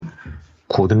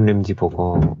고든 램지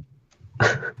버거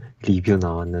리뷰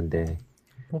나왔는데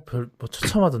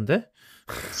처참하던데?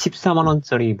 14만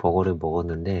원짜리 버거를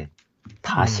먹었는데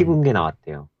다 음. 식은 게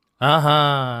나왔대요.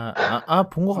 아하,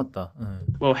 본 것 같다.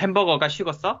 뭐 햄버거가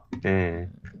식었어? 네.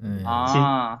 치,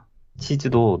 아,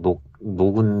 치즈도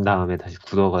녹은 다음에 다시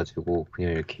굳어가지고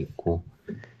그냥 이렇게 있고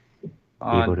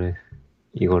아, 이거를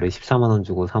이거를 14만 원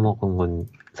주고 사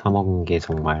먹은 게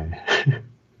정말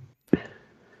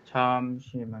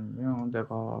잠시만요.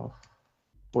 내가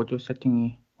모드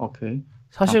세팅이 오케이.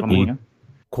 사실 이 잠깐만요.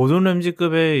 고든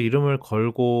램지급의 이름을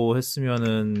걸고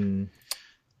했으면은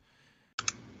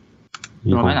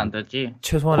그러면 이거 안 되지.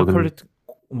 최소한의 고든 퀄리티,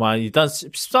 일단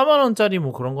 14만 원짜리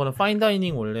뭐 그런 거는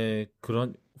파인다이닝 원래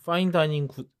그런 파인다이닝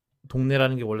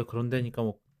동네라는 게 원래 그런 데니까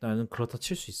뭐 나는 그렇다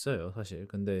칠 수 있어요, 사실.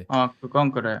 근데 아,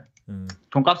 그건 그래. 음.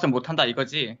 돈값은 못한다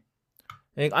이거지.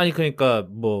 아니 그러니까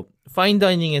뭐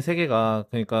파인다이닝의 세계가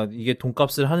그러니까 이게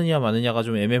돈값을 하느냐 마느냐가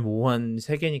좀 애매모호한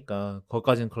세계니까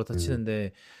거기까지는 그렇다 음,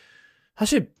 치는데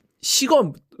사실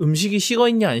음식이 식어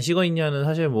있냐 안 식어 있냐는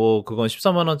사실 뭐 그건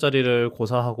 14만 원짜리를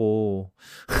고사하고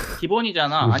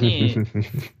기본이잖아. 아니,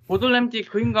 보들램지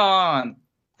그 인간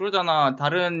그러잖아.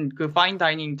 다른 그 파인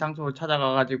다이닝 장소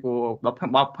찾아가가지고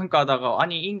맛평가하다가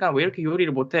아니 이 인간 왜 이렇게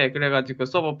요리를 못해? 그래가지고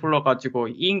서버 불러가지고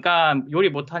이 인간 요리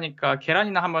못하니까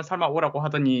계란이나 한번 삶아 오라고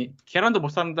하더니 계란도 못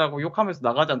삶는다고 욕하면서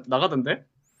나가던데?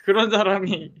 그런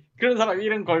사람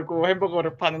이름 걸고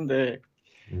햄버거를 파는데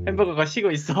음, 햄버거가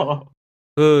식어 있어.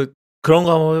 그런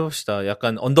거 한번 해봅시다.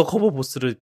 약간 언더커버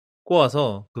보스를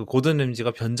꼬아서 그 고든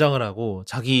램지가 변장을 하고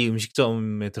자기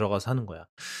음식점에 들어가서 하는 거야.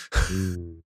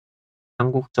 음.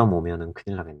 한국점 오면은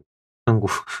큰일 나겠네. 한국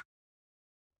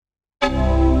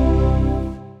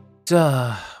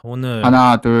자, 오늘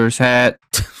하나, 둘, 셋.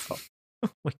 오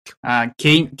마이 갓. 아,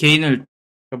 개인을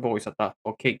보고 있었다.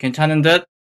 오케이, 괜찮은 듯?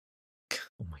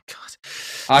 오 마이 갓.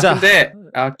 아, 자, 근데,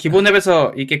 기본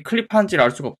앱에서 이게 클립하는지를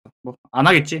알 수가 없어. 뭐, 안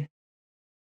하겠지?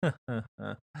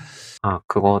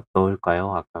 그거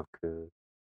넣을까요? 아까 그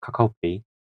카카오페이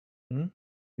음?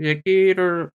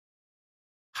 얘기를,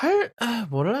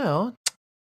 몰라요.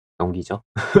 넘기죠.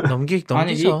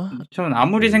 아니, 넘기죠. 저는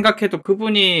아무리 음, 생각해도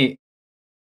그분이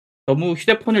너무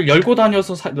휴대폰을 열고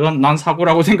다녀서 난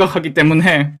사고라고 생각하기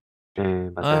때문에, 네,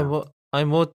 맞아요. 아니,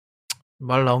 뭐,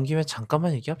 말 나온 김에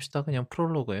잠깐만 얘기합시다. 그냥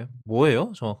프롤로그에.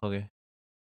 뭐예요, 정확하게?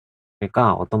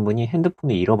 그러니까 어떤 분이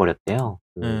핸드폰을 잃어버렸대요.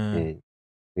 음, 이제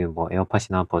그뭐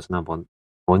에어팟이나 버즈나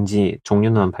뭔지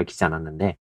종류는 밝히지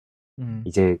않았는데 음,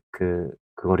 이제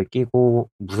그거를 끼고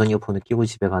무선 이어폰을 끼고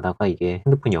집에 가다가 이게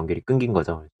핸드폰 연결이 끊긴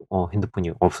거죠.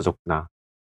 핸드폰이 없어졌구나.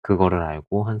 그거를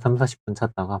알고 한 3, 40분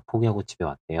찾다가 포기하고 집에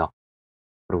왔대요.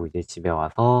 그리고 이제 집에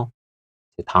와서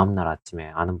이제 다음날 아침에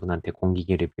아는 분한테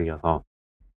공기계를 빌려서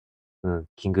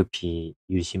긴급히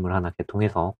유심을 하나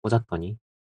개통해서 꽂았더니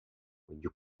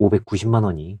 590만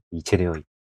원이 이체되어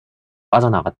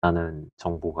빠져나갔다는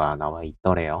정보가 나와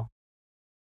있더래요.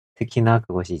 특히나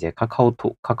그것이 이제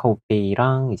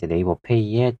카카오페이랑 이제 네이버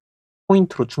페이에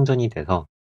포인트로 충전이 돼서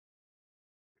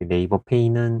그 네이버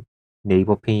페이는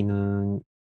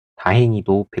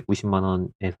다행히도 190만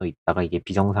원에서 있다가 이게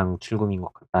비정상 출금인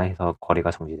것 같다 해서 거래가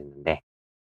정지됐는데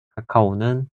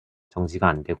카카오는 정지가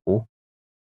안 되고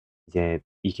이제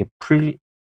이게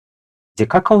이제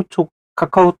카카오 쪽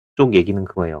얘기는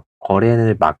그거예요.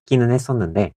 거래를 막기는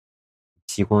했었는데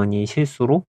직원이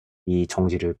실수로 이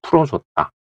정지를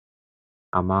풀어줬다.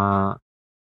 아마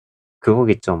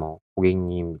그거겠죠, 뭐.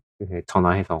 고객님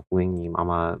전화해서 고객님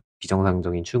아마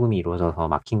비정상적인 출금이 이루어져서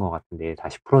막힌 것 같은데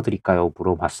다시 풀어드릴까요?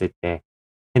 물어봤을 때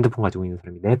핸드폰 가지고 있는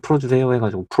사람이 네, 풀어주세요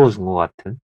해가지고 풀어준 것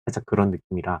같은 살짝 그런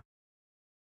느낌이라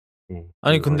네,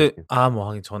 아니, 이걸 근데, 뭐,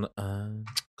 하긴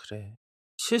그래.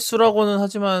 실수라고는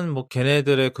하지만, 뭐,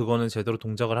 걔네들의 그거는 제대로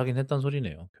동작을 하긴 했단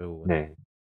소리네요, 결국은. 네,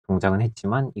 동작은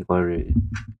했지만 이걸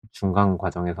중간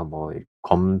과정에서 뭐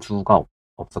검수가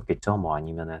없었겠죠. 뭐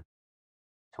아니면은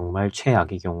정말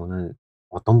최악의 경우는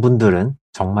어떤 분들은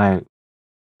정말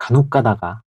간혹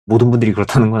가다가 모든 분들이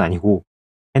그렇다는 건 아니고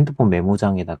핸드폰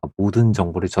메모장에다가 모든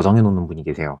정보를 저장해 놓는 분이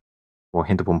계세요. 뭐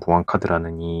핸드폰 보안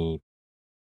카드라느니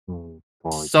뭐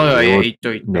이제 있어요. 예, 있죠,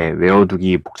 네, 있죠.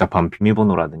 외워두기 복잡한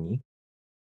비밀번호라느니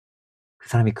그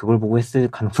사람이 그걸 보고 했을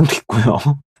가능성도 있고요.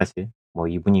 사실 뭐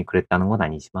이분이 그랬다는 건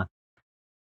아니지만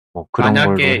뭐 그런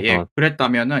걸로 만약에 예, 해서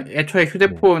그랬다면은 애초에 네,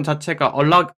 휴대폰 자체가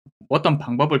어떤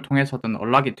방법을 통해서든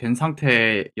연락이 된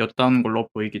상태였던 걸로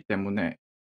보이기 때문에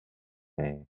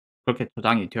네, 그렇게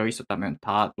저장이 되어 있었다면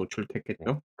다 네.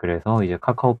 노출됐겠죠? 그래서 이제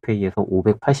카카오페이에서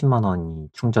 580만 원이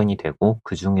충전이 되고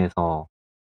그 중에서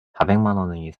 400만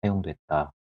원이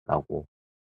사용됐다라고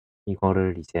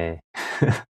이거를 이제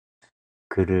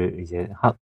글을 이제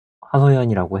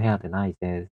하소연이라고 해야 되나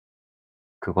이제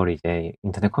그걸 이제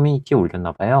인터넷 커뮤니티에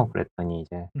올렸나 봐요. 그랬더니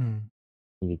이제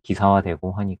이게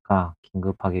기사화되고 하니까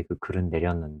긴급하게 그 글은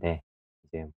내렸는데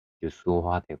이제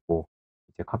뉴스화되고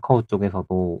이제 카카오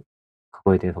쪽에서도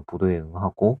그거에 대해서 보도에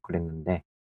응하고 그랬는데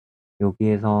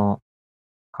여기에서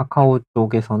카카오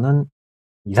쪽에서는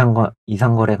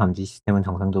이상거래 감지 시스템은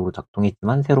정상적으로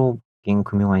작동했지만 새로 바뀐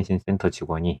금융안심센터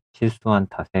직원이 실수한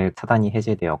탓에 차단이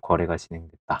해제되어 거래가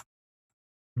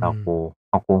진행됐다라고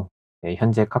하고 네,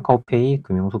 현재 카카오페이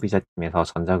금융소비자팀에서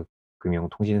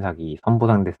전자금융통신사기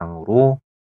선보상 대상으로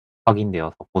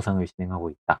확인되어서 보상을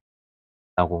진행하고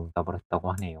있다라고 응답을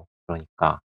했다고 하네요.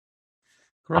 그러니까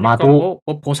아마도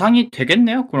뭐 보상이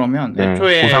되겠네요. 그러면 네,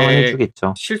 보상을 애초에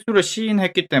해주겠죠. 실수를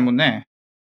시인했기 때문에.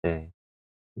 네.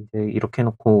 이제 이렇게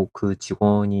해놓고 그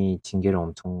직원이 징계를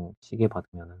엄청 시게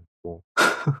받으면은 또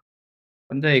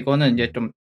근데 이거는 이제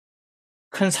좀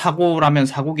큰 사고라면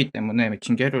사고기 때문에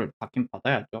징계를 받긴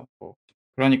받아야죠. 뭐.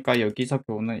 그러니까 여기서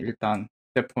교훈은 일단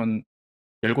휴대폰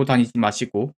열고 다니지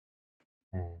마시고.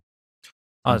 네,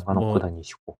 아, 잠가놓고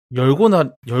다니시고.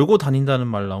 열고 다닌다는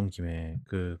말 나온 김에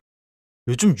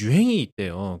요즘 유행이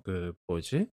있대요.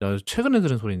 뭐지? 나 최근에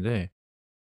들은 소리인데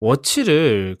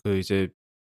워치를 이제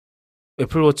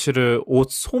애플워치를 옷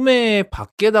소매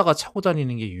밖에다가 차고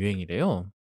다니는 게 유행이래요.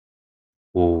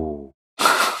 오,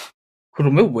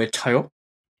 그러면 왜 차요?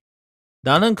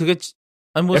 나는 그게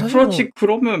아니 뭐 사실 애플워치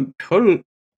그러면 별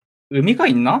의미가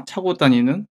있나? 차고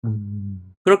다니는?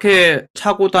 음, 그렇게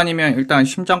차고 다니면 일단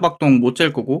심장박동 못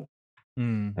잴 거고,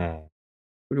 네,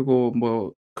 그리고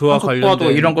뭐 그와 산소 포화도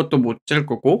관련된 이런 것도 못 잴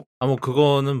거고. 뭐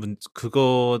그거는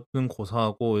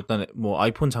고사하고 일단 뭐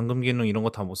아이폰 잠금 기능 이런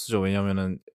거 다 못 쓰죠.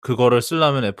 왜냐면은 그거를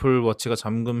쓰려면 애플워치가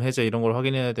잠금 해제 이런 걸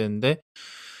확인해야 되는데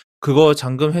그거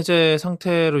잠금 해제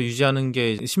상태로 유지하는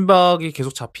게 심박이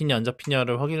계속 잡히냐 안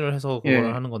잡히냐를 확인을 해서 그거를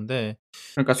예. 하는 건데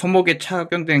그러니까 손목에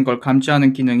착용된 걸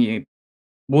감지하는 기능이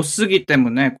못 쓰기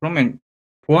때문에 그러면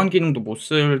보안 기능도 못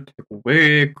쓸 테고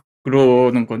왜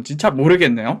그러는 건지 잘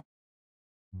모르겠네요.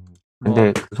 뭐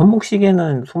근데 그 손목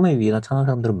시계는 소매 위에다 차는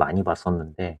사람들은 많이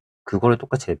봤었는데 그거를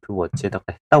똑같이 애플워치에다가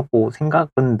했다고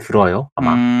생각은 들어요.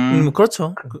 아마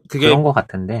그렇죠. 그런 그게 것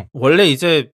같은데 원래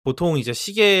이제 보통 이제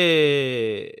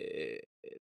시계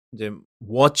이제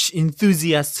워치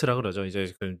인투지애스트라 그러죠.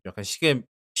 이제 약간 시계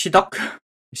시덕?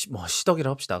 뭐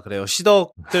시덕이라 합시다. 그래요.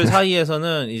 시덕들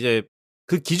사이에서는 이제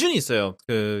그 기준이 있어요.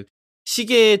 그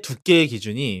시계 두께의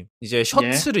기준이 이제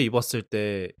셔츠를 입었을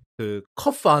때 그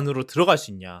커프 안으로 들어갈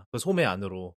수 있냐. 그 소매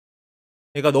안으로.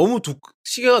 그러니까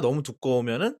시계가 너무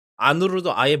두꺼우면은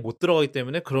안으로도 아예 못 들어가기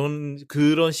때문에 그런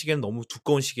시계는 너무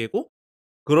두꺼운 시계고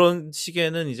그런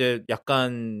시계는 이제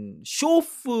약간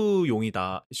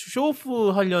쇼오프용이다. 쇼오프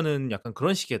하려는 약간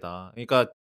그런 시계다.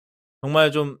 그러니까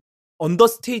정말 좀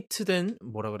언더스테이트된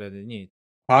뭐라 그래야 되니?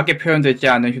 과하게 표현되지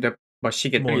않은 뭐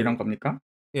시계들 뭐 이런 겁니까?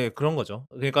 예, 그런 거죠.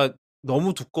 그러니까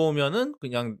너무 두꺼우면은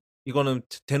그냥 이거는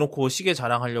대놓고 시계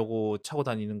자랑하려고 차고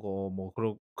다니는 거 뭐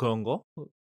그런 거를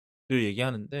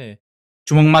얘기하는데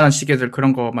주먹만한 시계들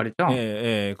그런 거 말이죠.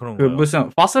 예, 그런 그 거요.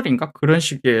 무슨 파슬인가? 그런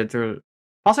시계들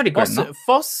파슬이 그랬나?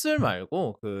 퍼슬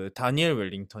말고 다니엘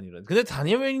웰링턴 이런. 근데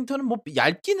다니엘 웰링턴은 뭐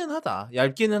얇기는 하다.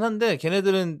 얇기는 한데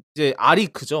걔네들은 이제 알이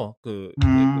크죠.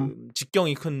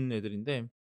 직경이 큰 애들인데.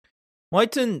 뭐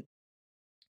하여튼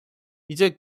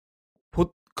이제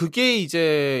그게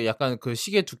이제 약간 그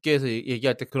시계 두께에서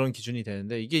얘기할 때 그런 기준이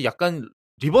되는데 이게 약간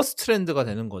리버스 트렌드가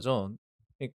되는 거죠.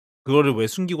 그거를 왜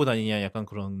숨기고 다니냐 약간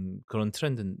그런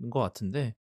트렌드인 것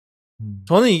같은데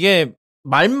저는 이게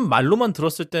말로만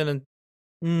들었을 때는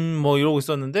뭐 이러고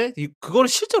있었는데 그거를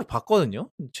실제로 봤거든요.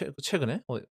 최근에.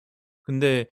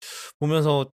 근데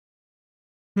보면서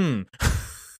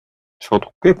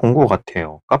저도 꽤 본 것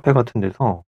같아요. 카페 같은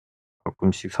데서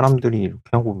가끔씩 사람들이 이렇게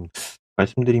하고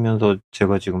말씀드리면서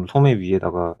제가 지금 소매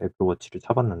위에다가 애플워치를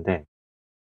차봤는데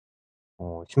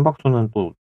심박수는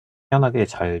또 희한하게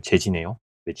잘 재지네요.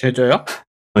 제조요?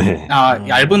 네.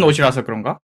 얇은 옷이라서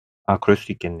그런가? 그럴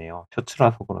수 있겠네요.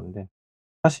 셔츠라서 그런데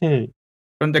사실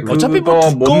그런데 어차피 뭐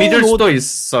그거 못 두꺼운 믿을 옷- 수도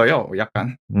있어요.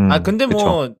 약간. 근데 그쵸.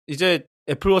 뭐 이제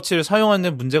애플워치를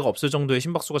사용하는 문제가 없을 정도의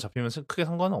심박수가 잡히면 크게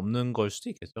상관은 없는 걸 수도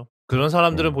있겠죠. 그런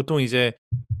사람들은 보통 이제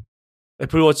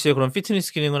애플워치의 그런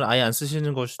피트니스 기능을 아예 안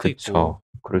쓰시는 걸 수도 있고. 그쵸.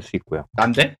 그럴 수 있고요.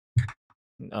 난데?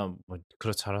 뭐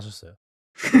잘하셨어요.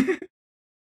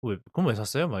 그럼 왜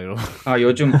샀어요? 막 이러고.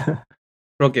 요즘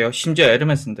그러게요. 심지어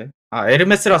에르메스인데.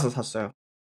 에르메스라서 샀어요.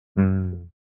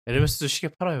 에르메스도 시계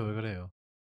팔아요. 왜 그래요?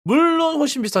 물론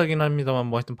훨씬 비싸긴 합니다만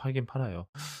뭐 하여튼 팔긴 팔아요.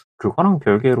 그거랑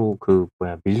별개로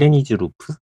밀레니즈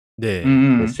루프? 네.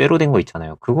 쇠로 된 거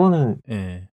있잖아요. 그거는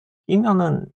네.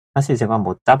 끼면은 사실 제가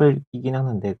뭐 짭을 끼긴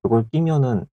하는데 그걸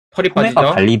끼면은 털이 소매가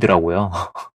빠지죠? 발리더라고요.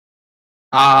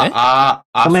 네?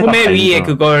 소매가 소매 위에 갈리죠.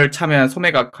 그걸 차면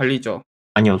소매가 걸리죠.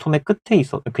 아니요, 소매 끝에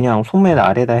있어. 그냥 소매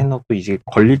아래다 해놓고 이제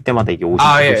걸릴 때마다 이게 옷이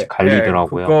조금씩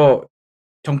갈리더라고요. 그거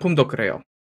정품도 그래요.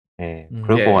 예,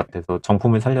 그럴 예. 것 같아서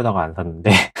정품을 살려다가 안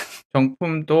샀는데.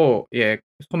 정품도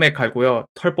소매 갈고요.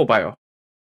 털 뽑아요.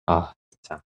 아,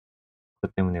 진짜.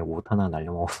 그것 때문에 옷 하나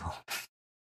날려먹어서.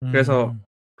 그래서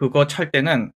그거 찰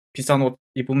때는 비싼 옷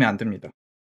입으면 안 됩니다.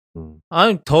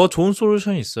 아니, 더 좋은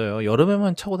솔루션이 있어요.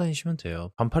 여름에만 차고 다니시면 돼요.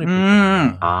 반팔 입을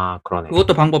때는. 아, 그러네.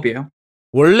 그것도 방법이에요.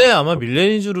 원래 아마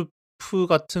밀레니즈루프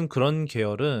같은 그런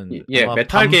계열은 아마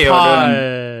메탈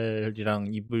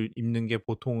반팔이랑 입는 게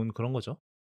보통은 그런 거죠.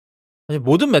 사실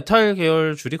모든 메탈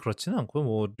계열 줄이 그렇지는 않고요.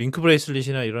 뭐 링크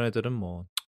브레이슬릿이나 이런 애들은 뭐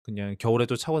그냥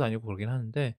겨울에도 차고 다니고 그러긴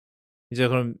하는데 이제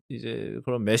그런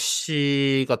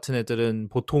메쉬 같은 애들은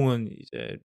보통은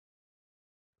이제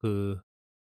그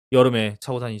여름에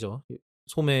차고 다니죠.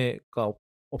 소매가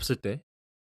없을 때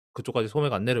그쪽까지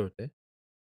소매가 안 내려올 때.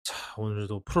 자,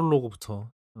 오늘도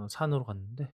프롤로그부터 산으로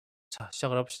갔는데 자,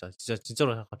 시작을 해봅시다.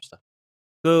 진짜로 시작합시다.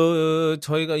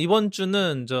 저희가 이번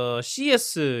주는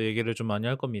CS 얘기를 좀 많이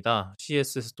할 겁니다.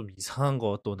 CS에서 좀 이상한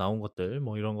거 또 나온 것들,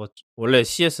 뭐 이런 것, 원래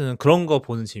CS는 그런 거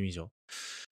보는 재미죠.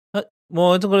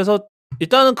 뭐, 하여튼 그래서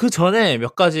일단은 그 전에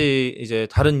몇 가지 이제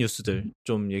다른 뉴스들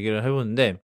좀 얘기를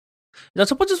해보는데, 일단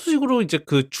첫 번째 소식으로 이제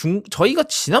저희가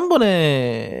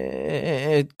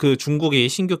지난번에 그 중국이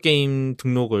신규 게임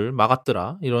등록을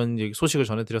막았더라. 이런 소식을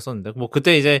전해드렸었는데, 뭐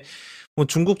그때 이제 뭐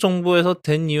중국 정부에서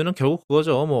된 이유는 결국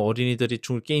그거죠. 뭐 어린이들이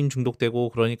게임 중독되고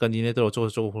그러니까 니네들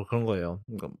어쩌고저쩌고 그런 거예요.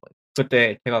 그러니까 뭐.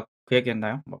 그때 제가 그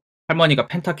얘기했나요? 뭐 할머니가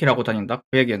펜타키라고 다닌다?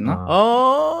 그 얘기했나?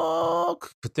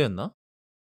 그때였나?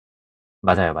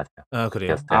 맞아요. 아,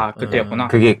 그래요? 그때였구나.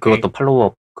 그것도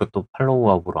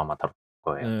팔로우업으로 아마 다룰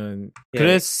거예요.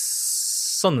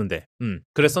 그랬었는데.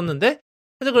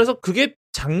 그래서 그게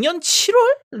작년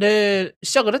 7월에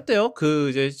시작을 했대요.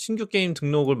 이제 신규 게임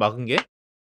등록을 막은 게.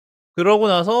 그러고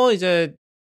나서 이제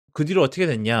그 뒤로 어떻게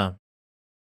됐냐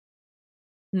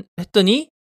했더니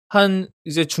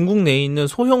이제 중국 내에 있는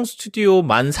소형 스튜디오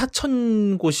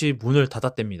 14,000곳이 문을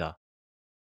닫았답니다.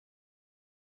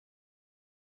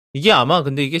 이게 아마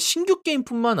근데 이게 신규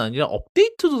게임뿐만 아니라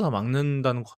업데이트도 다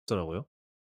막는다는 것 같더라고요.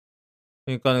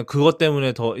 그러니까 그것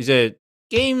때문에 더 이제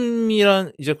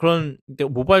게임이란 이제 그런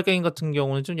모바일 게임 같은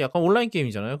경우는 좀 약간 온라인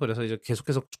게임이잖아요. 그래서 이제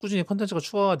계속해서 꾸준히 컨텐츠가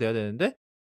추가가 돼야 되는데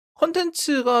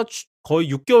컨텐츠가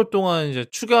거의 6개월 동안 이제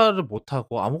추가를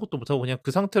못하고 아무것도 못하고 그냥 그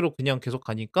상태로 그냥 계속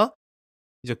가니까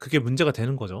이제 그게 문제가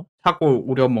되는 거죠. 사고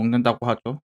우려 먹는다고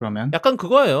하죠. 그러면 약간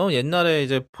그거예요. 옛날에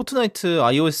이제 포트나이트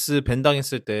iOS 밴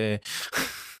당했을 때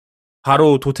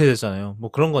바로 도태됐잖아요. 뭐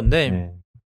그런 건데.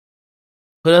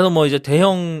 그래서 뭐 이제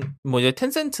이제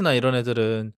텐센트나 이런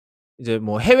애들은 이제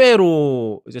뭐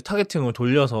해외로 이제 타겟팅을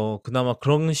돌려서 그나마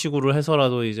그런 식으로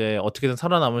해서라도 이제 어떻게든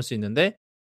살아남을 수 있는데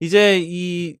이제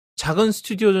이 작은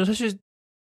스튜디오는 사실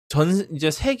이제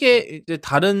세계 이제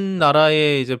다른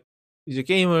나라의 이제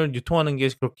게임을 유통하는 게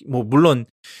그렇게 뭐 물론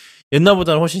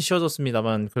옛날보다는 훨씬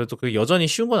쉬워졌습니다만 그래도 그게 여전히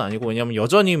쉬운 건 아니고 왜냐면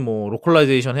여전히 뭐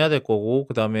로컬라이제이션 해야 될 거고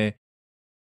그다음에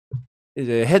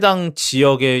이제 해당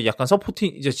지역의 약간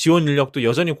서포팅 이제 지원 인력도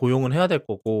여전히 고용은 해야 될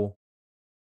거고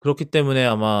그렇기 때문에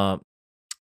아마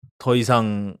더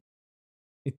이상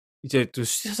이제 또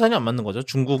시세산이 안 맞는 거죠.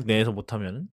 중국 내에서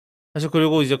못하면은. 사실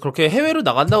그리고 이제 그렇게 해외로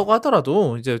나간다고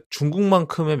하더라도 이제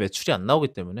중국만큼의 매출이 안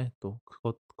나오기 때문에 또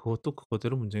그것도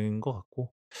그거대로 문제인 것 같고.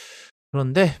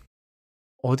 그런데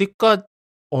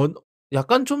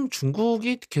약간 좀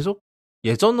중국이 계속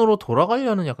예전으로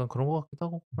돌아가려는 약간 그런 것 같기도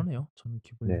하고 그러네요. 저는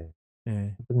기분이.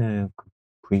 네. 최근에 그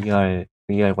VR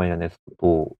관련해서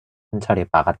또 한 차례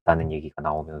막았다는 얘기가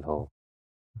나오면서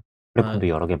플랫폼도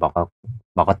여러 개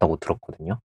막았다고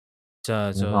들었거든요.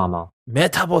 자, 아마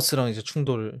메타버스랑 이제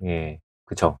충돌을. 예,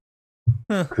 그쵸.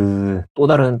 그 또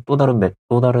다른 그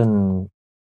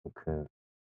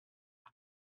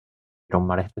이런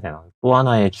말 해도 되나? 또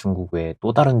하나의 중국 외에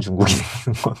또 다른 중국이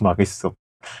생기는 건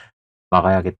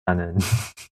막아야겠다는.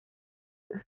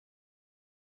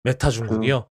 메타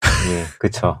중국이요? 예,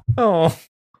 그쵸.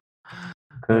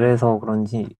 그래서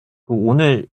그런지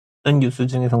오늘 뜬 뉴스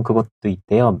중에선 그것도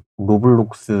있대요.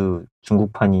 로블록스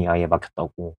중국판이 아예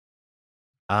막혔다고.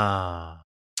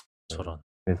 저런.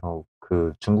 그래서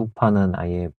그 중국판은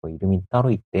아예 뭐 이름이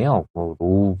따로 있대요. 뭐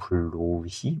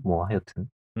로블로시 뭐 하여튼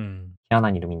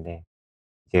희한한 이름인데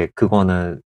이제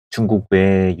그거는 중국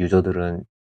외 유저들은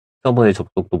서버에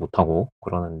접속도 못하고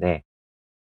그러는데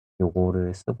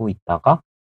요거를 쓰고 있다가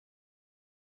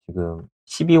지금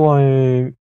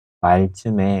 12월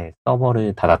말쯤에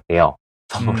서버를 닫았대요.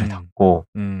 서버를 닫고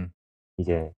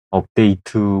이제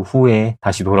업데이트 후에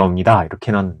다시 돌아옵니다.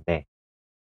 이렇게 해놨는데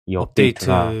이 업데이트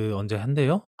업데이트가 언제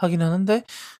한대요? 하긴 하는데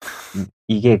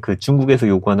이게 그 중국에서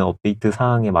요구하는 업데이트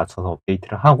사항에 맞춰서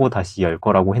업데이트를 하고 다시 열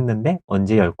거라고 했는데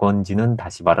언제 열 건지는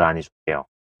다시 말을 안 해줬대요.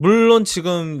 물론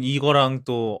지금 이거랑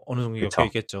또 어느 정도 엮여 그쵸.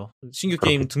 있겠죠. 신규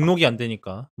게임 그렇겠죠. 등록이 안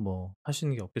되니까 뭐 할 수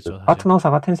있는 게 없겠죠, 사실.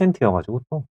 파트너사가 텐센트여가지고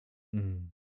또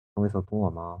음. 여기서도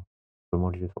아마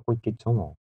골머리를 썩고 있겠죠.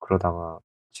 뭐 그러다가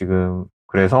지금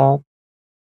그래서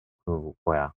그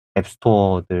뭐야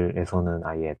앱스토어들에서는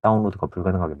아예 다운로드가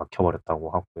불가능하게 막혀버렸다고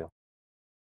하고요.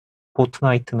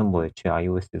 포트나이트는 뭐 애초에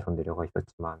iOS에서 내려가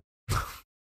있었지만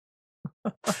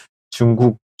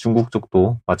중국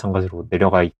쪽도 마찬가지로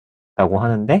내려가 있다고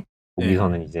하는데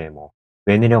거기서는 예. 이제 뭐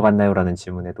왜 내려갔나요라는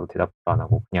질문에도 대답도 안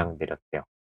하고 그냥 내렸대요.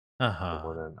 아하.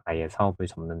 이거는 아예 사업을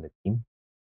접는 느낌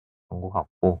그런 것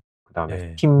같고 그 다음에 예.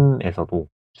 스팀에서도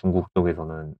중국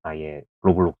쪽에서는 아예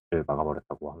로블록스를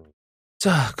막아버렸다고 합니다.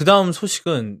 자, 그다음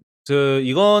소식은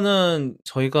이거는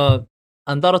저희가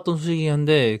안 다뤘던 소식이긴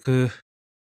한데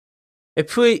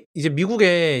FA 이제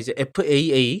미국의 이제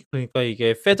FAA 그러니까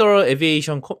이게 Federal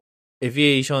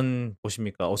Aviation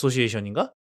뭐십니까?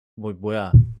 어소시에이션인가?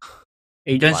 뭐야?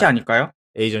 에이전시 아닐까요?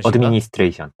 에이전시인가?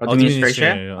 어드미니스트레이션.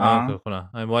 어드미니스트레이션? 그렇구나.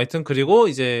 아니, 뭐 하여튼 그리고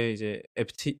이제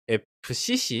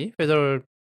FCC Federal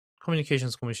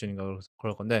Communications Commission인가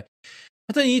그럴 건데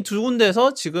하여튼 이 두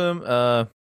군데에서 지금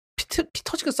피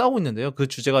터지게 싸우고 있는데요. 그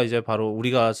주제가 이제 바로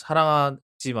우리가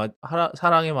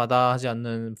사랑에 마다하지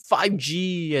않는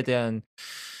 5G에 대한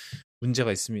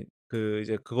문제가 있습니다.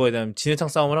 이제 그거에 대한 진해창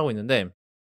싸움을 하고 있는데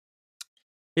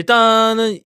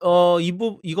일단은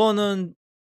이거는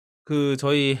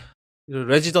저희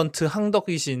레지던트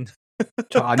항덕이신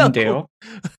저 아닌데요.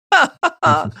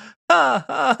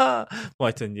 뭐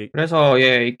하여튼 그래서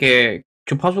이게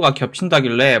주파수가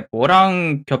겹친다길래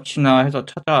뭐랑 겹치나 해서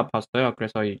찾아봤어요.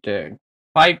 그래서 이제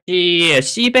 5G의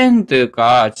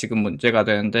C밴드가 지금 문제가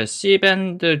되는데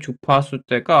C밴드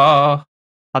주파수대가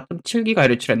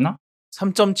 4.7GHz랬나?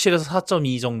 3.7에서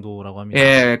 4.2 정도라고 합니다.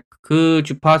 예, 그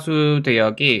주파수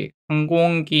대역이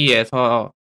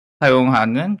항공기에서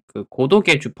사용하는 그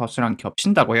고도계 주파수랑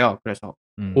겹친다고요. 그래서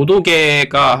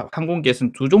고도계가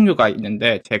항공기에서는 두 종류가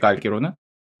있는데 제가 알기로는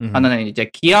하나는 이제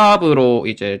기압으로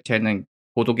이제 재는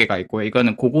고도계가 있고요.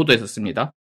 이거는 고고도에서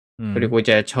씁니다. 그리고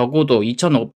이제 저고도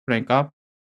 2,500 그러니까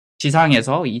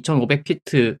지상에서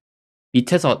 2,500피트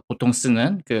밑에서 보통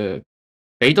쓰는 그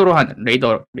레이더로 한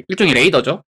일종의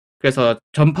레이더죠. 그래서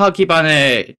전파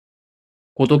기반의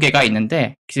고도계가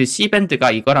있는데 그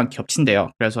C밴드가 이거랑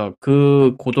겹친대요. 그래서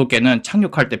그 고도계는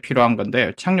착륙할 때 필요한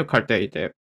건데 착륙할 때 이제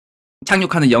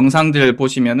착륙하는 영상들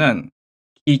보시면은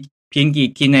이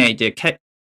비행기 기내 이제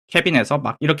캐빈에서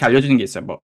막 이렇게 알려주는 게 있어요.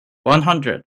 뭐 100,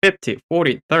 50, 40,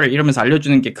 30 이러면서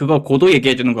알려주는 게 그거 고도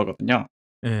얘기해 주는 거거든요.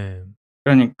 예.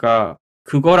 그러니까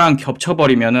그거랑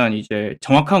겹쳐버리면은 이제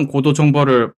정확한 고도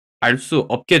정보를 알 수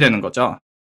없게 되는 거죠.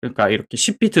 그러니까 이렇게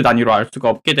 10피트 단위로 알 수가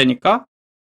없게 되니까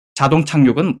자동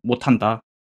착륙은 못한다.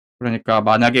 그러니까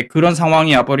만약에 그런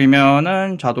상황이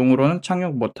와버리면은 자동으로는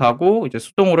착륙 못하고 이제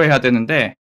수동으로 해야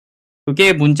되는데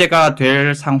그게 문제가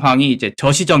될 상황이 이제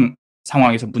저시정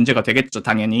상황에서 문제가 되겠죠,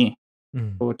 당연히.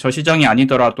 저시정이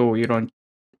아니더라도 이런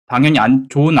당연히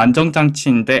좋은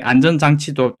안전장치인데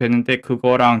안전장치도 되는데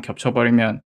그거랑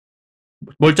겹쳐버리면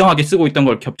멀쩡하게 쓰고 있던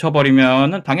걸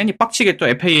겹쳐버리면은 당연히 빡치겠죠,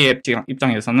 FAA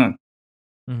입장에서는.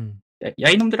 야,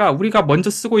 이놈들아, 우리가 먼저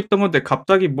쓰고 있던 건데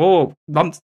갑자기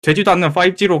되지도 않는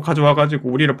 5G로 가져와가지고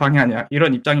우리를 방해하냐,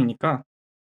 이런 입장이니까.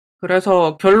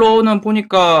 그래서 결론은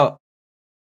보니까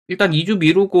일단 2주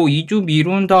미루고 2주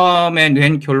미룬 다음에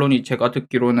낸 결론이 제가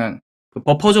듣기로는 그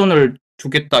버퍼존을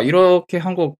주겠다 이렇게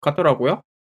한 것 같더라고요.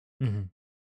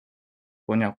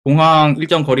 공항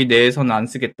일정 거리 내에서는 안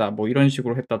쓰겠다 뭐 이런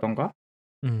식으로 했다던가.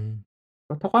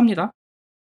 그렇다고 합니다.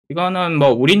 이거는 뭐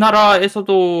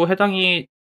우리나라에서도 해당이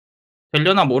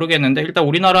되려나 모르겠는데 일단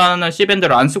우리나라는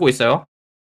C밴드를 안 쓰고 있어요.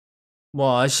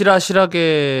 뭐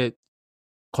아실아실하게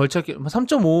걸쳤기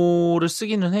 3.5를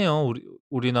쓰기는 해요.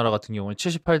 우리나라 같은 경우는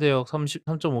 78대역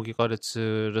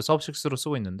 3.5GHz를 서브6로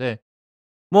쓰고 있는데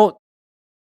뭐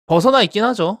벗어나 있긴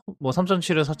하죠. 뭐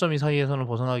 3.7에서 4.2 사이에서는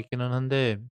벗어나 있기는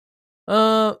한데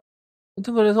하여튼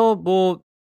그래서 뭐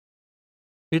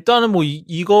일단은 뭐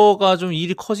이거가 좀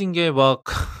일이 커진 게 막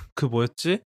그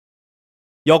뭐였지?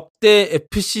 역대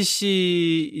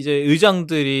FCC 이제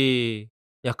의장들이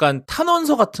약간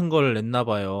탄원서 같은 걸 냈나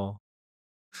봐요.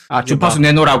 아, 주파수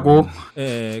내놓으라고?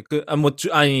 예,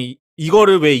 아니,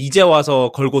 이거를 왜 이제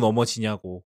와서 걸고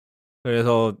넘어지냐고.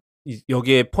 그래서,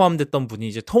 여기에 포함됐던 분이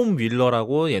이제 톰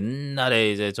윌러라고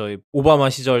옛날에 이제 저희 오바마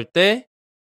시절 때,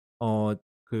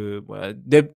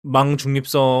 넷망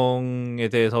중립성에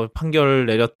대해서 판결을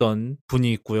내렸던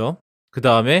분이 있고요. 그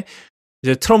다음에,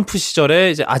 이제 트럼프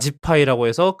시절에 이제 아지파이라고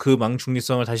해서 그 망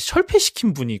중립성을 다시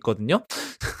철폐시킨 분이 있거든요.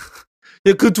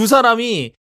 그 두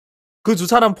사람이 그 두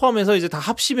사람 포함해서 이제 다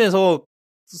합심해서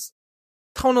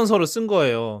타운헌서를 쓴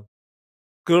거예요.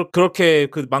 그렇게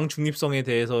그 망 중립성에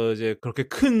대해서 이제 그렇게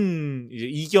큰 이제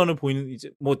이견을 보이는 이제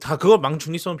뭐 다 그걸 망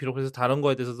중립성을 비롯해서 다른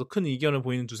거에 대해서도 큰 이견을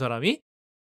보이는 두 사람이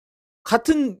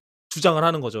같은 주장을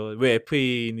하는 거죠. 왜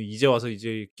FA는 이제 와서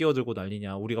이제 끼어들고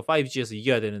난리냐. 우리가 5G에서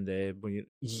이겨야 되는데 뭐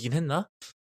이기긴 했나?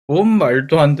 뭔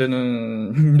말도 안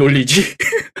되는 논리지.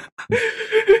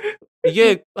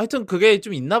 이게 하여튼 그게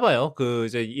좀 있나 봐요. 그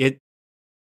이제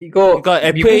이거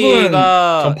그러니까 미국은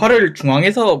FA가 전파를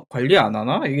중앙에서 관리 안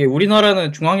하나? 이게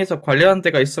우리나라는 중앙에서 관리하는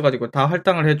데가 있어가지고 다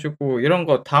할당을 해주고 이런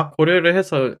거 다 고려를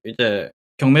해서 이제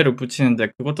경매를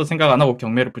붙이는데 그것도 생각 안 하고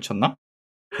경매를 붙였나?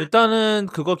 일단은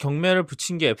그거 경매를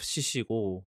붙인 게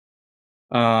FCC고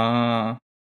아,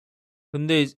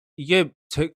 근데 이게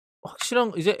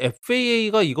확실한 이제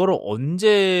FAA가 이거를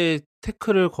언제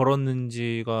태클을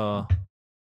걸었는지가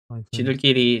하여튼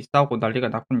지들끼리 싸우고 난리가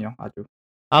났군요. 아주.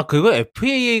 그거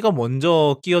FAA가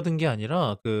먼저 끼어든 게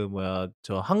아니라 그 뭐야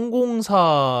저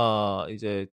항공사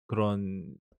이제 그런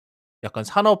약간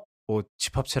산업 뭐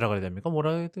집합체라 그래야 됩니까?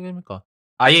 뭐라 해야 됩니까?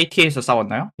 IATA에서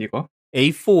싸웠나요? 이거?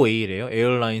 A4A래요.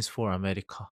 Airlines for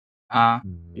America. 아,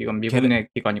 이건 미국 내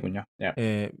기관이군요. 네.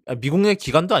 예, 미국 내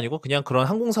기관도 아니고 그냥 그런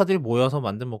항공사들이 모여서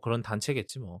만든 뭐 그런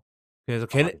단체겠지 뭐. 그래서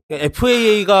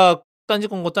FAA가 딴지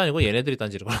건 것도 아니고 얘네들이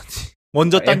딴지를 걸었지.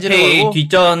 먼저 딴지를 FA 걸고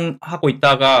뒷전하고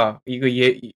있다가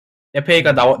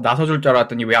FA가 나서줄 줄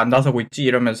알았더니 왜 안 나서고 있지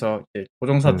이러면서 이제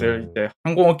조종사들 이제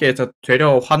항공업계에서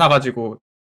되려 화나가지고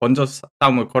먼저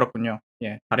싸움을 걸었군요.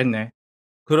 예, 잘했네.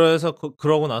 그래서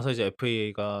그러고 나서 이제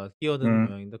FAA가 끼어드는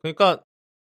모양인데 그러니까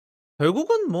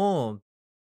결국은 뭐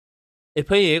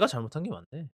FAA가 잘못한 게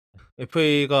맞네.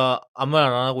 FAA가 아무 말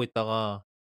안 하고 있다가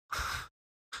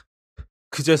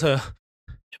그제서야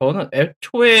저는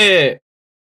애초에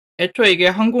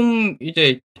이게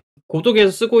이제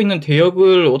고독에서 쓰고 있는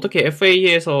대역을 어떻게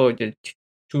FA에서 이제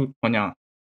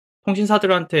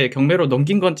통신사들한테 경매로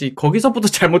넘긴 건지 거기서부터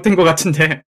잘못된 것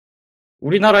같은데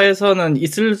우리나라에서는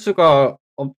있을 수가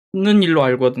없는 일로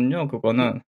알거든요.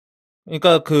 그거는.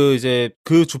 그러니까 그 이제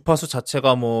그 주파수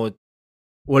자체가 뭐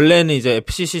원래는 이제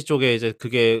FCC 쪽에 이제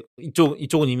그게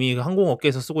이쪽은 이미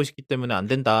항공업계에서 쓰고 있기 때문에 안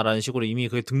된다라는 식으로 이미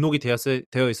그게 등록이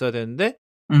되어 있어야 되는데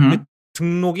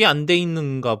등록이 안 돼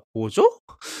있는가 보죠?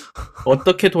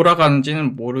 어떻게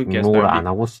돌아가는지는 모르겠어요. 등록을 안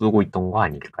하고 쓰고 있던 거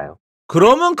아닐까요?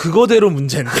 그러면 그거대로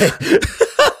문제인데.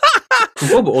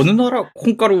 그거 뭐 어느 나라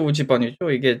콩가루 집안이죠?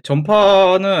 이게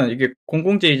전파는 이게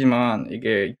공공재이지만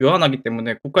이게 유한하기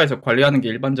때문에 국가에서 관리하는 게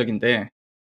일반적인데,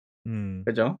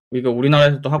 그죠? 이거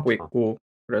우리나라에서도 하고 그쵸. 있고,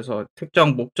 그래서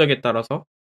특정 목적에 따라서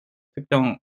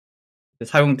특정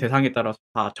사용 대상에 따라서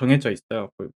다 정해져 있어요.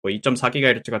 뭐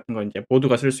 2.4GHz 같은 거 이제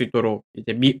모두가 쓸 수 있도록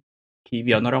이제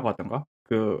비면허라고 하던가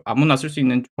그 아무나 쓸 수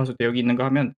있는 주파수 대역이 있는 거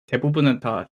하면 대부분은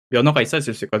다 면허가 있어야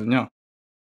쓸 수 있거든요.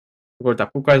 그걸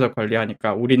다 국가에서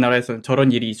관리하니까 우리나라에서는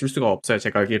저런 일이 있을 수가 없어요.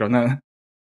 제가 알기로는.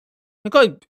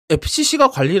 그러니까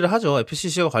FCC가 관리를 하죠.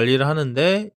 FCC가 관리를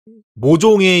하는데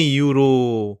모종의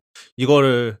이유로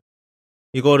이거를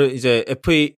이제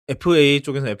FA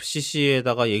쪽에서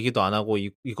FCC에다가 얘기도 안 하고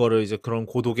이거를 이제 그런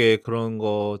고독의 그런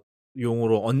거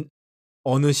용으로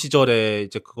어느 시절에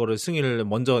이제 그거를 승인을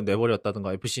먼저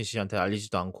내버렸다든가 FCC한테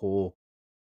알리지도 않고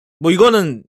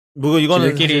이거는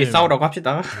지들끼리 사실 싸우라고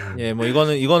합시다. 예,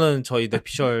 이거는 저희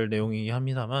내피셜 내용이긴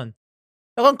합니다만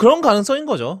약간 그런 가능성인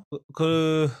거죠.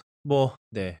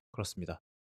 네, 그렇습니다.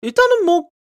 일단은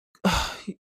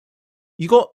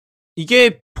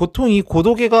이게 보통 이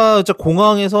고도계가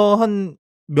공항에서 한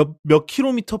몇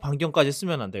킬로미터 반경까지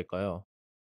쓰면 안 될까요?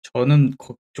 저는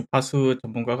주파수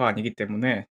전문가가 아니기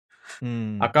때문에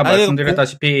아까 아니,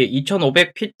 말씀드렸다시피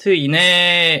 2,500피트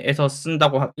이내에서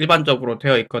쓴다고 일반적으로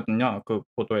되어 있거든요. 그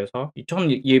고도에서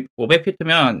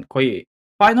 2,500피트면 거의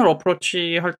파이널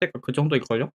어프로치 할 때가 그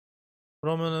정도일걸요?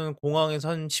 그러면은 공항에서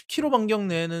한 10km 반경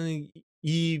내에는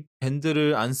이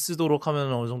밴드를 안 쓰도록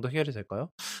하면 어느 정도 해결이 될까요?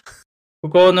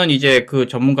 그거는 이제 그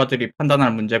전문가들이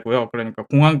판단할 문제고요. 그러니까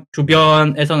공항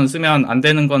주변에서는 쓰면 안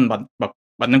되는 건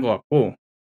맞는 것 같고,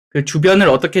 그 주변을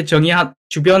어떻게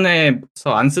주변에서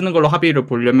안 쓰는 걸로 합의를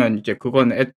보려면 이제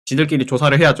그건 지들끼리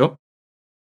조사를 해야죠.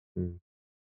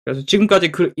 그래서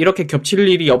지금까지 이렇게 겹칠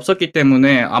일이 없었기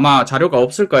때문에 아마 자료가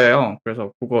없을 거예요.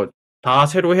 그래서 그거 다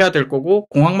새로 해야 될 거고,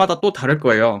 공항마다 또 다를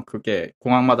거예요. 그게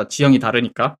공항마다 지형이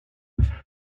다르니까.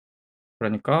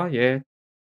 그러니까, 예,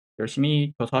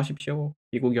 열심히 조사하십시오.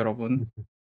 미국 여러분.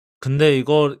 근데 이게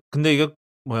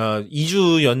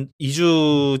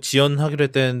 2주 지연하기로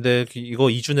했다는데 이거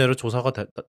 2주 내로 조사가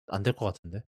안 될 것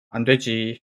같은데. 안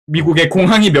되지. 미국에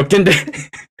공항이 몇 갠데.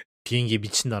 비행기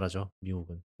미친 나라죠.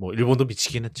 미국은. 뭐 일본도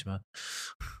미치긴 했지만.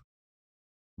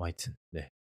 뭐 하여튼 네.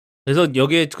 그래서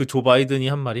여기에 그 조 바이든이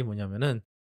한 말이 뭐냐면은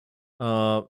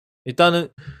일단은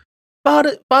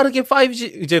빠르게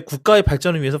 5G 이제 국가의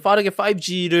발전을 위해서 빠르게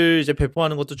 5G를 이제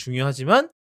배포하는 것도 중요하지만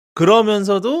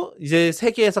그러면서도 이제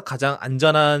세계에서 가장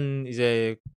안전한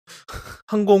이제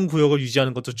항공 구역을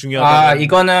유지하는 것도 중요하다.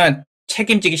 이거는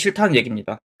책임지기 싫다는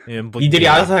얘기입니다. 예, 뭐, 이들이 예.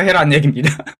 알아서 해라는 얘기입니다.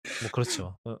 뭐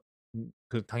그렇죠.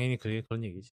 당연히 그런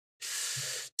얘기지.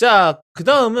 자,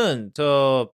 그다음은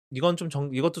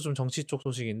이것도 좀 정치 쪽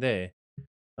소식인데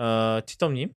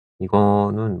티덤님.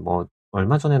 이거는 뭐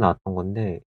얼마 전에 나왔던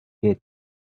건데 이게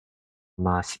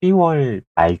아마 12월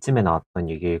말쯤에 나왔던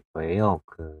얘기일 거예요.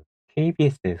 그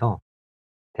KBS에서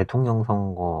대통령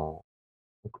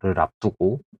선거를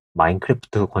앞두고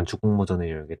마인크래프트 건축 공모전을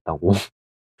열겠다고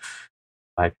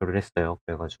발표를 했어요.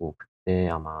 그래가지고 그때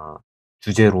아마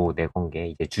주제로 내건 게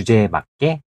이제 주제에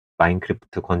맞게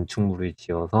마인크래프트 건축물을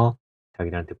지어서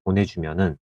자기들한테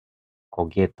보내주면은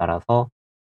거기에 따라서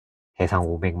대상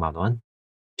 500만 원,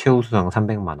 최우수상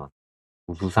 300만 원,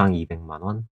 우수상 200만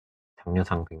원,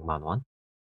 장려상 100만 원,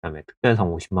 그다음에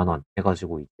특별상 50만 원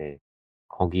해가지고 이제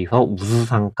거기서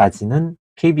우수상까지는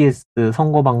KBS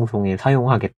선거방송에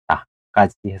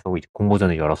사용하겠다까지 해서 이제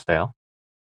공모전을 열었어요.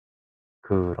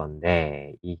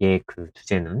 그런데 이게 그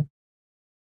주제는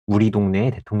우리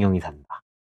동네에 대통령이 산다.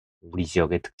 우리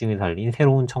지역의 특징을 살린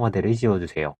새로운 청와대를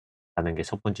지어주세요. 라는 게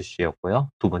첫 번째 주제였고요.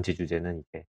 두 번째 주제는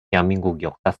이제 대한민국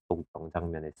역사 속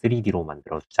명장면을 3D로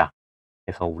만들어주자.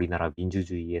 해서 우리나라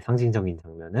민주주의의 상징적인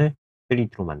장면을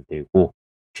 3D로 만들고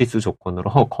필수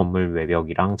조건으로 건물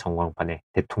외벽이랑 전광판에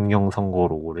대통령 선거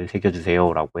로고를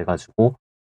새겨주세요. 라고 해가지고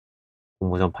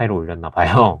공모전 파일을 올렸나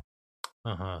봐요.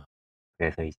 아하.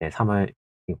 그래서 이제 3월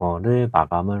이거를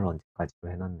마감을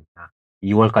언제까지로 해놨느냐.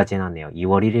 2월까지 해놨네요.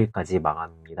 2월 1일까지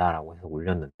마감입니다. 라고 해서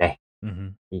올렸는데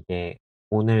이게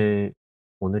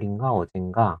오늘인가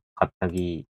어젠가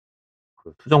갑자기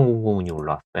그 수정 공고문이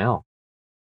올라왔어요.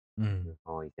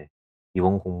 그래서 이제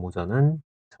이번 공모전은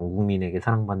전 국민에게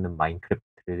사랑받는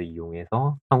마인크래프트를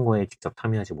이용해서 선거에 직접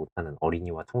참여하지 못하는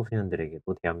어린이와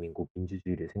청소년들에게도 대한민국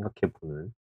민주주의를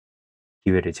생각해보는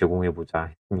기회를 제공해보자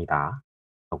했습니다.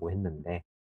 라고 했는데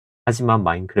하지만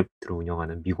마인크래프트를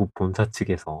운영하는 미국 본사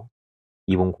측에서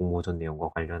이번 공모전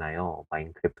내용과 관련하여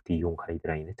마인크래프트 이용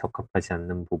가이드라인에 적합하지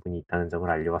않는 부분이 있다는 점을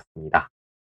알려왔습니다.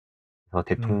 그래서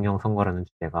대통령 선거라는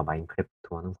주제가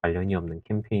마인크래프트와는 관련이 없는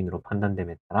캠페인으로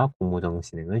판단됨에 따라 공모전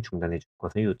진행을 중단해 줄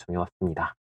것을 요청해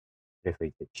왔습니다. 그래서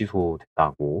이제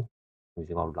취소됐다고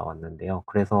공지가 올라왔는데요.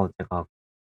 그래서 제가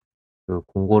그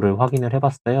공고를 확인을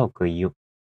해봤어요.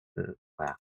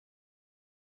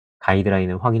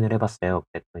 가이드라인을 확인을 해봤어요.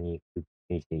 그랬더니 그게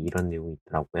이제 이런 내용이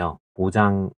있더라고요.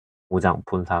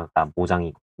 본사가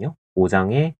모장이거든요.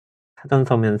 모장에 사전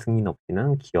서면 승인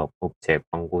없이는 기업, 업체,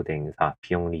 광고 대행사,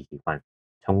 비영리 기관,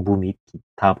 정부 및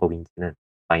기타 법인지는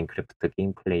마인크래프트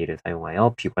게임 플레이를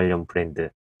사용하여 비관련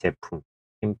브랜드, 제품,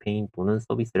 캠페인 또는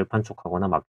서비스를 판촉하거나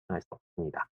마케팅할 수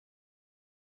없습니다.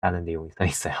 라는 내용이 써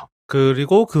있어요.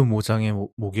 그리고 그 모장의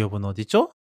모기업은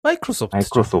어디죠? 마이크로소프트죠.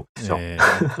 마이크로소프트죠. 네,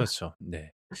 그렇죠.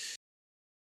 네.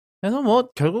 그래서 뭐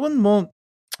결국은 뭐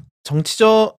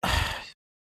정치적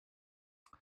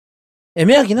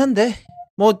애매하긴 한데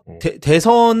뭐 네.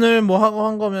 대선을 뭐 하고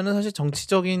한 거면은 사실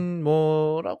정치적인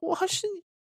뭐라고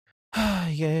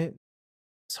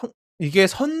이게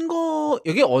선거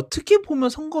이게 어떻게 보면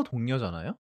선거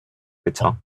동료잖아요.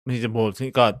 그쵸? 이제 뭐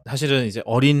그러니까 사실은 이제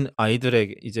어린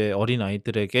아이들에게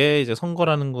이제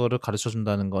선거라는 거를 가르쳐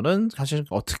준다는 거는 사실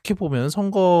어떻게 보면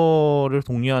선거를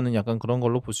독려하는 약간 그런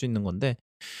걸로 볼 수 있는 건데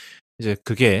이제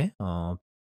그게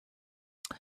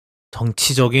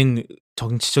정치적인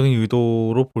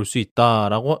의도로 볼 수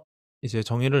있다라고 이제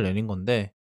정의를 내린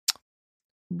건데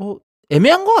뭐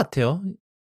애매한 것 같아요.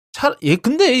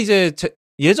 근데 이제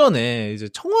예전에 이제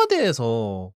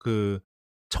청와대에서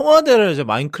청와대를 이제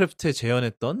마인크래프트에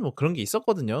재현했던 뭐 그런 게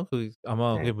있었거든요.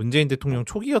 아마 그게 문재인 대통령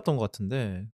초기였던 것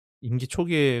같은데 임기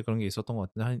초기에 그런 게 있었던 것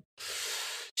같은데 한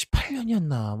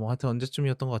 18년이었나 뭐 하여튼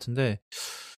언제쯤이었던 것 같은데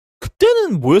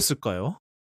그때는 뭐였을까요?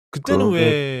 그때는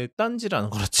왜 딴지를 안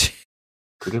걸었지?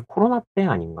 그게 코로나 때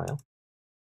아닌가요?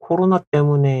 코로나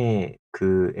때문에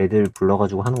그 애들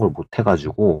불러가지고 하는 걸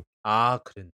못해가지고. 아,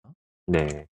 그랬나?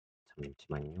 네.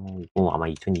 잠시만요. 이거 아마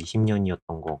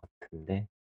 2020년이었던 것 같은데.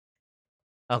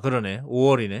 아, 그러네.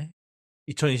 5월이네.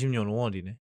 2020년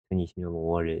 5월이네. 2020년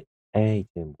 5월에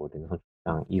이제 뭐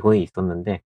랜선 이거에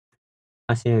있었는데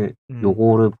사실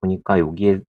요거를 보니까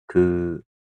여기에 그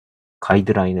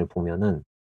가이드라인을 보면은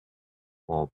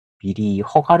미리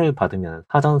허가를 받으면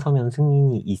사전 서면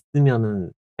승인이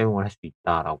있으면은 사용을 할 수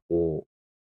있다라고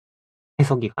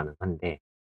해석이 가능한데,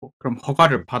 그럼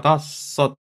허가를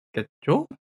받았었겠죠?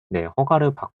 네,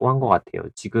 허가를 받고 한 것 같아요.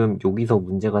 지금 여기서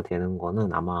문제가 되는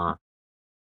거는 아마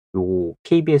요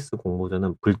KBS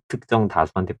공모전은 불특정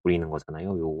다수한테 뿌리는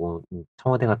거잖아요. 요거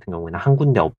청와대 같은 경우에는 한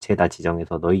군데 업체에다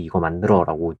지정해서 너희 이거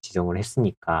만들어라고 지정을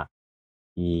했으니까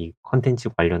이 컨텐츠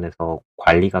관련해서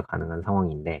관리가 가능한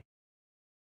상황인데,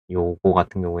 요거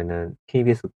같은 경우에는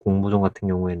KBS 공모전 같은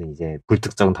경우에는 이제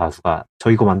불특정 다수가 저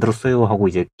이거 만들었어요 하고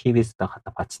이제 KBS에다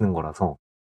갖다 바치는 거라서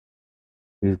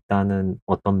일단은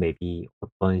어떤 맵이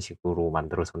어떤 식으로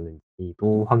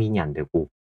만들어졌는지도 확인이 안 되고,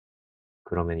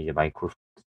 그러면 이제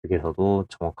마이크로소프트 측에서도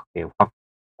정확하게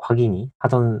확인이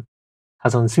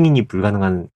사전 승인이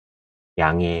불가능한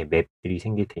양의 맵들이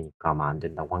생길 테니까 아마 안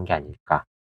된다고 한 게 아닐까,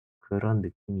 그런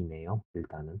느낌이네요.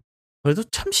 일단은 그래도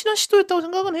참신한 시도였다고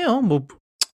생각은 해요. 뭐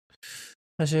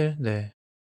사실 네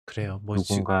그래요. 뭐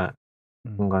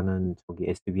누군가는 저기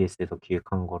SBS에서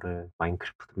기획한 거를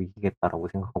마인크래프트로 이기겠다라고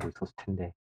생각하고 있었을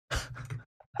텐데.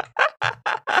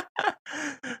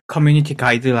 커뮤니티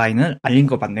가이드라인을 알린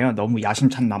거 같네요. 너무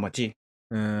야심찬 나머지.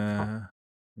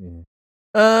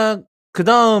 그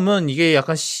다음은 이게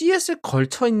약간 CS에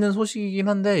걸쳐 있는 소식이긴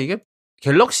한데 이게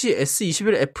갤럭시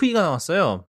S21 FE가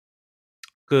나왔어요.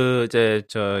 그 이제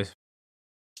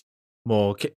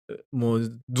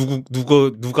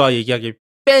누가 얘기하길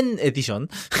팬 에디션.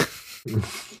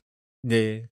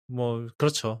 네, 뭐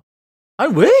그렇죠.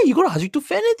 아니 왜 이걸 아직도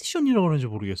팬 에디션이라고 그러는지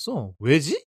모르겠어.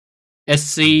 왜지?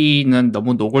 SE는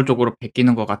너무 노골적으로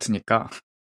베끼는 것 같으니까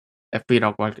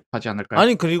FE라고 하지 않을까요?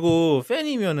 아니 그리고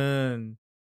팬이면은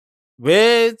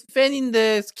왜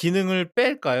팬인데 기능을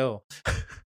뺄까요?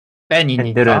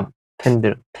 팬이니까.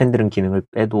 팬들은 기능을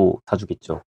빼도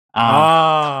사주겠죠.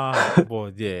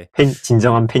 뭐, 예.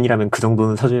 진정한 팬이라면 그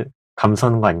정도는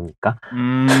감수하는 거 아닙니까?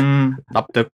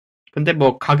 납득. 근데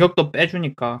뭐 가격도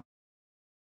빼주니까.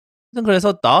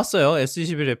 그래서 나왔어요.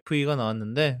 S21 FE가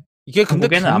나왔는데 이게 근데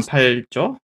한국에는 안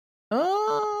팔죠?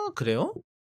 그래요?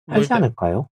 팔지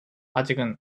않을까요?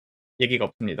 아직은 얘기가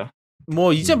없습니다.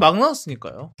 뭐 이제 막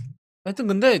나왔으니까요. 하여튼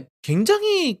근데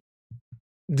굉장히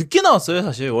늦게 나왔어요,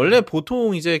 사실. 원래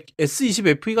보통 이제 S20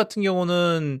 FE 같은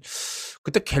경우는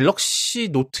그때 갤럭시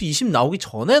노트 20 나오기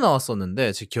전에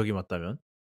나왔었는데, 제 기억이 맞다면.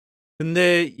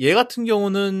 근데 얘 같은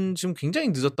경우는 지금 굉장히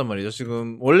늦었단 말이죠.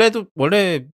 지금 원래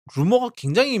루머가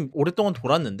굉장히 오랫동안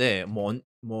돌았는데,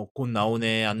 곧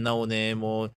나오네, 안 나오네,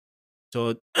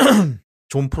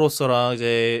 존 프로서랑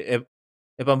이제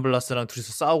에반 블라스랑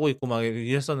둘이서 싸우고 있고 막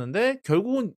이랬었는데,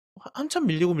 결국은 한참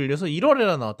밀려서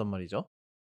 1월에나 나왔단 말이죠.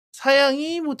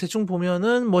 사양이 뭐 대충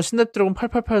보면은 뭐 스냅드래곤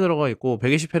 888 들어가 있고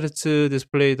 120Hz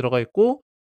디스플레이 들어가 있고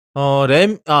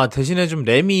대신에 좀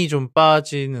램이 좀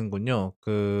빠지는군요.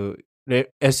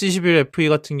 S21 FE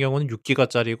같은 경우는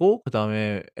 6기가짜리고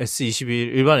그다음에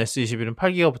일반 S21은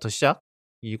 8기가부터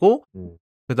시작이고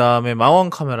그다음에 망원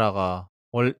카메라가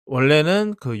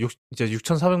원래는 이제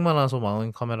 6,400만 화소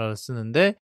망원 카메라를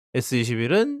쓰는데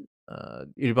S21은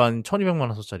일반 1,200만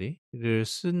화소짜리를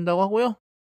쓴다고 하고요.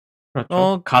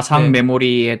 그렇죠. 가상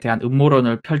메모리에 대한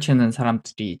음모론을 펼치는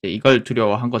사람들이 이제 이걸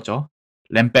두려워한 거죠.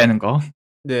 램 빼는 거.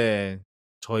 네.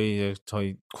 저희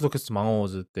코드캐스트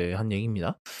망어워즈 때 한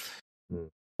얘기입니다.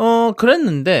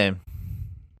 그랬는데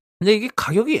근데 이게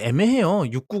가격이 애매해요.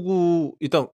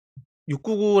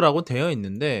 699라고 되어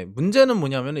있는데 문제는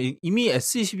뭐냐면 이미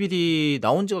S21이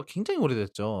나온 지가 굉장히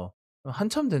오래됐죠.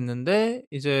 한참 됐는데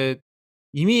이제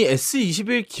이미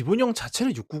S21 기본형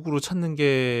자체를 699로 찾는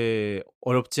게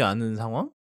어렵지 않은 상황?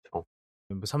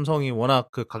 삼성이 워낙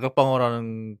그 가격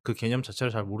방어라는 그 개념 자체를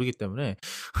잘 모르기 때문에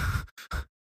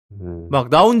막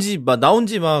나온지 한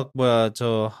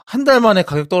달 만에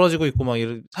가격 떨어지고 있고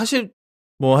사실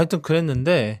뭐 하여튼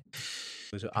그랬는데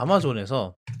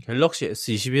아마존에서 갤럭시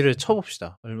S21을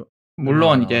쳐봅시다.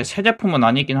 물론 이제 새 제품은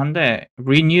아니긴 한데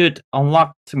Renewed,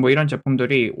 Unlocked 뭐 이런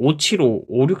제품들이 575,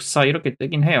 564 이렇게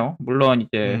뜨긴 해요. 물론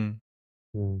이제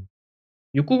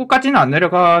 699까지는 안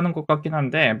내려가는 것 같긴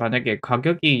한데 만약에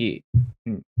가격이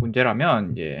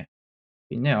문제라면 이제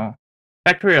있네요.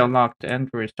 Factory Unlocked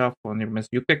Android Cell Phone 이러면서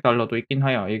 $600도 있긴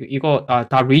해요. 이거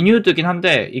다 Renewed긴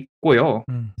한데 있고요.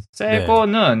 새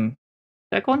거는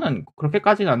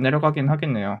그렇게까지는 안 내려가긴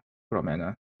하겠네요.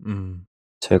 그러면은.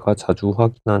 제가 자주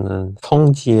확인하는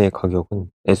성지의 가격은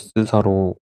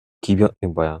S사로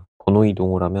번호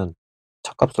이동을 하면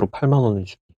차값으로 8만 원을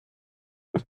줍니다.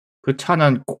 그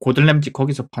차는 고들램지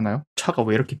거기서 파나요? 차가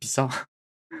왜 이렇게 비싸?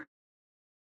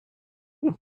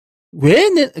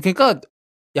 그러니까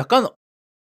약간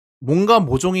뭔가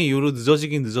모종의 이유로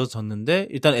늦어지긴 늦어졌는데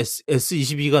일단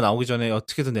S22가 나오기 전에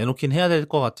어떻게든 내놓긴 해야 될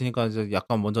것 같으니까 이제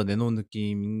약간 먼저 내놓은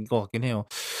느낌인 것 같긴 해요.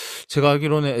 제가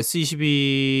알기로는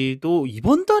S22도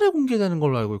이번 달에 공개되는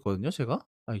걸로 알고 있거든요. 제가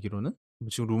알기로는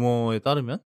지금 루머에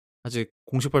따르면 아직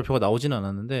공식 발표가 나오지는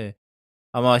않았는데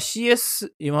아마 CS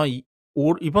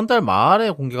이번 달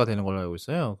말에 공개가 되는 걸로 알고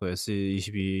있어요. 그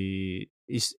S22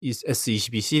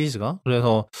 시리즈가.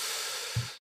 그래서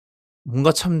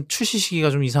뭔가 참 출시 시기가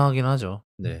좀 이상하긴 하죠.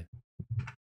 네.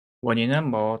 원인은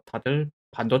뭐 다들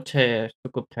반도체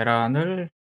수급 대란을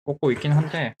꼽고 있긴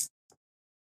한데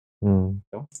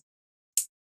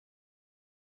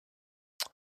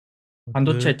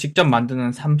반도체 직접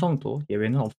만드는 삼성도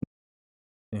예외는 없습니다.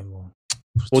 네, 뭐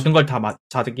모든 걸 다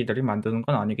자기들이 만드는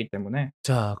건 아니기 때문에.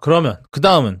 자, 그러면 그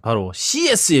다음은 바로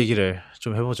CS 얘기를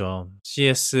좀 해보죠.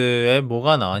 CS에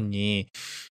뭐가 나왔니?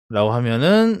 라고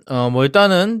하면은 뭐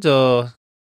일단은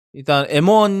일단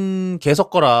M1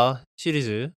 개섞어라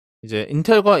시리즈 이제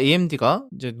인텔과 AMD가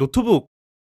이제 노트북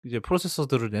이제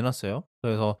프로세서들을 내놨어요.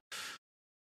 그래서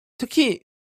특히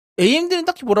AMD는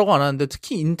딱히 뭐라고 안 하는데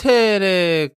특히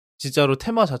인텔의 진짜로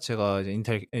테마 자체가 이제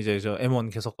인텔 이제 저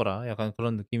M1 개섞어라 약간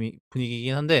그런 느낌이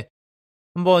분위기긴 한데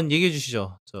한번 얘기해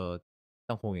주시죠.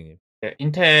 땅콩이님. 네,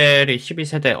 인텔이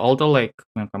 12세대 엘더 레이크,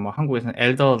 그러니까 뭐 한국에서는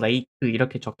엘더 레이크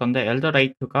이렇게 적던데, 엘더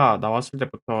레이크가 나왔을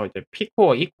때부터 이제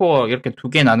P코어, E코어 이렇게 두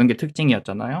개 나눈 게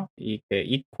특징이었잖아요. 이게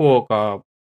E코어가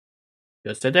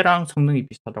몇 세대랑 성능이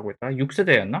비슷하다고 했더라?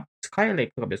 6세대였나?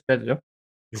 스카이레이크가 몇 세대죠?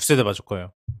 6세대 맞을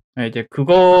거예요. 네, 이제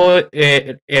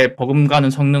그거에 버금가는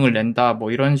성능을 낸다,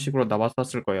 뭐 이런 식으로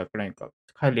나왔었을 거예요. 그러니까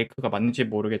스카이레이크가 맞는지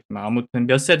모르겠지만 아무튼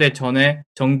몇 세대 전에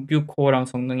정규 코어랑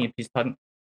성능이 비슷한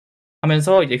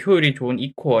하면서 이제 효율이 좋은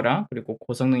E코어랑 그리고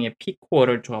고성능의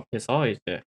P코어를 조합해서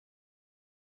이제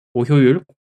고효율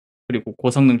그리고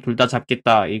고성능 둘 다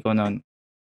잡겠다. 이거는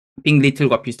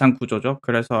빅리틀과 비슷한 구조죠.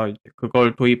 그래서 이제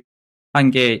그걸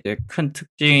도입한 게 이제 큰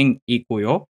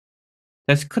특징이고요.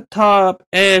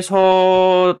 데스크탑에서도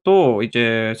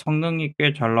이제 성능이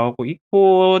꽤 잘 나오고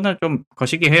E코어는 좀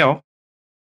거시기 해요.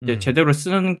 이제 제대로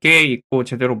쓰는 게 있고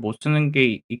제대로 못 쓰는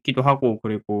게 있기도 하고,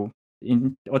 그리고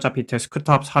어차피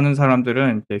데스크탑 사는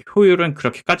사람들은 이제 효율은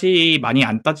그렇게까지 많이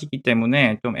안 따지기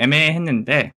때문에 좀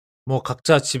애매했는데, 뭐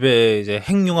각자 집에 이제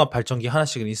핵융합 발전기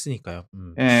하나씩은 있으니까요.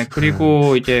 예,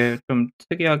 그리고 이제 좀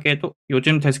특이하게도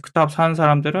요즘 데스크탑 사는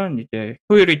사람들은 이제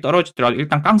효율이 떨어지더라도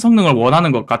일단 깡 성능을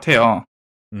원하는 것 같아요.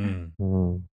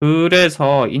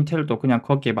 그래서 인텔도 그냥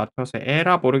거기에 맞춰서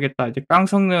에라 모르겠다 이제 깡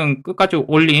성능 끝까지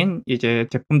올린 이제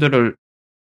제품들을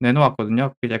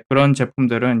내놓았거든요. 이제 그런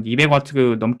제품들은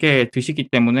 200W 넘게 드시기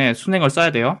때문에 순행을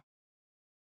써야 돼요.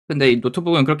 근데 이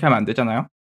노트북은 그렇게 하면 안 되잖아요.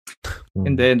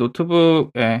 근데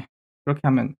노트북에 그렇게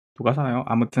하면 누가 사요?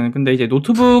 아무튼 근데 이제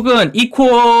노트북은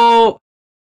E코어가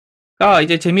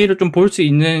이제 재미를 좀 볼 수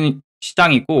있는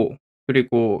시장이고,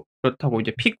 그리고 그렇다고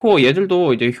이제 P코어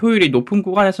얘들도 이제 효율이 높은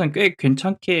구간에서는 꽤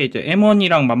괜찮게 이제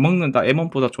M1이랑 맞먹는다,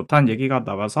 M1보다 좋다는 얘기가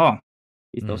나와서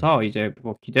있어서 이제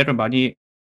뭐 기대를 많이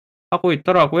하고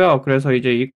있더라고요. 그래서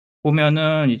이제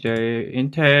보면은 이제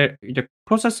인텔 이제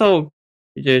프로세서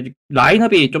이제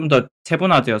라인업이 좀 더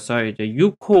세분화되었어요. 이제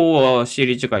U 코어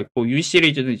시리즈가 있고 U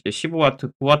시리즈는 이제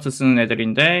 15W, 9W 쓰는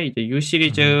애들인데 이제 U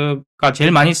시리즈가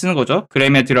제일 많이 쓰는 거죠.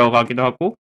 그램에 들어가기도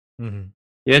하고.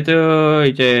 얘들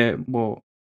이제 뭐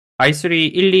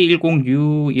i3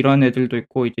 1210U 이런 애들도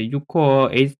있고 이제 U 코어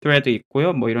 8thread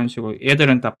있고요. 뭐 이런 식으로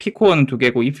얘들은 다 P코어는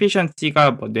 2개고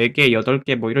efficiency가 뭐 4개,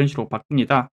 8개 뭐 이런 식으로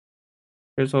바뀝니다.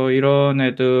 그래서 이런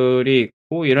애들이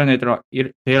있고 이런 애들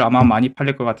제일 아마 많이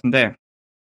팔릴 것 같은데,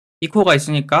 E코어가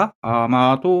있으니까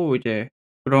아마도 이제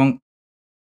그런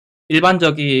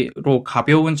일반적으로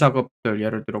가벼운 작업들,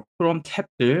 예를 들어 크롬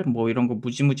탭들 뭐 이런 거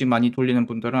무지무지 많이 돌리는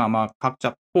분들은 아마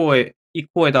각자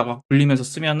E코어에다가 굴리면서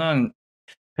쓰면은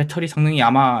배터리 성능이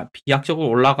아마 비약적으로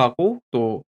올라가고,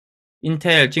 또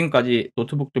인텔 지금까지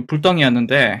노트북들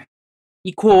불덩이였는데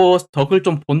E코어 덕을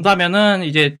좀 본다면은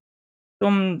이제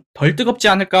좀 덜 뜨겁지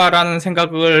않을까라는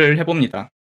생각을 해봅니다.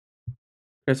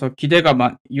 그래서 기대가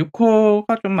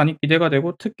 6코어가 좀 많이 기대가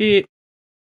되고, 특히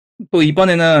또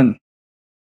이번에는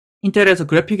인텔에서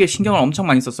그래픽에 신경을 엄청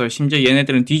많이 썼어요. 심지어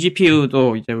얘네들은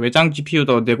DGPU도 이제 외장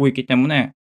GPU도 내고 있기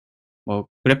때문에 뭐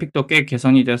그래픽도 꽤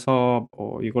개선이 돼서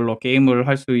이걸로 게임을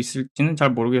할 수 있을지는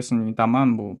잘 모르겠습니다만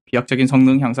뭐 비약적인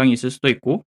성능 향상이 있을 수도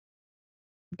있고,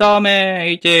 그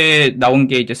다음에 이제 나온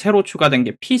게 이제 새로 추가된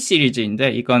게 P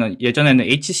시리즈인데, 이거는 예전에는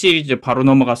H 시리즈 바로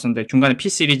넘어갔었는데 중간에 P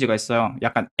시리즈가 있어요.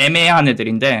 약간 애매한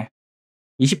애들인데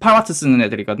 28W 쓰는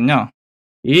애들이거든요.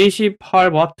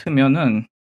 28W면은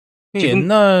지금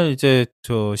옛날 이제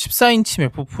 14인치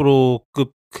맥북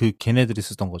프로급 그 걔네들이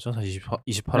쓰던 거죠. 사실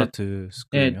 28W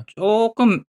스크린이면. 네,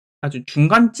 조금 아주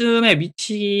중간쯤에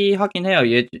위치하긴 해요.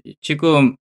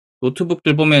 지금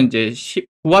노트북들 보면 이제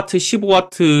 9와트,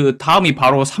 15와트 다음이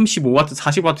바로 35와트,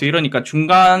 40와트 이러니까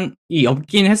중간이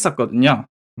없긴 했었거든요.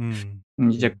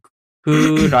 이제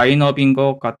그 라인업인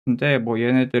것 같은데 뭐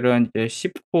얘네들은 이제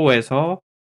 10코어에서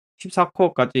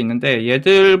 14코어까지 있는데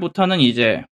얘들부터는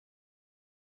이제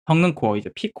성능 코어, 이제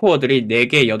P코어들이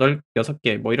 4개, 8,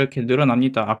 6개 뭐 이렇게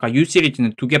늘어납니다. 아까 U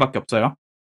시리즈는 2개밖에 없어요.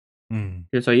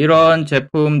 그래서 이런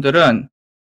제품들은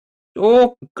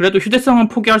그래도 휴대성은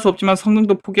포기할 수 없지만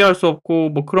성능도 포기할 수 없고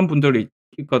뭐 그런 분들이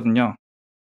있거든요.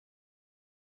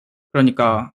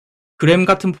 그러니까 그램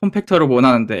같은 폼팩터를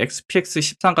원하는데 XPX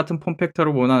 13 같은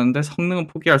폼팩터를 원하는데 성능은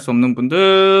포기할 수 없는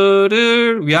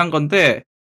분들을 위한 건데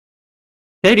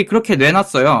델이 그렇게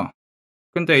내놨어요.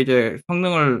 근데 이제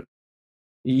성능을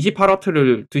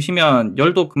 28W를 드시면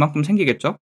열도 그만큼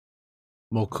생기겠죠?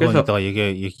 뭐 그건 이따가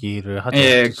얘기를 하죠.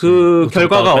 예, 그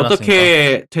결과가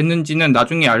어떻게 됐는지는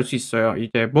나중에 알 수 있어요.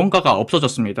 이제 뭔가가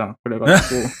없어졌습니다.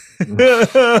 그래가지고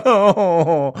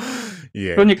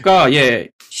예. 그러니까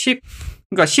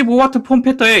그러니까 15와트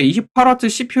폼팩터에 28와트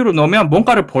CPU를 넣으면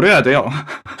뭔가를 버려야 돼요.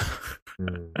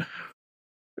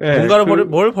 예, 뭔가를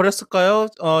뭘 버렸을까요?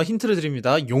 힌트를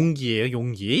드립니다. 용기예요,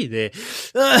 용기. 네.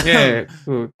 예,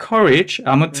 courage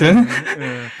아무튼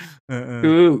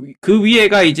그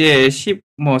위에가 이제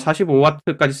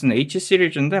 45와트까지 쓰는 H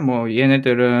시리즈인데 뭐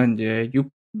얘네들은 이제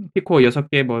 6피코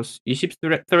 6개 뭐 20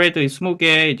 thread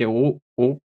 20개 이제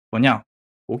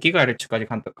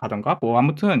 5GHz까지 가던가 뭐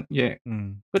아무튼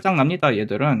끝장납니다.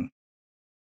 얘들은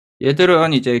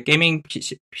이제 게이밍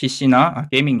PC나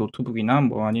게이밍 노트북이나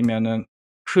뭐 아니면은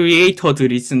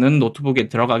크리에이터들이 쓰는 노트북에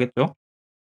들어가겠죠.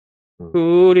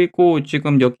 그리고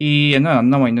지금 여기에는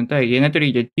안 나와 있는데 얘네들이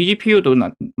이제 DGPU도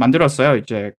만들었어요.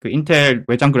 이제 그 인텔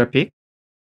외장 그래픽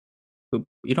그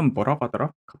이름 뭐라고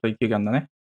하더라? 갑자기 기억이 안 나네.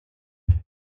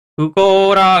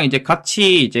 그거랑 이제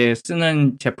같이 이제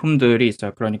쓰는 제품들이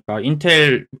있어요. 그러니까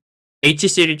인텔 H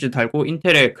시리즈 달고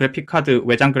인텔의 그래픽 카드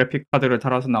외장 그래픽 카드를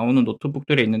달아서 나오는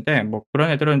노트북들이 있는데 뭐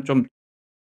그런 애들은 좀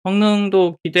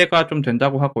성능도 기대가 좀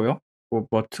된다고 하고요.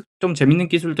 좀 재밌는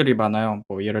기술들이 많아요.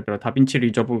 뭐 예를 들어 다빈치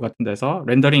리저브 같은 데서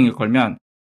렌더링을 걸면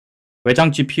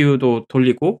외장 GPU도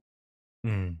돌리고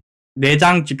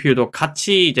내장 GPU도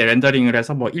같이 이제 렌더링을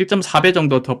해서 뭐 1.4배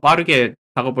정도 더 빠르게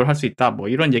작업을 할 수 있다. 뭐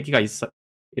이런 얘기가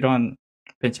이런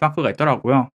벤치마크가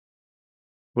있더라고요.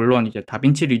 물론 이제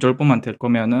다빈치 리졸브만 될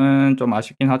거면은 좀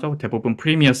아쉽긴 하죠. 대부분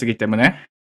프리미어 쓰기 때문에.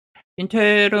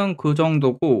 인텔은 그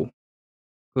정도고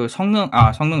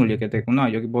성능을 얘기해야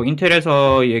되구나. 여기 뭐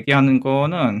인텔에서 얘기하는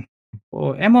거는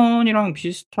M1이랑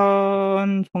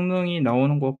비슷한 성능이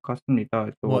나오는 것 같습니다.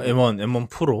 뭐 M1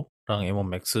 프로랑 M1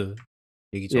 맥스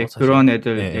얘기죠. 예, 사실. 그런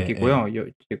애들 얘기고요.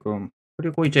 지금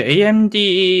그리고 이제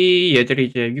AMD 얘들이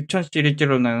이제 6000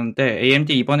 시리즈로 나오는데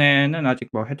AMD 이번에는 아직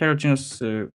뭐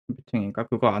헤테로지너스 컴퓨팅인가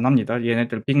그거 안 합니다.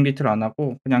 얘네들 빅비트를 안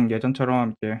하고 그냥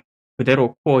예전처럼 이제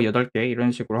그대로 코어 8개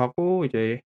이런 식으로 하고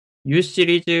이제 U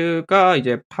시리즈가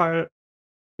이제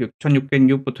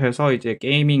 6600U부터 해서 이제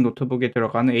게이밍 노트북에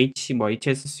들어가는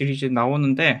HS 시리즈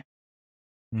나오는데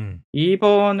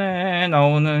이번에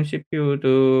나오는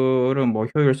CPU들은 뭐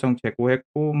효율성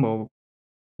제고했고 뭐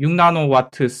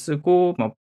 6나노와트 쓰고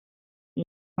뭐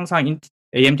항상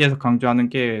AMD에서 강조하는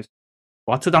게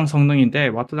와트당 성능인데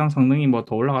와트당 성능이 뭐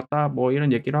더 올라갔다 뭐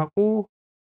이런 얘기를 하고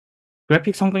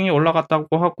그래픽 성능이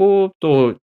올라갔다고 하고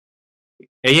또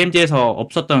AMD에서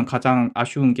없었던 가장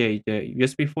아쉬운 게 이제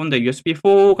USB4인데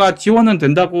USB4가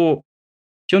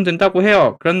지원된다고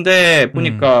해요. 그런데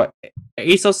보니까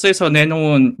에이서스에서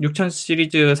내놓은 6000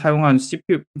 시리즈 사용한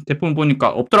CPU 제품 보니까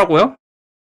없더라고요.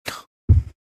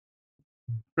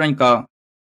 그러니까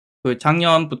그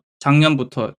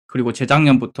작년부터 그리고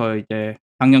재작년부터 이제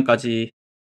작년까지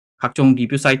각종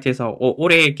리뷰 사이트에서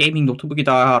올해의 게이밍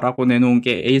노트북이다라고 내놓은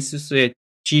게 에이수스의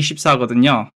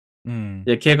G14거든요.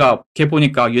 걔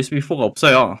보니까 USB4가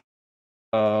없어요.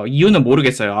 이유는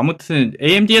모르겠어요. 아무튼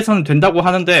AMD에서는 된다고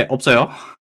하는데 없어요.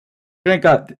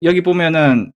 그러니까 여기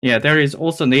보면은 there is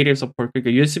also native support.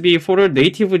 그러니까 USB4를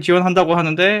네이티브 지원한다고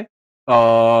하는데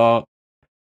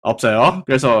없어요.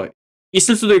 그래서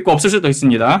있을 수도 있고 없을 수도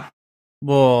있습니다.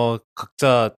 뭐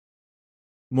각자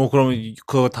뭐 그러면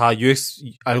그거 다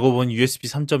알고 보니 USB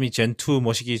 3.2 Gen 2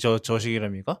 뭐시기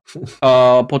저시기랍니까?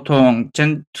 보통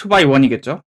Gen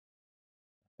 2x1이겠죠?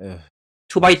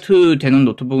 2x2 되는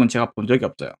노트북은 제가 본 적이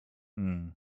없어요.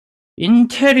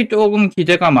 인텔이 조금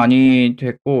기대가 많이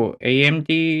됐고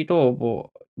AMD도 뭐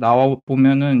나와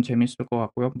보면은 재밌을 것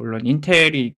같고요. 물론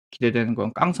인텔이 기대되는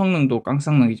건 깡성능도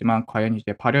깡성능이지만 과연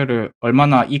이제 발열을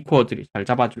얼마나 이 코어들이 잘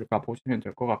잡아줄까 보시면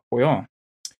될 것 같고요.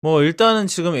 뭐 일단은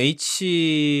지금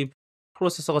H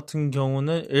프로세서 같은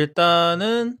경우는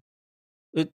일단은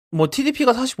뭐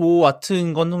TDP가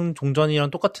 45W인 건 종전이랑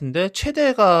똑같은데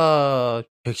최대가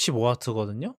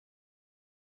 115W거든요.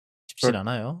 쉽진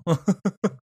않아요.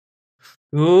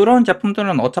 그런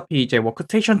제품들은 어차피 이제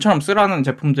워크스테이션처럼 쓰라는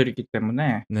제품들이기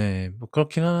때문에 네, 뭐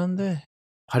그렇긴 하는데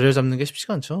발열 잡는 게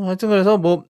쉽지가 않죠. 하여튼 그래서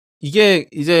뭐 이게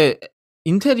이제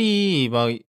인텔이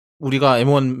막 우리가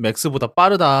M1 맥스보다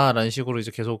빠르다라는 식으로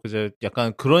이제 계속 이제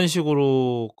약간 그런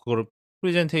식으로 그거를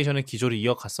프레젠테이션의 기조를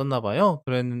이어갔었나 봐요.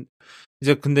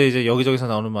 이제 근데 이제 여기저기서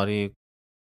나오는 말이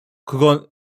그건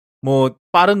뭐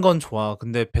빠른 건 좋아.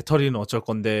 근데 배터리는 어쩔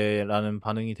건데라는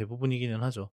반응이 대부분이기는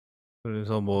하죠.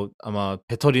 그래서 뭐 아마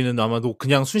배터리는 아마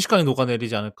그냥 순식간에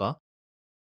녹아내리지 않을까.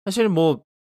 사실 뭐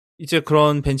이제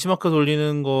그런 벤치마크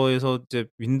돌리는 거에서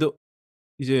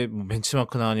이제 뭐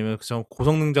벤치마크나 아니면 그냥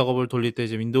고성능 작업을 돌릴 때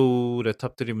이제 윈도우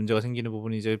랩탑들이 문제가 생기는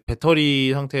부분이 이제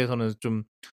배터리 상태에서는 좀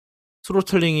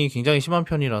스로틀링이 굉장히 심한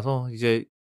편이라서 이제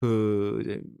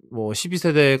이제 뭐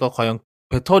 12세대가 과연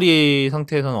배터리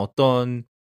상태에서는 어떤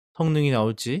성능이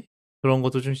나올지 그런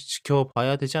것도 좀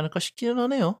지켜봐야 되지 않을까 싶기는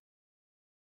하네요.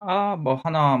 뭐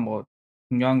하나 뭐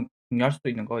중요할 수도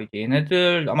있는 거 이게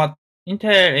얘네들 아마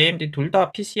인텔, AMD 둘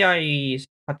다 PCI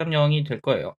 4.0이 될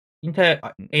거예요.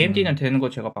 AMD는 되는 거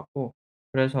제가 봤고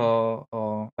그래서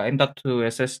M.2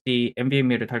 SSD,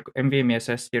 NVMe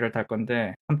SSD를 달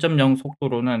건데 3.0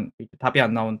 속도로는 이제 답이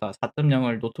안 나온다.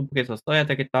 4.0을 노트북에서 써야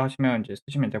되겠다 하시면 이제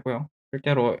쓰시면 되고요.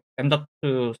 실제로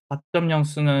M.2 4.0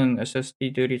 쓰는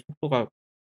SSD들이 속도가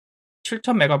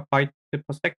 7000MB per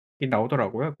sec이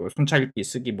나오더라고요. 그 순차 읽기,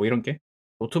 쓰기 뭐 이런 게.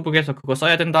 노트북에서 그거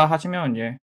써야 된다 하시면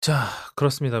자,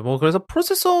 그렇습니다. 뭐 그래서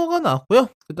프로세서가 나왔고요.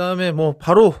 그다음에 뭐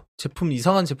바로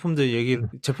이상한 제품들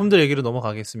얘기로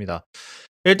넘어가겠습니다.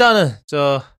 일단은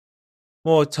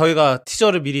뭐 저희가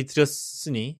티저를 미리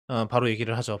드렸으니 바로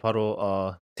얘기를 하죠.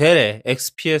 바로 델의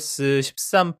XPS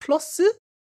 13 플러스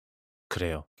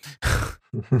그래요.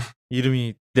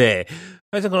 이름이 네.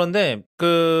 하여튼 그런데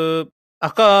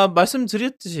아까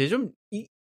말씀드렸듯이 좀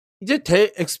이제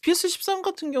델 XPS 13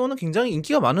 같은 경우는 굉장히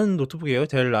인기가 많은 노트북이에요.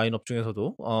 델 라인업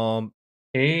중에서도.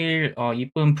 제일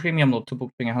이쁜 프리미엄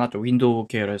노트북 중에 하나죠. 윈도우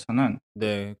계열에서는.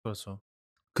 네, 그렇죠.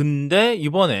 근데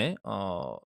이번에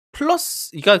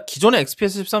플러스, 그러니까 기존의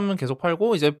XPS 13은 계속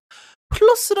팔고 이제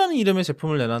플러스라는 이름의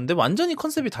제품을 내놨는데 완전히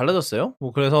컨셉이 달라졌어요.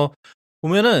 뭐 그래서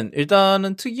보면은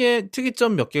일단은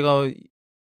특이점 몇 개가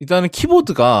일단은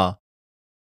키보드가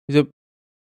이제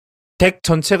덱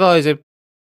전체가 이제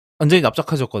완전히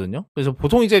납작해졌거든요. 그래서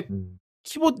보통 이제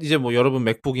키보드 이제 뭐 여러분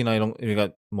맥북이나 이런 그러니까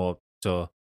뭐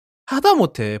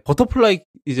하다못해 버터플라이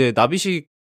이제 나비식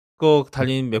거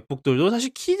달린 맥북들도 사실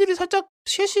키들이 살짝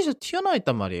셋이 튀어나와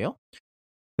있단 말이에요.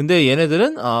 근데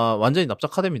얘네들은 완전히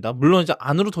납작하답니다. 물론 이제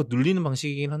안으로 더 눌리는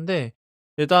방식이긴 한데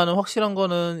일단은 확실한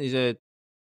거는 이제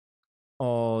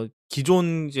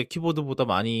기존 이제 키보드보다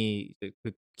많이 이제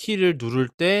그 키를 누를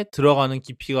때 들어가는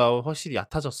깊이가 확실히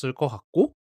얕아졌을 것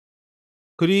같고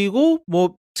그리고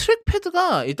뭐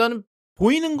트랙패드가 일단은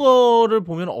보이는 거를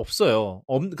보면 없어요.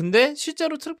 근데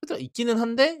실제로 트랙패드가 있기는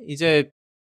한데 이제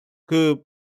그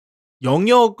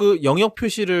영역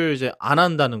표시를 이제 안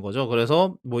한다는 거죠.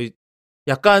 그래서 뭐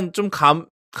약간 좀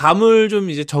감을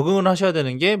좀 이제 적응을 하셔야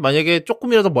되는 게 만약에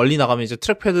조금이라도 멀리 나가면 이제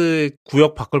트랙패드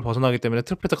구역 밖을 벗어나기 때문에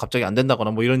트랙패드 갑자기 안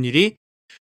된다거나 뭐 이런 일이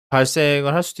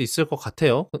발생을 할 수도 있을 것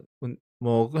같아요.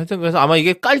 뭐 하여튼 그래서 아마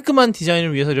이게 깔끔한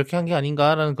디자인을 위해서 이렇게 한 게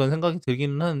아닌가라는 그런 생각이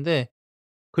들기는 하는데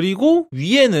그리고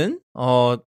위에는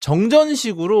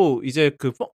정전식으로 이제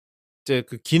그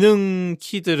기능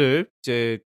키들을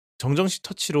이제 정정식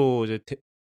터치로 이제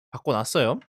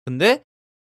바꿔놨어요. 근데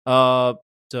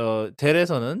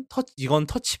델에서는 이건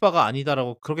터치바가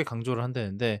아니다라고 그렇게 강조를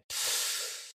한다는데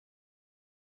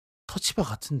터치바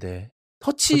같은데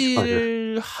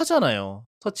터치를 하잖아요.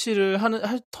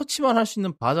 터치만 할 수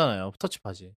있는 바잖아요.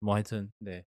 터치바지. 뭐 하여튼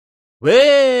네.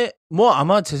 왜 뭐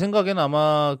아마 제 생각에는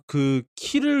아마 그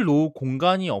키를 놓을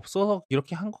공간이 없어서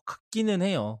이렇게 한 것 같기는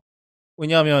해요.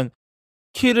 왜냐하면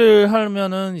키를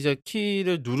하면은 이제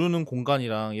키를 누르는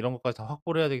공간이랑 이런 것까지 다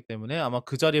확보를 해야 되기 때문에 아마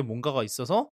그 자리에 뭔가가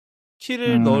있어서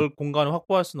키를 넣을 공간을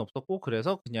확보할 수는 없었고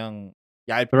그래서 그냥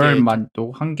그럴 얇게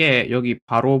만도 한 게 여기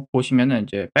바로 보시면은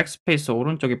이제 백스페이스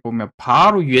오른쪽에 보면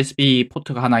바로 USB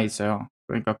포트가 하나 있어요.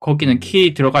 그러니까 거기는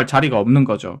키 들어갈 자리가 없는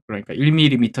거죠. 그러니까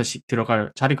 1mm씩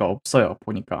들어갈 자리가 없어요.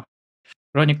 보니까.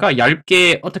 그러니까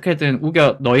얇게 어떻게든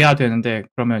우겨 넣어야 되는데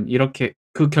그러면 이렇게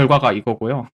그 결과가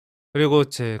이거고요. 그리고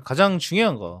제 가장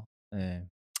중요한 거 네.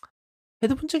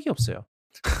 헤드폰 잭이 없어요.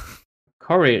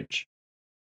 Courage.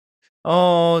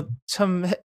 참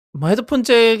뭐 헤드폰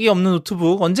잭이 없는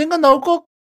노트북 언젠간 나올 것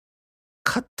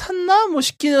같았나 뭐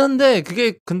싶기는 한데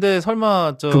그게 근데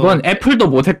설마 그건 애플도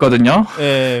못했거든요.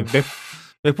 예,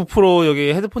 맥북 프로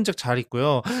여기 헤드폰 잭 잘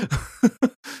있고요.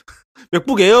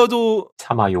 맥북 에어도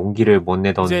차마 용기를 못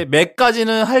내던 이제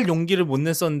맥까지는 할 용기를 못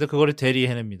냈었는데 그거를 델이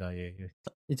해냅니다. 예.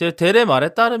 이제 델의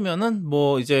말에 따르면은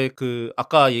뭐 이제 그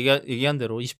아까 얘기한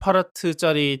대로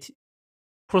 28W짜리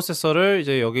프로세서를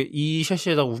이제 여기 이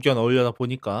셔시에다 우겨 넣으려다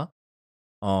보니까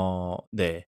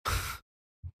네.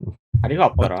 자리가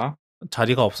없더라.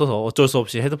 자리가 없어서 어쩔 수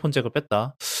없이 헤드폰 잭을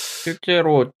뺐다.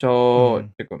 실제로 저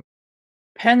지금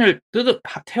펜을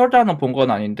태워다는 본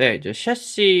건 아닌데 이제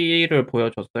셰시를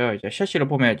보여줬어요. 이제 셰시를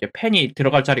보면 이제 펜이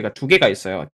들어갈 자리가 2개가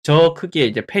있어요. 저 크기에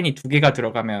이제 펜이 2개가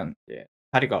들어가면 이제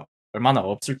자리가 얼마나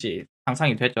없을지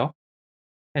상상이 되죠.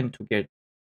 펜 2개.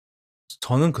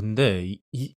 저는 근데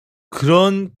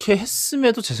그렇게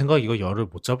했음에도 제 생각에 이거 열을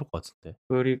못 잡을 것 같은데.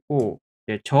 그리고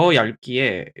이제 저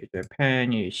얇기에 이제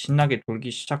펜이 신나게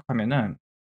돌기 시작하면은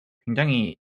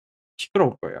굉장히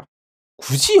시끄러울 거예요.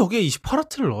 굳이 여기에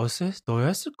 28W를 넣어야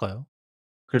했을까요?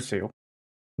 글쎄요.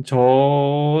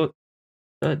 저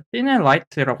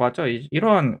틴앤라이트라고 하죠.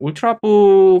 이런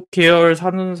울트라북 계열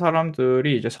사는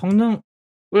사람들이 이제 성능을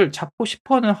잡고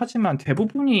싶어는 하지만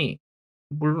대부분이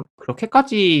물론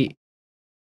그렇게까지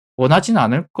원하진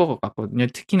않을 것 같거든요.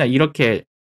 특히나 이렇게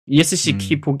ESC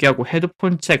키 포기하고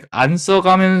헤드폰 잭 안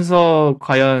써가면서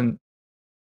과연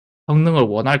성능을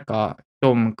원할까?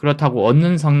 좀 그렇다고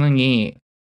얻는 성능이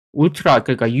울트라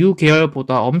그러니까 U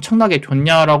계열보다 엄청나게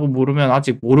좋냐라고 물으면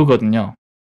아직 모르거든요.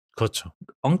 그렇죠.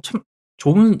 엄청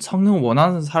좋은 성능을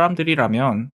원하는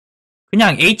사람들이라면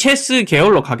그냥 HS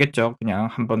계열로 가겠죠. 그냥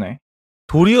한 번에.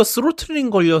 도리어 스로틀링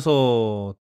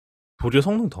걸려서 도리어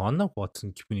성능 더 안 나올 것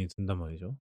같은 기분이 든단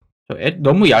말이죠.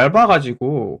 너무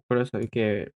얇아가지고 그래서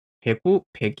이게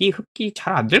배기 흡기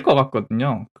잘 안 될 것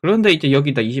같거든요. 그런데 이제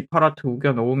여기다 28W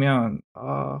우겨 놓으면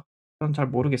전 잘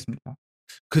모르겠습니다.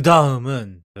 그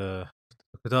다음은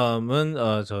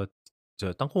저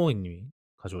땅콩이님이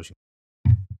가져오신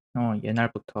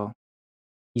옛날부터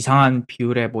이상한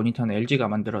비율의 모니터는 LG가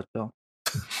만들었죠.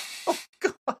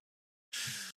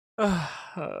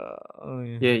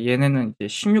 얘네는 이제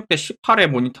 16대 18의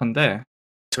모니터인데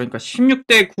그러니까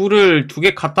 16대 9를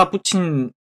 2개 갖다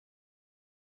붙인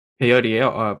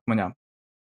배열이에요.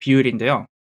 비율인데요.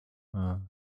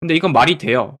 근데 이건 말이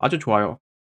돼요. 아주 좋아요.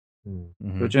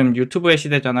 요즘 유튜브의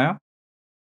시대잖아요.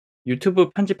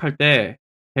 유튜브 편집할 때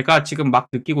제가 지금 막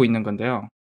느끼고 있는 건데요.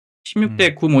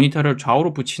 16대 9 모니터를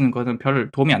좌우로 붙이는 거는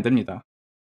별 도움이 안 됩니다.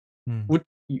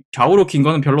 좌우로 긴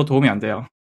거는 별로 도움이 안 돼요.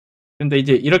 근데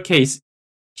이제 이렇게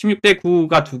 16대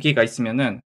 9가 2개가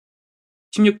있으면은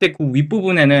 16대 9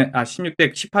 윗부분에는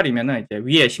 16대 18이면은 이제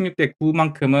위에 16대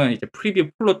 9만큼은 이제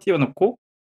프리뷰 풀로 띄워놓고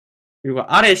그리고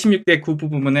아래 16대 9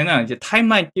 부분에는 이제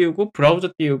타임라인 띄우고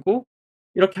브라우저 띄우고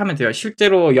이렇게 하면 돼요.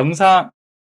 실제로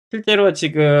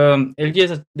지금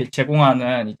LG에서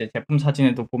제공하는 이제 제품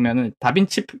사진에도 보면은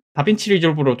다빈치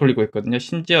리졸브로 돌리고 있거든요.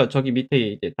 심지어 저기 밑에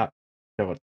이제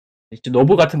저거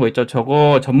노브 같은 거 있죠.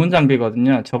 저거 전문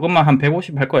장비거든요. 저것만 한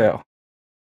 150 할 거예요.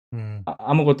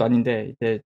 아무것도 아닌데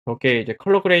이제 저게 이제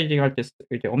컬러 그레이딩 할 때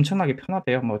이제 엄청나게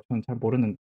편하대요. 뭐 저는 잘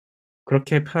모르는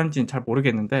그렇게 편한지는 잘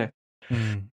모르겠는데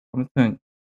아무튼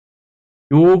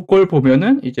요걸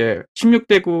보면은 이제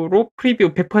 16대 9로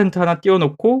프리뷰 100% 하나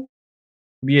띄워놓고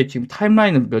위에 지금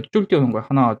타임라인은 몇 줄 띄워놓은 거야?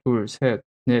 하나, 둘, 셋,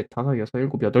 넷, 다섯, 여섯,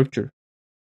 일곱, 여덟 줄.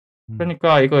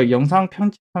 그러니까 이거 영상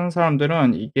편집하는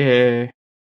사람들은 이게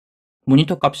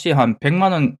모니터 값이 한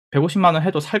 100만 원, 150만 원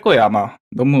해도 살 거예요 아마.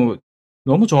 너무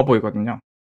좋아 보이거든요.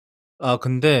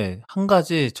 근데 한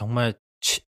가지 정말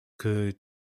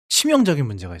치명적인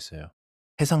문제가 있어요.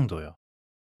 해상도요.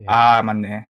 예.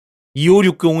 맞네.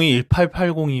 2560이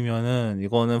 1880이면은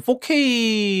이거는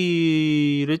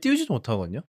 4K를 띄우지도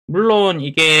못하거든요. 물론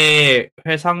이게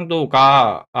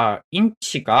회상도가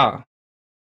인치가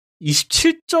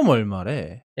 27점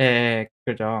얼마래? 예,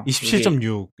 그죠.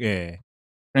 27.6. 예.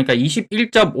 그러니까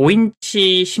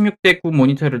 21.5인치 16대 9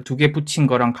 모니터를 2개 붙인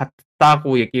거랑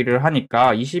같다고 얘기를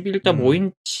하니까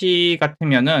 21.5인치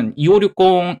같으면은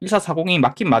 2560, 1440이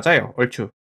맞긴 맞아요. 얼추.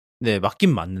 네,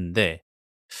 맞긴 맞는데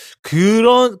그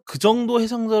정도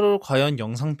해상도를 과연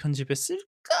영상 편집에 쓸까?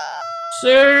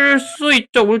 쓸 수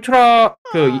있죠. 울트라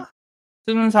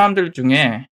쓰는 사람들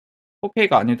중에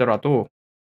 4K가 아니더라도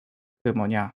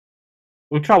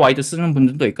울트라 와이드 쓰는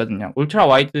분들도 있거든요. 울트라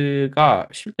와이드가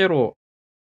실제로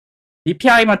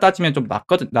DPI만 따지면 좀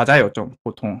낮아요, 좀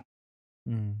보통.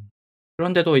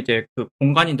 그런데도 이제 그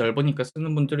공간이 넓으니까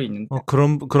쓰는 분들이 있는데.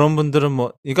 그런 분들은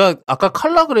그러니까 아까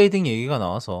컬러 그레이딩 얘기가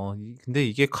나와서 근데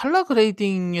이게 컬러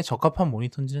그레이딩에 적합한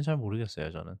모니터인지는 잘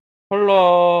모르겠어요, 저는.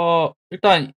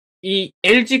 일단 이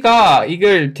LG가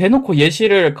이걸 대놓고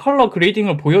예시를 컬러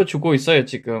그레이딩을 보여주고 있어요,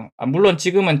 지금. 물론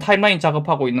지금은 타임라인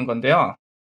작업하고 있는 건데요.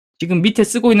 지금 밑에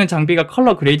쓰고 있는 장비가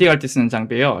컬러 그레이딩 할 때 쓰는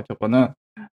장비예요. 저거는.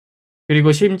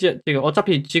 그리고 심지어 지금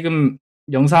어차피 지금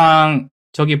영상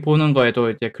저기 보는 거에도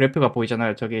이제 그래프가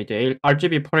보이잖아요. 저기 이제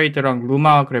RGB 퍼레이드랑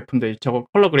루마 그래프인데 저거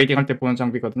컬러 그레이딩 할 때 보는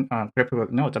장비거든.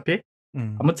 그래프거든요. 어차피.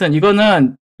 아무튼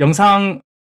이거는 영상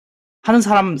하는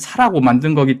사람 사라고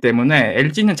만든 거기 때문에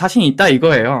LG는 자신이 있다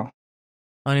이거예요.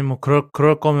 아니 뭐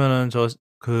그럴 거면은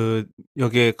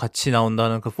여기에 같이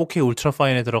나온다는 그 4K 울트라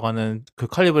파인에 들어가는 그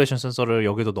칼리브레이션 센서를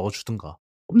여기도 넣어주든가.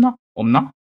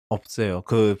 없나? 없어요.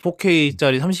 그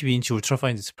 4K짜리 32인치 울트라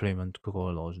파인 디스플레이만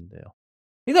그걸 넣어준대요.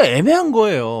 그러니까 애매한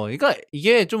거예요. 그러니까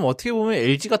이게 좀 어떻게 보면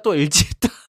LG가 또 LG했다.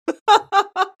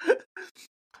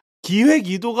 기획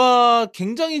의도가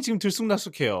굉장히 지금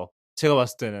들쑥날쑥해요. 제가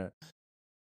봤을 때는.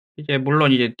 이제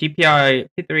물론 이제 DPI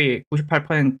P3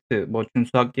 98%뭐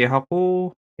준수하게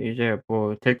하고 이제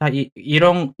뭐 델타 이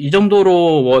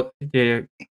정도로 이제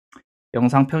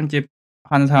영상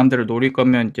편집하는 사람들을 노릴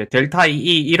거면 이제 델타 2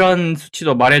 이런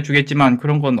수치도 말해주겠지만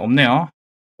그런 건 없네요.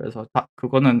 그래서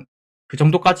그거는 그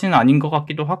정도까지는 아닌 것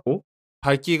같기도 하고.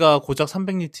 밝기가 고작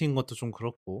 300니트인 것도 좀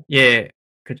그렇고. 예,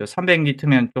 그죠.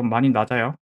 300니트면 좀 많이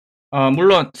낮아요.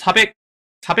 물론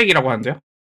 400이라고 하는데요.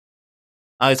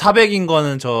 400인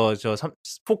거는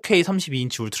 4K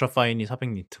 32인치 울트라 파인이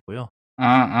 400니트고요.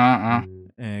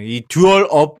 예, 이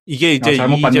듀얼업 이게 이제 이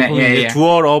제품이 예.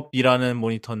 듀얼업이라는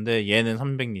모니터인데 얘는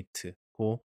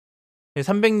 300니트고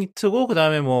 300니트고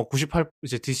그다음에 뭐 98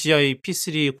 이제 DCI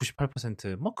P3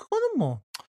 98% 뭐 그거는 뭐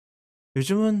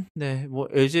요즘은 네 뭐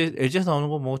LG에서 나오는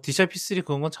거 뭐 DCI P3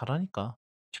 그런 건 잘하니까.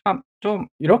 참 좀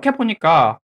이렇게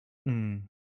보니까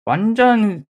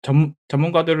완전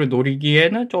전문가들을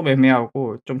노리기에는 좀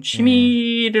애매하고 좀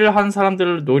취미를 한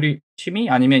사람들을 취미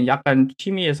아니면 약간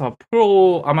취미에서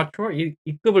프로 아마추어 이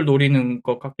급을 노리는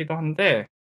것 같기도 한데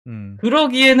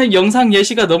그러기에는 영상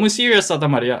예시가 너무 시리어스하단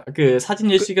말이야. 그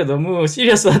사진 예시가 너무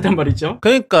시리어스하단 말이죠.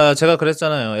 그러니까 제가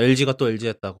그랬잖아요. LG가 또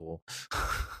LG했다고.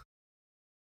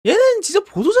 얘는 진짜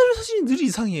보도자료 사진이 늘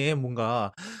이상해.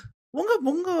 뭔가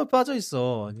빠져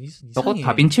있어. 저거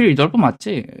다빈치 리졸브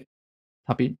맞지?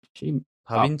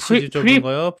 다빈치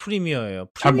리졸브인가요? 프리미어예요.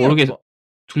 잘 모르겠어.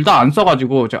 둘 다 안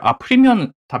써가지고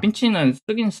프리미어는 다빈치는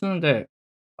쓰긴 쓰는데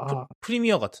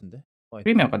프리미어 같은데.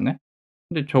 프리미어 같네.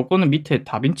 근데 저거는 밑에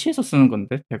다빈치에서 쓰는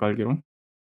건데 제가 알기론.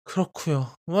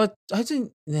 그렇고요. 뭐 하여튼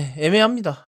네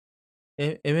애매합니다.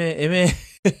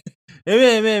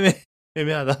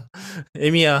 애매하다.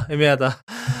 애매하다.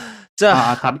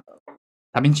 자,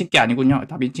 다빈치 게 아니군요.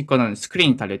 다빈치 거는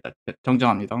스크린이 달려있다.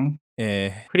 정정합니다.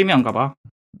 예. 프리미어인가봐.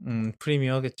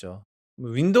 프리미어겠죠.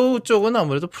 윈도우 쪽은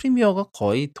아무래도 프리미어가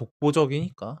거의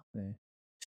독보적이니까. 네.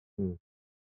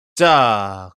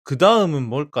 자, 그 다음은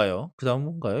뭘까요? 그 다음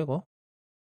뭔가요, 이거?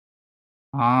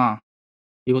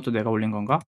 이것도 내가 올린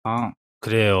건가?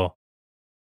 그래요.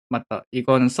 맞다.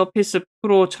 이건 서피스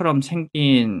프로처럼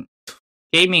생긴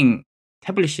게이밍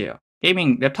태블릿이에요.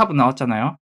 게이밍 랩탑은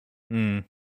나왔잖아요.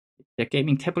 이제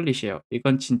게이밍 태블릿이에요.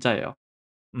 이건 진짜예요.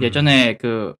 예전에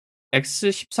그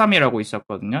X13이라고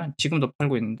있었거든요. 지금도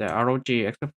팔고 있는데 ROG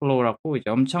X플로우라고 이제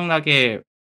엄청나게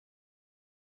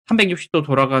 360도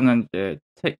돌아가는 이제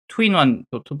투인원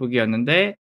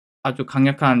노트북이었는데 아주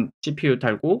강력한 GPU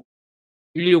달고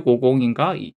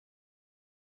 1650인가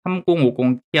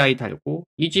 3050 Ti 달고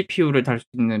이 GPU를 달 수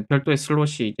있는 별도의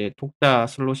슬롯이 이제 독자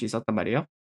슬롯이 있었단 말이에요.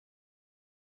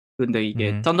 근데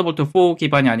이게 썬더볼트 4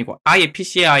 기반이 아니고 아예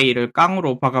PCI를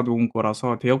깡으로 박아 놓은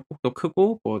거라서 대역폭도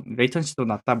크고 뭐 레이턴시도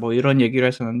낮다 뭐 이런 얘기를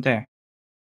했었는데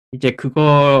이제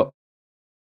그거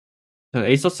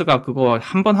에이서스가 그거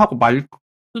한 번 하고 말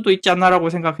수도 있지 않나라고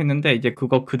생각했는데 이제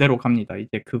그거 그대로 갑니다.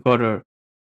 이제 그거를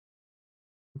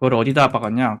어디다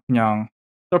박았냐? 그냥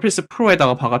서피스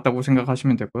프로에다가 박았다고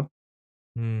생각하시면 되고요.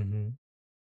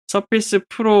 서피스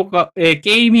프로의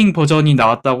게이밍 버전이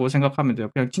나왔다고 생각하면 돼요.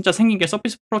 그냥 진짜 생긴 게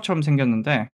서피스 프로처럼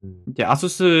생겼는데 이제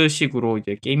아수스식으로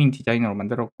이제 게이밍 디자인으로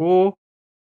만들었고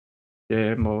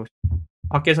이제 뭐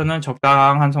밖에서는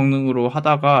적당한 성능으로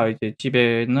하다가 이제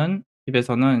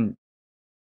집에서는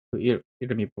그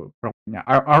이름이 뭐라고 하냐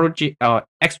ROG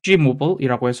XG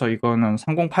Mobile이라고 해서 이거는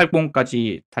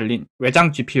 3080까지 달린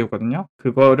외장 GPU거든요.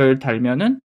 그거를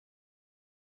달면은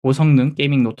고성능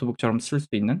게이밍 노트북처럼 쓸 수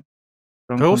있는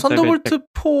그런 결국 컨셉의 썬더볼트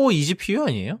 4 eGPU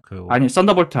아니에요? 결국. 아니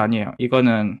썬더볼트 아니에요.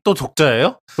 이거는 또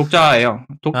독자예요? 독자예요.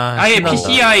 아예 신난다.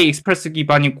 PCI 익스프레스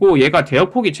기반이고 얘가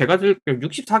대역폭이 제가 들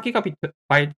 64GB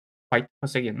바이트 per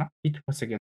sec이었나? 비트 per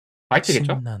sec이었나?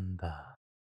 바이트겠죠? 신난다.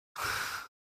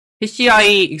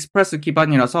 PCI 익스프레스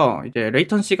기반이라서 이제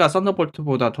레이턴시가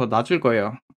썬더볼트보다 더 낮을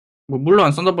거예요. 뭐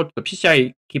물론 썬더볼트도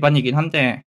PCI 기반이긴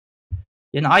한데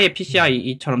얘는 아예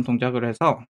PCIe처럼 동작을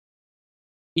해서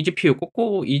eGPU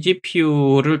꽂고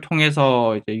eGPU를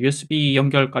통해서 이제 USB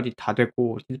연결까지 다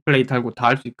되고 디스플레이 달고 다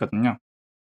할 수 있거든요.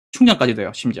 충전까지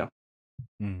돼요, 심지어.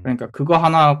 그러니까 그거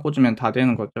하나 꽂으면 다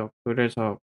되는 거죠.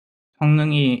 그래서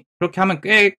성능이 그렇게 하면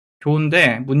꽤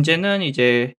좋은데 문제는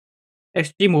이제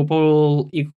XG 모빌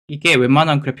이게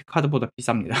웬만한 그래픽 카드보다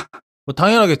비쌉니다. 뭐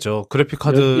당연하겠죠. 그래픽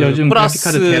카드 요즘 그래픽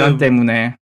카드 대란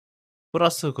때문에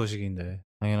플러스 거식인데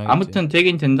당연하겠지. 아무튼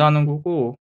되긴 된다는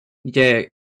거고 이제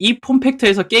이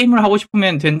폼팩트에서 게임을 하고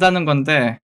싶으면 된다는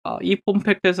건데 이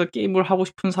폼팩트에서 게임을 하고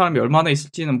싶은 사람이 얼마나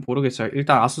있을지는 모르겠어요.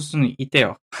 일단 아수스는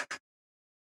있대요.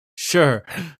 Sure.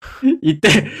 이때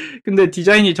근데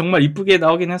디자인이 정말 이쁘게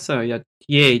나오긴 했어요. 야,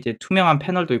 뒤에 이제 투명한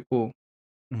패널도 있고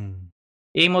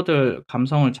게이머들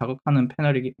감성을 자극하는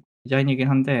디자인이긴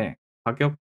한데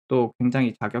가격도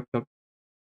굉장히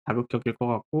자극적일 것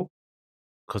같고.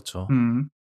 그렇죠.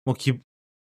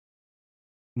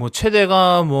 뭐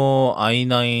최대가 뭐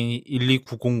i9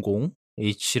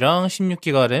 12900H랑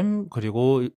 16기가 램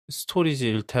그리고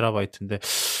스토리지 1TB인데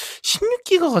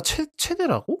 16기가가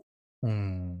최대라고?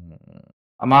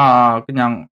 아마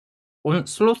그냥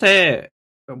슬롯에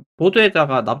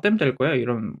보드에다가 납땜될 거예요.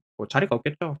 이런 뭐 자리가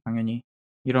없겠죠, 당연히.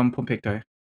 이런 폼팩터에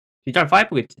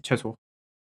DDR5겠지 최소.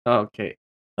 오케이.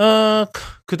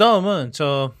 그 다음은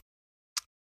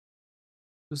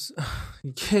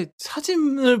이게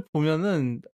사진을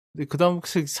보면은 그 다음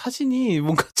사진이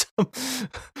뭔가 참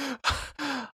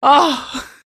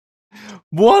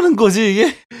뭐 하는 거지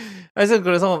이게? 하여튼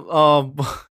그래서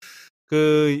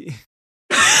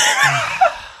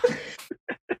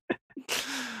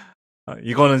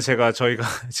이거는 제가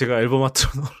앨범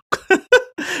아트로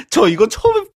저 이거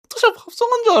처음에 포토샵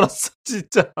합성한 줄 알았어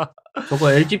진짜.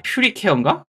 저거 LG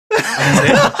퓨리케어인가?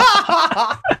 아닌데?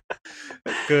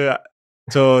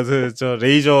 저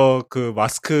레이저 그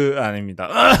마스크 아닙니다.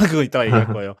 그거 이따가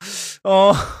얘기할 거예요.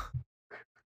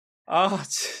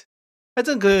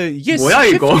 하여튼 이게 뭐야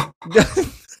이거?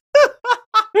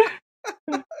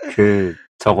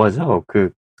 저거죠.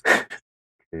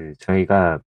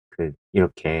 저희가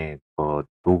이렇게 뭐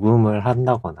녹음을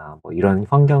한다거나 뭐 이런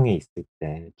환경에 있을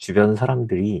때 주변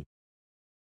사람들이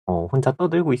혼자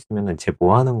떠들고 있으면은 쟤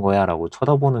뭐 하는 거야? 라고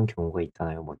쳐다보는 경우가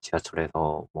있잖아요. 뭐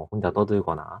지하철에서 뭐 혼자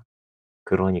떠들거나.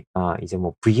 그러니까 이제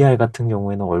뭐 VR 같은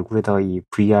경우에는 얼굴에다가 이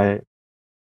VR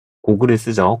고글을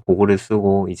쓰죠. 고글을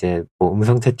쓰고 이제 뭐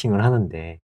음성 채팅을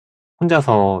하는데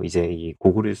혼자서 이제 이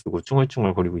고글을 쓰고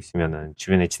쭝얼쭝얼거리고 있으면은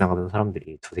주변에 지나가던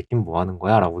사람들이 저 새끼는 뭐 하는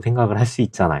거야? 라고 생각을 할 수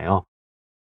있잖아요.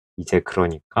 이제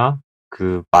그러니까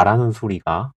그 말하는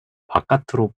소리가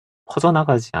바깥으로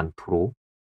퍼져나가지 않도록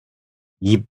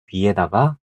입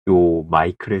위에다가 요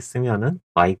마이크를 쓰면은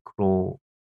마이크로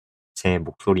제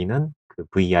목소리는 그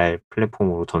VR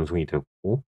플랫폼으로 전송이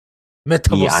되고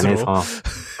메타버스로. 이 안에서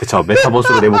그쵸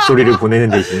메타버스로 내 목소리를 보내는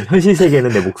대신 현실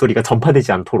세계에는 내 목소리가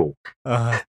전파되지 않도록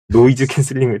노이즈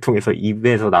캔슬링을 통해서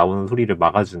입에서 나오는 소리를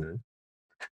막아주는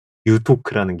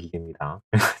유토크라는 기계입니다.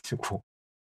 그래가지고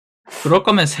그럴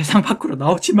거면 세상 밖으로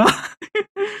나오지 마.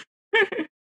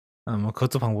 뭐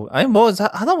그것도 방법. 아니 뭐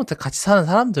하다못해 같이 사는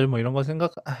사람들 뭐 이런 거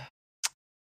생각.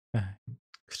 그래.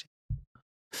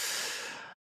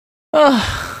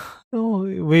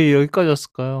 왜 여기까지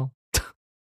왔을까요?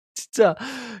 진짜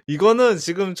이거는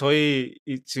지금 저희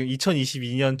지금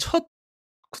 2022년 첫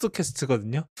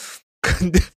쿠드캐스트거든요.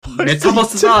 근데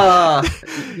메타버스다.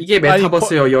 이게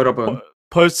메타버스요, 여러분.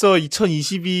 벌써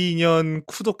 2022년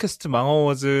쿠도캐스트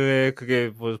망어워즈에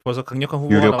그게 벌써 강력한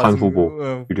후보가 유력한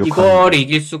후보. 이걸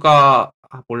이길 수가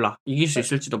몰라. 이길 수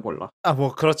있을지도 몰라.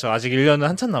 뭐 그렇죠. 아직 1년은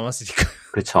한참 남았으니까.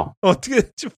 그렇죠. 어떻게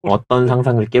될지 몰라. 어떤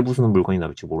상상을 깨부수는 물건이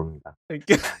나올지 모릅니다.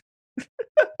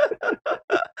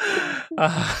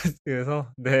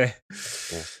 그래서 네.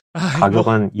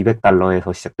 가격은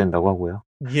 $200에서 시작된다고 하고요.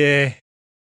 예.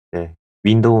 네.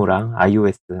 윈도우랑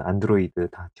iOS, 안드로이드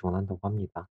다 지원한다고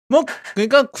합니다. 뭐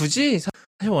그러니까 굳이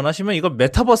사실 원하시면 이걸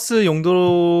메타버스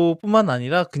용도뿐만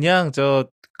아니라 그냥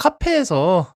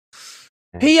카페에서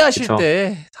회의하실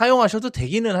때 사용하셔도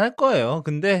되기는 할 거예요.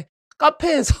 근데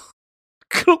카페에서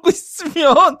그러고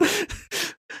있으면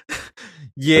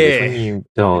손님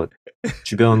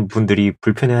주변 분들이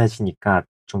불편해하시니까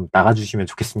좀 나가주시면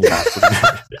좋겠습니다.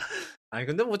 아니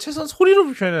근데 뭐 최소한 소리로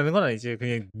불편해하는 건 아니지.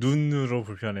 그냥 눈으로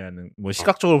불편해하는 뭐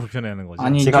시각적으로 불편해하는 거지.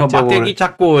 아니 시각적으로... 막대기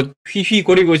잡고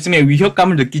휘휘거리고 있으면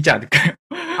위협감을 느끼지 않을까요?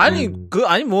 아니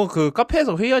그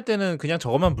카페에서 회의할 때는 그냥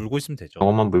저것만 물고 있으면 되죠.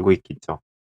 저것만 물고 있겠죠.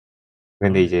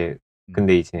 근데 이제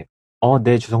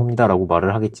네 죄송합니다라고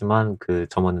말을 하겠지만 그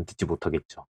점원은 듣지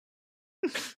못하겠죠.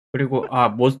 그리고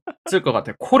못 쓸 것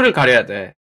같아. 코를 가려야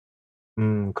돼.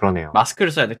 그러네요.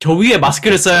 마스크를 써야 돼. 저 위에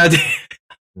마스크를 써야 돼.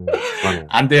 그러네요.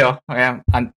 안 돼요. 그냥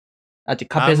아직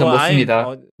카페에서 못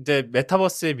씁니다. 이제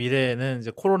메타버스의 미래에는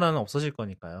이제 코로나는 없어질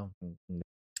거니까요.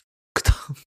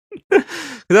 그다음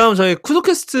그다음 저희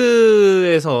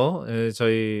쿠드캐스트에서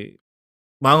저희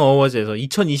망 어워즈에서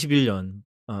 2021년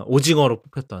오징어로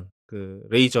뽑혔던 그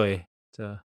레이저의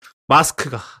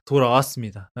마스크가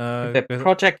돌아왔습니다. 그때 그래서,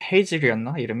 프로젝트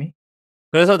헤이즐이었나 이름이?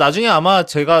 그래서 나중에 아마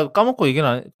제가 까먹고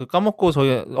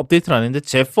저희 업데이트를 안 했는데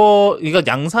이거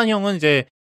양산형은 이제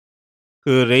그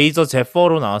레이저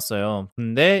제퍼로 나왔어요.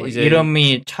 근데 이제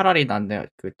이름이 차라리 낫네요.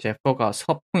 그 제퍼가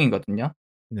서풍이거든요.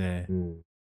 네.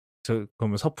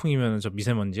 그러면 서풍이면 저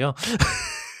미세먼지요?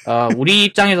 우리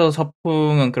입장에서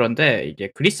서풍은 그런데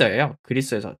이게 그리스예요.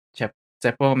 그리스에서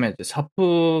제퍼면 이제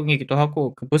서풍이기도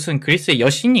하고 그 무슨 그리스의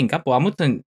여신인가? 뭐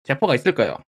아무튼 제퍼가 있을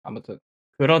거예요. 아무튼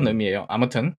그런 의미예요.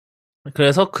 아무튼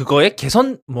그래서 그거의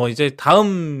개선 뭐 이제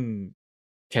다음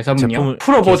개선요?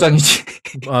 프로 버전이지.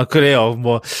 그래요.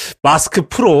 뭐 마스크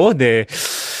프로. 네.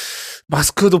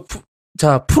 마스크도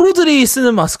자, 프로들이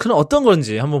쓰는 마스크는 어떤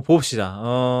건지 한번 봅시다.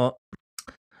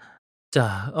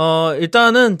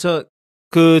 일단은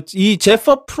이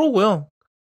제퍼 프로고요.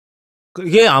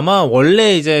 그게 아마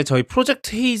원래 이제 저희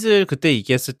프로젝트 헤이즐 그때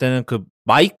얘기했을 때는 그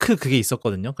마이크 그게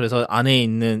있었거든요. 그래서 안에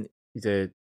있는 이제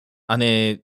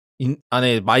안에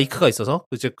마이크가 있어서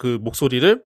이제 그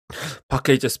목소리를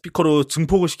밖에 이제 스피커로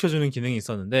증폭을 시켜주는 기능이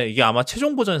있었는데 이게 아마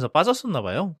최종 버전에서 빠졌었나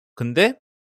봐요. 근데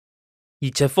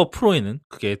이 제퍼 프로에는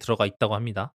그게 들어가 있다고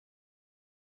합니다.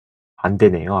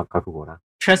 반대네요, 아까 그거랑.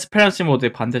 트랜스페런시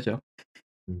모드의 반대죠.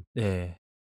 네,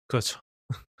 그렇죠.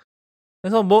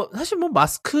 그래서 뭐 사실 뭐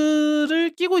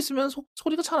마스크를 끼고 있으면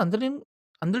소리가 잘 안 들릴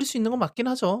수 있는 건 맞긴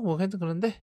하죠. 뭐 하여튼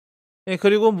그런데 예,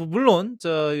 그리고 뭐 물론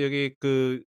여기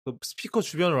그 스피커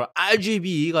주변으로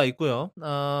RGB가 있고요.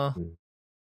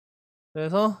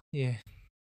 그래서 예.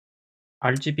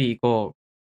 RGB 이거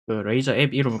그 레이저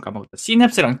앱 이름을 까먹었다.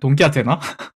 시냅스랑 동기화되나?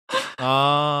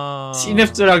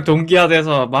 시냅스랑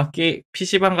동기화돼서 막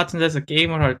PC방 같은 데서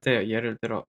게임을 할 때 예를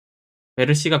들어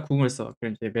메르시가 궁을 써.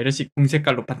 그럼 이제 메르시 궁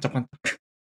색깔로 반짝반짝.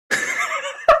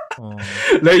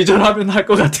 레이저를 하면 할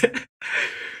것 같아.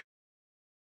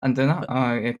 안 되나?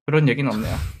 예, 그런 얘기는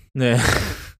없네요. 네.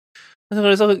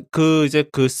 그래서 이제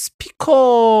그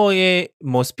스피커가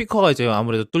이제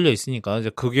아무래도 뚫려 있으니까 이제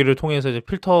거기를 통해서 이제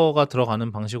필터가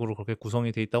들어가는 방식으로 그렇게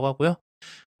구성이 돼 있다고 하고요.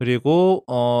 그리고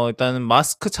일단은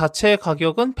마스크 자체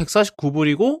가격은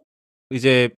 149불이고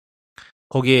이제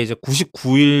거기에 이제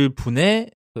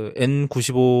 99일분의 그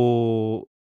N95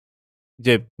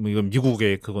 이제 이건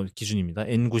미국의 그건 기준입니다.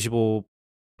 N95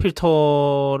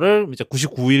 필터를 이제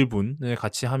 99일분을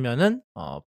같이 하면은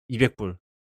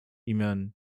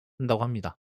 200불이면 한다고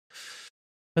합니다.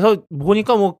 그래서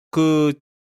보니까 뭐 그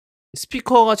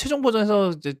스피커가 최종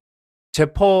버전에서 이제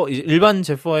일반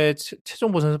제퍼의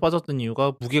최종 버전에서 빠졌던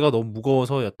이유가 무게가 너무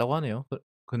무거워서였다고 하네요.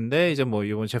 근데 이제 뭐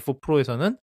이번 제퍼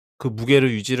프로에서는 그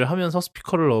무게를 유지를 하면서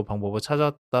스피커를 넣을 방법을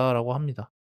찾았다라고 합니다.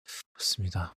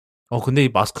 그렇습니다. 근데 이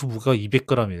마스크 무게가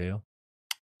 200g이래요.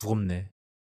 무겁네.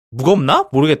 무겁나?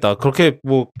 모르겠다. 그렇게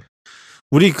뭐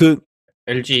우리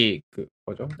LG 그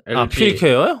뭐죠?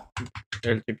 퓨리케어요?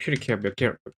 LG 퓨리케어 몇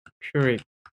개?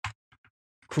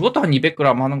 그것도 한 200g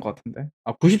하는 것 같은데.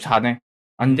 94네.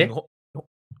 안 돼?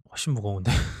 훨씬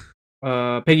무거운데.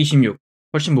 126.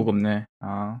 훨씬 무겁네.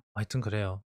 하여튼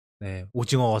그래요. 네,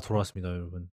 오징어가 돌아왔습니다,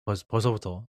 여러분.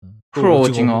 벌써부터. 프로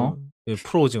오징어. 예,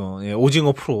 프로 오징어. 예,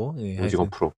 오징어 프로. 예, 오징어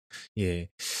프로. 예.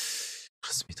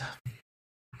 그렇습니다.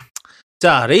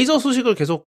 자, 레이저 소식을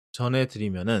계속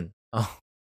전해드리면은,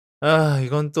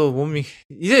 이건 또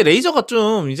이제 레이저가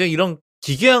좀, 이제 이런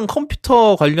기괴한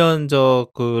컴퓨터 관련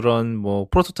그런 뭐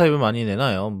프로토타입을 많이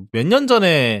내놔요. 몇 년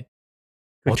전에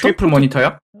트리플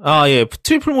모니터요? 예,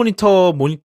 트리플 모니터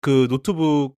그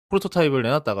노트북 프로토타입을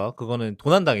내놨다가 그거는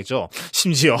도난당했죠.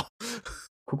 심지어.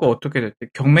 그거 어떻게 됐지?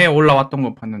 경매에 올라왔던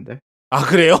거 봤는데.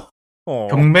 그래요?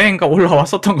 경매인가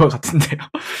올라왔었던 것 같은데요.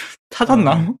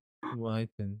 찾았나? 뭐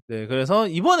하여튼 네, 그래서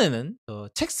이번에는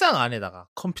책상 안에다가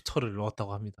컴퓨터를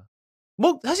넣었다고 합니다.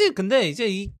 뭐 사실 근데 이제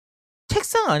이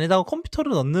책상 안에다가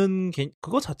컴퓨터를 넣는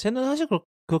그거 자체는 사실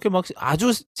그렇게 막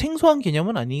아주 생소한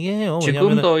개념은 아니긴 해요.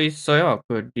 지금도 있어요.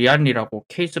 그 리안리라고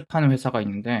케이스 파는 회사가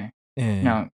있는데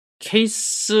그냥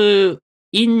케이스인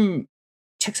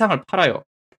책상을 팔아요.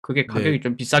 그게 가격이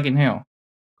좀 비싸긴 해요.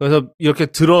 그래서 이렇게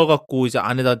들어갖고 이제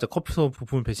안에다 이제 컴퓨터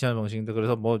부품을 배치하는 방식인데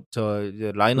그래서 뭐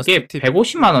이제 라이너스 이게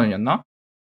 150만 원이었나?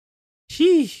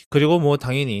 그리고 뭐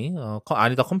당연히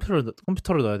안에다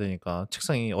컴퓨터를 넣어야 되니까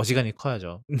책상이 어지간히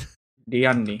커야죠.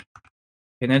 리안리.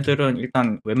 걔네들은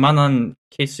일단 웬만한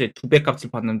케이스의 2배 값을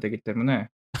받는 데기 때문에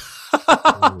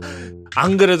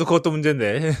안 그래도 그것도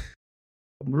문제인데.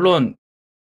 물론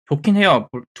좋긴 해요.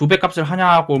 2배 값을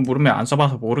하냐고 물으면 안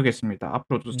써봐서 모르겠습니다.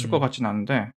 앞으로도 쓸 것 같진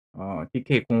않은데,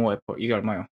 DK05F, 이게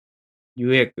얼마요?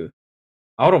 유에그,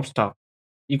 아웃 오브 스탁.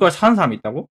 이걸 사는 사람이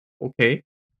있다고? 오케이.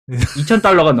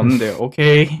 $2,000가 넘는데요.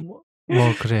 오케이.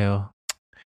 뭐 그래요.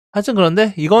 하여튼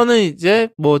그런데 이거는 이제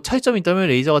뭐 차이점이 있다면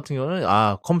레이저 같은 경우는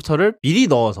컴퓨터를 미리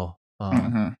넣어서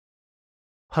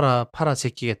팔아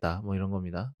제끼겠다 뭐 이런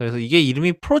겁니다. 그래서 이게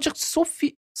이름이 프로젝트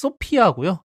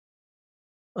소피아고요.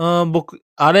 뭐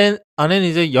안에는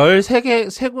이제 13개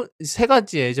세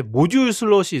가지의 이제 모듈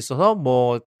슬롯이 있어서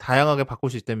뭐 다양하게 바꿀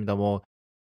수 있답니다. 뭐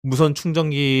무선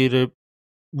충전기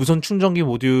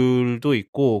모듈도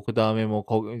있고, 그 다음에 뭐,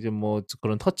 이제 뭐,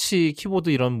 그런 터치 키보드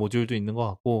이런 모듈도 있는 것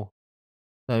같고,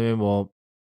 그 다음에 뭐,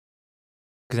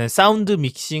 그냥 사운드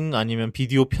믹싱 아니면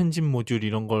비디오 편집 모듈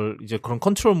이런 걸, 이제 그런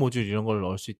컨트롤 모듈 이런 걸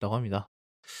넣을 수 있다고 합니다.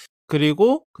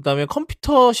 그리고, 그 다음에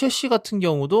컴퓨터 셰시 같은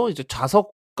경우도 이제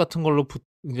자석 같은 걸로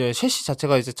이제 셰시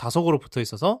자체가 이제 자석으로 붙어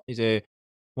있어서, 이제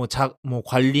뭐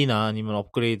관리나 아니면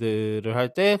업그레이드를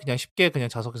할 때 그냥 쉽게 그냥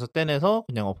자석에서 떼내서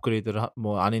그냥 업그레이드를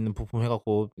뭐 안에 있는 부품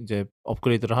해갖고 이제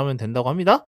업그레이드를 하면 된다고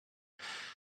합니다.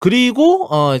 그리고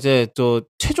이제 저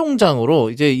최종장으로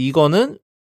이제 이거는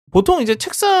보통 이제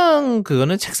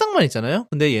그거는 책상만 있잖아요.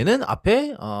 근데 얘는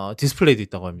앞에 디스플레이도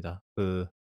있다고 합니다. 그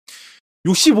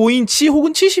 65인치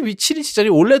혹은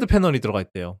 77인치짜리 올레드 패널이 들어가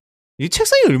있대요. 이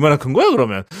책상이 얼마나 큰 거야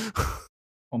그러면?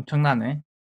 엄청나네.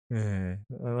 네.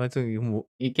 하여튼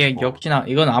이게 역시나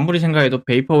이건 아무리 생각해도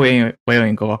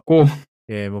베이퍼웨어인 것 같고.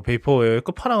 예, 뭐 베이퍼웨어의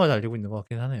끝판왕을 달리고 있는 것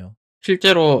같긴 하네요.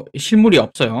 실제로 실물이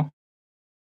없어요.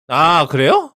 아,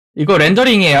 그래요? 이거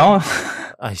렌더링이에요.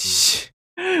 아이씨.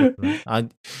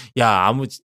 야,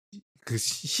 그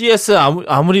CS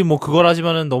아무리 뭐 그걸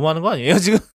하지만은 너무하는 거 아니에요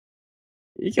지금?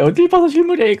 이게 어딜 봐서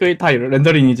실물이야. 이거 다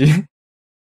렌더링이지.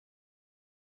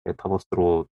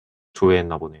 메타버스로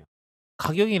조회했나 보네요.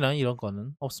 가격이나 이런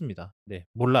거는 없습니다. 네,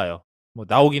 몰라요. 뭐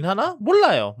나오긴 하나?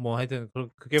 몰라요. 뭐 하여튼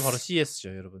그게 바로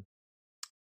CS죠, 여러분.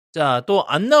 자, 또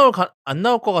안 나올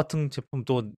것 같은 제품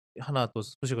또 하나 또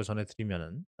소식을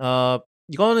전해드리면은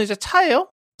이거는 이제 차예요.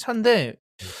 차인데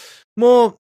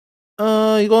뭐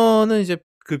이거는 이제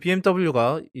그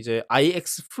BMW가 이제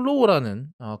iX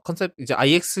Flow라는 컨셉, 이제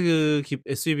iX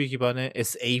SUV 기반의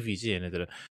SAV지 얘네들은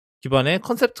기반의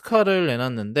컨셉트카를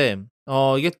내놨는데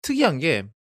이게 특이한 게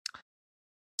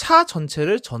차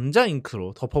전체를 전자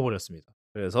잉크로 덮어버렸습니다.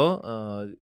 그래서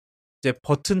이제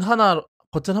버튼 한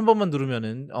번만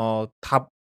누르면은 다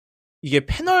이게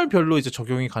패널별로 이제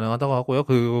적용이 가능하다고 하고요.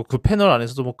 그 패널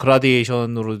안에서도 뭐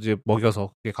그라디에이션으로 이제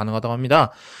먹여서 그게 가능하다고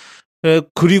합니다.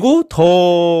 그리고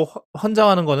더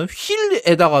환장하는 거는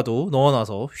휠에다가도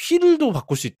넣어놔서 휠도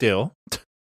바꿀 수 있대요.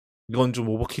 이건 좀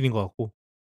오버킬인 것 같고.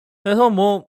 그래서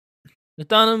뭐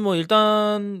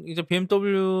일단 이제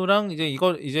BMW랑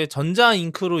이제 전자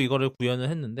잉크로 이거를 구현을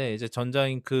했는데, 이제 전자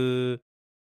잉크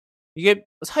이게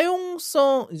사용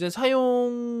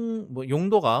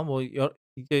용도가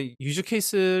이게 유즈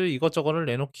케이스를 이것저것을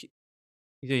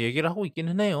이제 얘기를 하고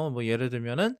있기는 해요. 뭐 예를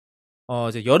들면은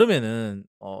이제 여름에는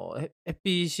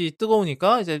햇빛이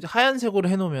뜨거우니까 이제 하얀색으로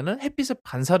해놓으면은 햇빛을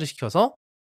반사를 시켜서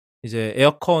이제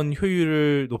에어컨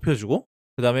효율을 높여주고,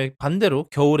 그 다음에 반대로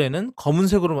겨울에는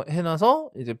검은색으로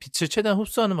해놔서 이제 빛을 최대한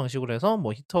흡수하는 방식으로 해서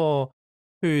뭐 히터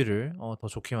효율을 더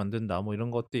좋게 만든다, 뭐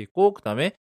이런 것도 있고, 그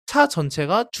다음에 차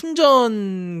전체가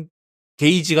충전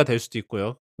게이지가 될 수도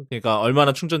있고요. 그러니까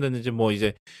얼마나 충전됐는지 뭐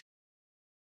이제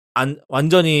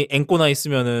완전히 앵꼬나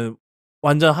있으면은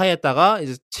완전 하얘다가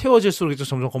이제 채워질수록 이제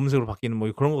점점 검은색으로 바뀌는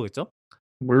뭐 그런 거겠죠?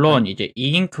 물론 이제 이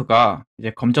잉크가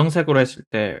이제 검정색으로 했을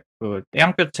때 그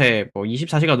태양볕에 뭐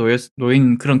 24시간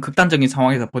놓인 그런 극단적인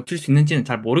상황에서 버틸 수 있는지는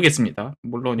잘 모르겠습니다.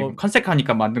 물론 이건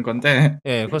컨셉하니까 만든 건데.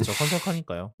 예, 그렇죠.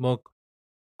 컨셉하니까요. 뭐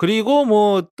그리고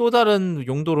뭐 또 다른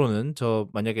용도로는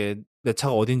만약에 내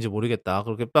차가 어딘지 모르겠다,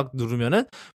 그렇게 딱 누르면은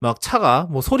막 차가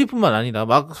뭐 소리뿐만 아니라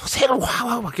막 색으로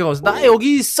확 바뀌어가면서 나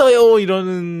여기 있어요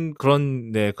이러는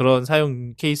그런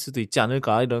사용 케이스도 있지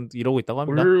않을까 이러고 있다고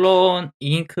합니다. 물론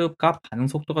이 잉크가 반응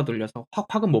속도가 늘려서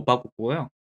확은 못 바꾸고요.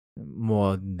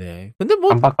 뭐 네. 근데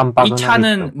뭐 이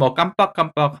차는 뭐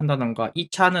깜빡깜빡 한다던가, 이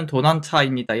차는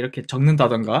도난차입니다 이렇게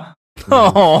적는다던가.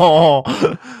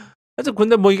 하여튼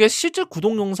근데 뭐 이게 실제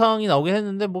구동 영상이 나오긴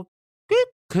했는데 뭐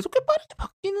계속 꽤 빠르게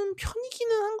바뀌는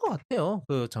편이기는 한 것 같아요.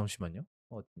 잠시만요.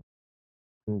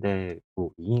 근데 이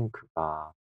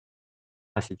잉크가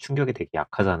사실 충격이 되게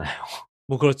약하잖아요.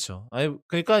 뭐 그렇죠. 아니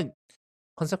그러니까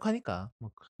컨셉하니까.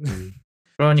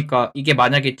 그러니까 이게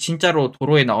만약에 진짜로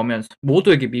도로에 나오면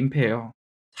모두에게 민폐예요.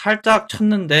 살짝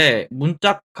쳤는데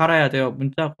문짝 갈아야 돼요.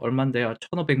 문짝 얼만데요?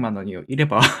 1,500만 원이요.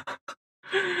 이래봐.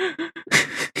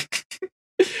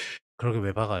 그러게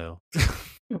왜 박아요?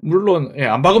 물론 예,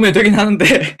 안 박으면 되긴 하는데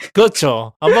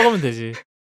그렇죠. 안 박으면 되지.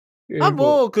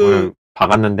 그리고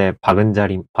박았는데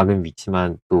박은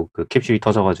위치만 또 그 캡슐이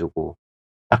터져가지고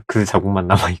딱 그 자국만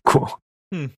남아있고.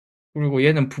 그리고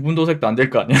얘는 부분 도색도 안 될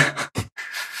거 아니야.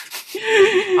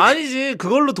 아니지.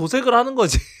 그걸로 도색을 하는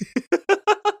거지.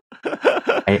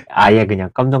 아예 그냥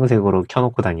검정색으로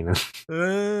켜놓고 다니는.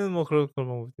 뭐 그런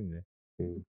방법도 있네.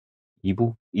 그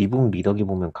이북 리더기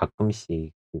보면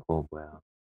가끔씩 그거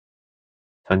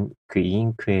그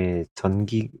이잉크에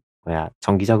전기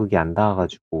자극이 안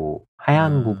닿아가지고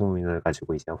하얀 부분을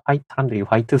가지고 이제 사람들이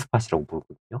화이트 스팟이라고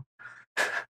부르거든요.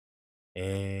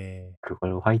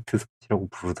 그걸 화이트 스팟이라고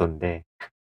부르던데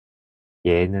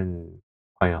얘는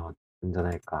과연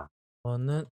안전할까?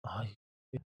 저는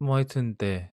뭐 하여튼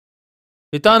네.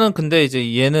 일단은 근데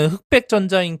이제 얘는 흑백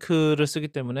전자 잉크를 쓰기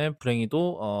때문에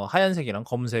불행히도 하얀색이랑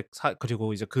검은색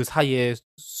그리고 이제 그 사이에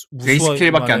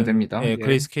그레이스케일밖에 안 됩니다. 예,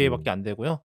 그레이스케일밖에 안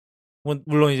되고요. 뭐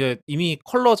물론 이제 이미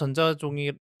컬러 전자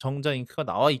잉크가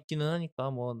나와 있기는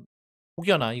하니까 뭐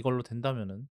혹여나 이걸로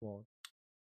된다면은 뭐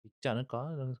있지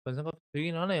않을까 그런 생각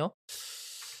들기는 하네요.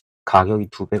 가격이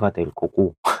 2배가 될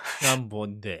거고. 난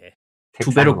뭔데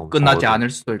 2배로 끝나지 않을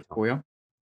수도 있고요.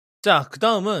 자, 그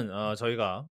다음은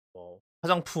저희가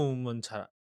화장품은 잘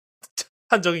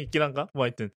한 적이 있긴 한가? 뭐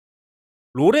하여튼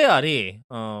로레알이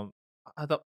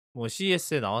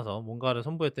CES에 나와서 뭔가를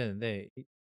선보였다는데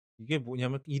이게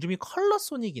뭐냐면 이름이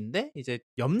컬러소닉인데 이제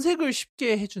염색을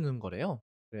쉽게 해주는 거래요.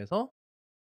 그래서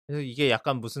이게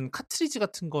약간 무슨 카트리지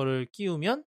같은 거를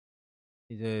끼우면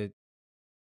이제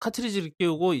카트리지를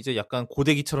끼우고 이제 약간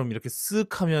고데기처럼 이렇게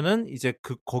쓱 하면은 이제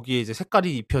거기에 이제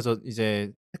색깔이 입혀져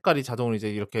이제 색깔이 자동으로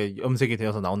이제 이렇게 염색이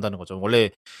되어서 나온다는 거죠.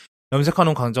 원래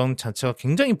염색하는 과정 자체가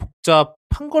굉장히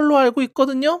복잡한 걸로 알고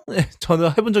있거든요. 네, 저는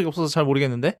해본 적이 없어서 잘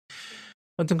모르겠는데.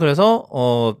 아무튼 그래서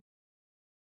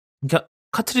그러니까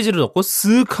카트리지를 넣고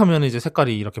쓱 하면 이제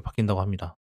색깔이 이렇게 바뀐다고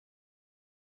합니다.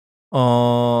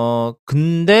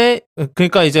 근데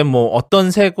그러니까 이제 뭐 어떤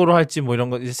색으로 할지 뭐 이런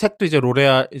거 이제 색도 이제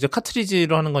로레알 이제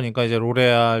카트리지로 하는 거니까 이제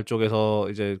로레알 쪽에서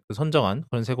이제 선정한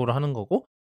그런 색으로 하는 거고.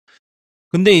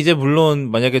 근데 이제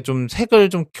물론 만약에 좀 색을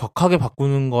좀 격하게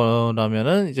바꾸는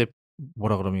거라면은 이제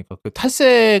뭐라 그럽니까? 그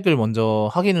탈색을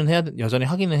먼저 여전히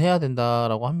확인은 해야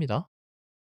된다라고 합니다.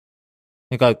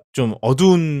 그러니까 좀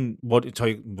어두운 머리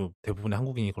저희 뭐 대부분의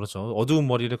한국인이 그렇죠. 어두운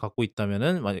머리를 갖고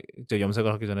있다면은 만약 이제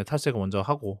염색을 하기 전에 탈색을 먼저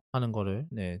하고 하는 거를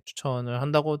추천을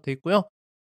한다고 돼 있고요.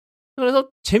 그래서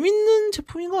재밌는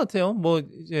제품인 것 같아요. 뭐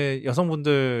이제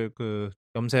여성분들 그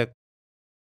염색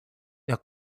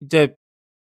이제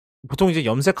보통 이제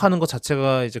염색하는 것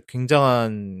자체가 이제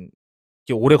굉장한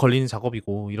오래 걸리는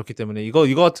작업이고 이렇기 때문에 이거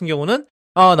같은 경우는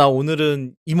나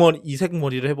오늘은 이 색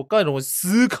머리를 해볼까 이러고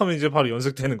쓱 하면 이제 바로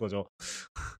염색되는 거죠.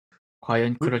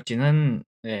 과연 그럴지는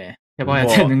해봐야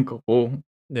되는 거고.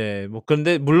 네, 뭐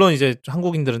근데 물론 이제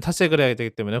한국인들은 탈색을 해야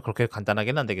되기 때문에 그렇게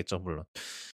간단하게는 안 되겠죠, 물론.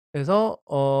 그래서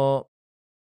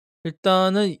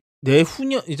일단은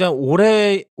내후년 이제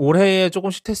올해에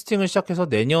조금씩 테스팅을 시작해서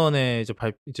내년에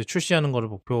이제 출시하는 거를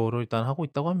목표로 일단 하고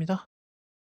있다고 합니다.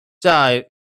 자,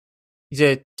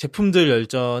 이제 제품들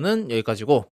열전은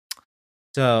여기까지고.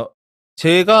 자,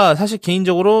 제가 사실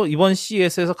개인적으로 이번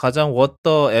CES에서 가장 what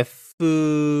the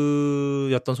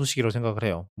F였던 소식이라고 생각을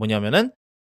해요. 뭐냐면은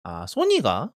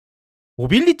소니가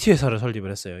모빌리티 회사를 설립을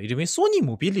했어요. 이름이 소니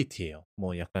모빌리티예요.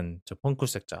 뭐 약간 저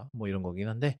펑크색자 뭐 이런 거긴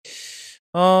한데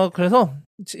그래서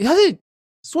사실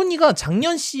소니가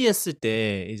작년 CES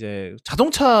때 이제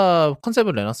자동차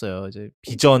컨셉을 내놨어요. 이제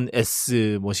비전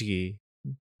S 모시기가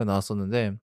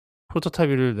나왔었는데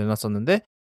프로토타입을 내놨었는데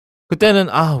그때는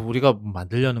우리가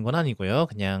만들려는 건 아니고요.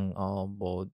 그냥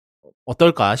뭐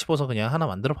어떨까 싶어서 그냥 하나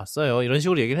만들어 봤어요. 이런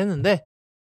식으로 얘기를 했는데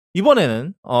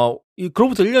이번에는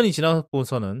그로부터 1년이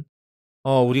지나고서는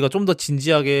우리가 좀 더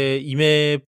진지하게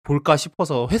임해 볼까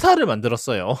싶어서 회사를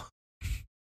만들었어요.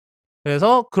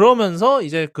 그래서 그러면서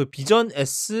이제 그 비전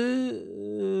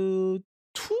S2라고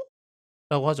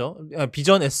하죠.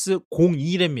 비전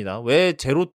S02랍니다. 왜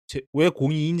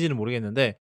 02인지는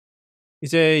모르겠는데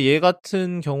이제 얘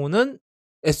같은 경우는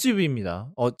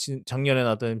SUV입니다. 작년에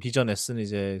나왔던 비전 S는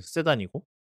이제 세단이고.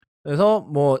 그래서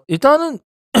뭐 일단은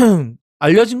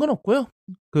알려진 건 없고요.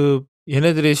 그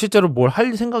얘네들이 실제로 뭘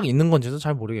할 생각이 있는 건지도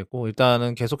잘 모르겠고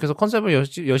일단은 계속해서 컨셉을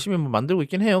열심히 만들고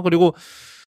있긴 해요. 그리고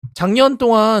작년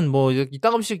동안 뭐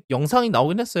이따금씩 영상이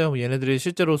나오긴 했어요. 얘네들이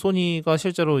소니가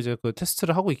실제로 이제 그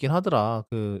테스트를 하고 있긴 하더라.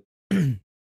 그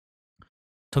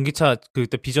전기차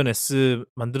그때 비전 S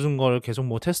만드는 걸 계속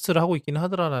뭐 테스트를 하고 있긴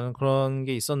하더라라는 그런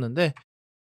게 있었는데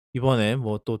이번에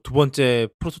뭐 또 두 번째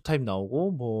프로토타입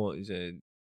나오고 뭐 이제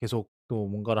계속 또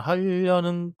뭔가를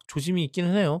하려는 조짐이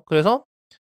있기는 해요. 그래서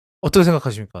어떻게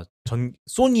생각하십니까?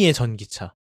 소니의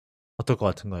전기차 어떨 것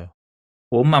같은가요?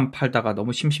 보험만 팔다가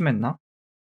너무 심심했나?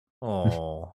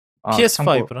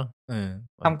 PS5랑 네.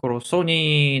 참고로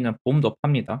소니는 보험도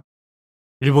팝니다.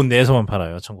 일본 내에서만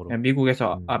팔아요, 참고로.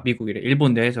 미국이래.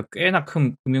 일본 내에서 꽤나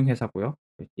큰 금융회사고요.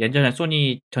 예전에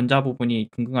소니 전자 부분이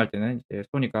궁금할 때는 이제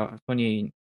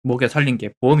소니 목에 살린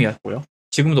게 보험이었고요.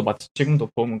 지금도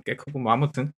보험은 꽤 크고, 뭐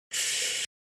아무튼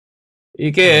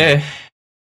이게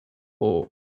뭐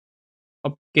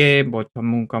업계 뭐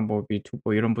전문가 뭐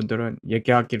유튜버 이런 분들은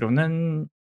얘기하기로는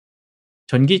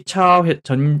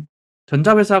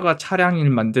전자회사가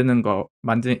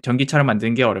전기차를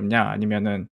만드는 게 어렵냐,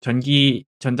 아니면은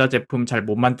전자제품 잘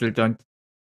못 만들던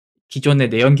기존의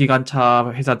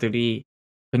내연기관차 회사들이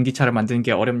전기차를 만드는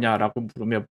게 어렵냐라고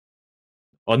물으면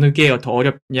어느 게 더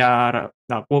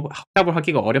어렵냐라고 확답을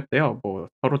하기가 어렵대요. 뭐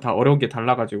서로 다 어려운 게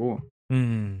달라가지고.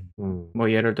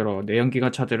 뭐 예를 들어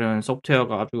내연기관차들은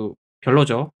소프트웨어가 아주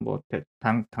별로죠. 뭐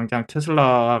당장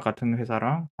테슬라 같은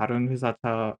회사랑 다른 회사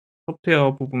차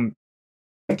소프트웨어 부분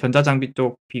전자장비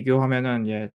쪽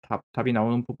비교하면은 답이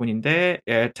나오는 부분인데,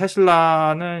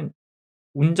 테슬라는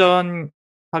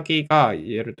운전하기가,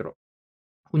 예를 들어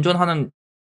운전하는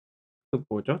그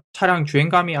뭐죠? 차량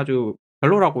주행감이 아주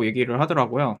별로라고 얘기를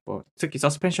하더라고요. 뭐 특히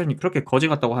서스펜션이 그렇게 거지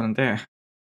같다고 하는데,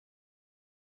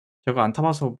 제가 안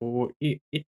타봐서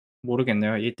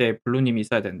모르겠네요. 이때 블루님이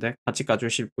있어야 되는데 같이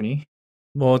가주실 분이.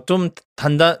 뭐 좀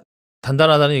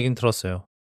단단하다는 얘기는 들었어요.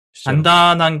 실제로.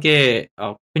 단단한 게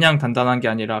그냥 단단한 게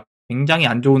아니라 굉장히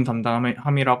안 좋은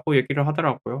단단함이라고 얘기를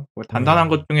하더라고요. 뭐 단단한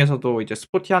것 중에서도 이제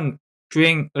스포티한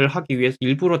주행을 하기 위해서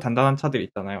일부러 단단한 차들이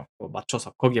있잖아요. 뭐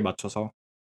거기에 맞춰서.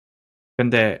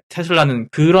 근데 테슬라는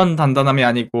그런 단단함이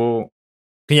아니고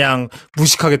그냥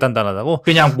무식하게 단단하다고?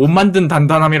 그냥 못 만든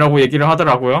단단함이라고 얘기를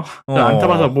하더라고요. 안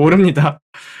타봐서 모릅니다.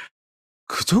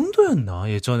 그 정도였나?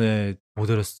 예전에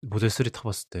모델 3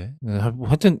 타봤을 때.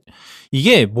 하여튼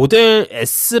이게 모델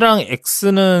S랑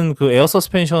X는 그 에어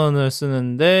서스펜션을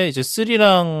쓰는데 이제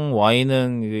 3랑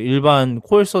Y는 일반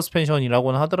코일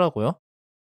서스펜션이라고는 하더라고요.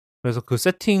 그래서 그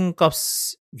세팅 값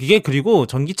이게, 그리고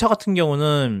전기차 같은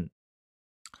경우는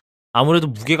아무래도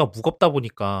무게가 무겁다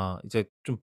보니까 이제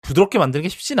좀 부드럽게 만드는 게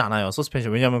쉽진 않아요,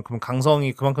 서스펜션. 왜냐하면 그럼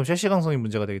그만큼 셰시 강성이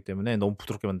문제가 되기 때문에, 너무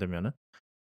부드럽게 만들면은.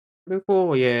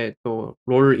 그리고 또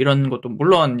롤 이런 것도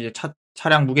물론 이제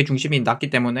차량 무게 중심이 낮기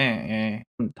때문에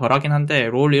좀 덜하긴 한데,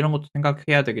 롤 이런 것도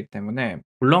생각해야 되기 때문에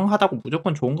물렁하다고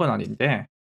무조건 좋은 건 아닌데.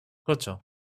 그렇죠.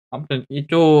 아무튼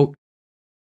이쪽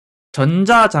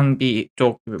전자장비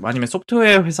쪽 아니면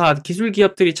소프트웨어 회사 기술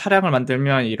기업들이 차량을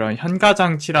만들면 이런 현가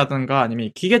장치라든가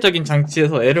아니면 기계적인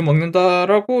장치에서 애를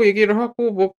먹는다라고 얘기를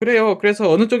하고, 뭐 그래요.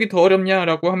 그래서 어느 쪽이 더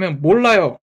어렵냐라고 하면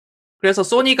몰라요. 그래서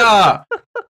소니가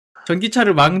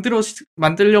전기차를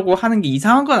만들려고 하는 게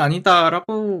이상한 건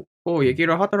아니다라고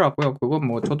얘기를 하더라고요. 그건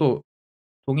뭐 저도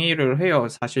동의를 해요.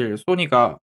 사실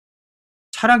소니가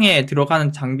차량에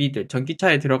들어가는 장비들,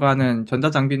 전기차에 들어가는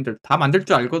전자장비들 다 만들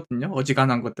줄 알거든요.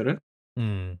 어지간한 것들은.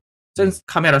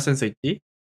 카메라 센서 있지.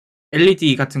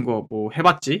 LED 같은 거 뭐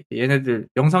해봤지. 얘네들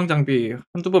영상 장비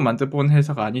한두 번 만들어본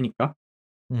회사가 아니니까.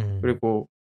 그리고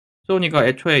소니가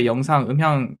애초에 영상,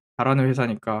 음향 잘하는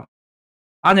회사니까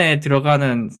안에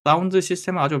들어가는 사운드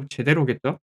시스템은 아주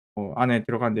제대로겠죠. 안에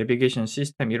들어간 내비게이션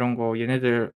시스템 이런 거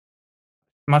얘네들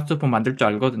스마트폰 만들 줄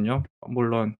알거든요.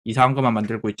 물론 이상한 것만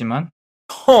만들고 있지만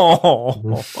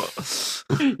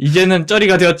이제는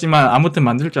쩌리가 되었지만 아무튼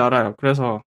만들 줄 알아요.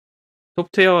 그래서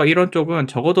소프트웨어 이런 쪽은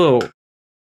적어도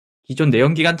기존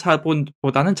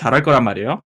내연기관차보다는 잘할 거란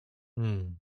말이에요.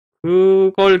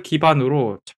 그걸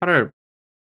기반으로 차를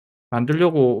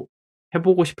만들려고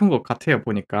해보고 싶은 것 같아요,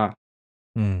 보니까.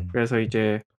 그래서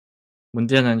이제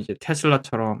문제는 이제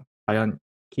테슬라처럼 과연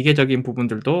기계적인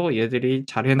부분들도 얘들이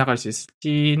잘 해나갈 수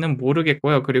있을지는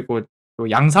모르겠고요. 그리고 또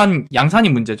양산이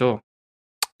문제죠.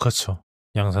 그렇죠.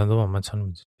 양산도 만만치 않은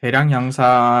문제. 대량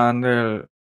양산을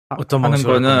하는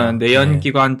거는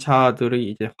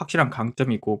내연기관차들의 이제 확실한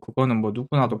강점이고, 그거는 뭐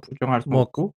누구나도 부정할 수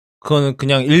없고. 그거는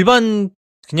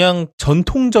그냥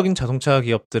전통적인 자동차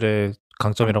기업들의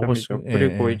강점이라고 볼 수.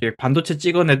 그리고 이제 반도체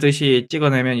찍어내듯이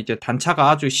찍어내면 이제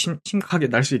단차가 아주 심각하게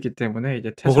날 수 있기 때문에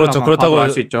이제 테슬라만 그렇다고 할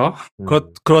수 있죠.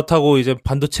 그렇다고 이제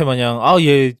반도체 마냥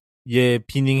얘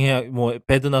비닝해야, 뭐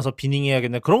배드 나서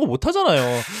비닝해야겠네, 그런 거 못 하잖아요.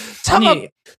 차가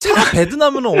배드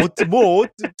나면은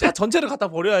차 전체를 갖다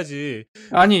버려야지.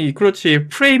 아니, 그렇지.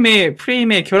 프레임에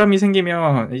결함이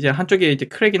생기면 이제 한쪽에 이제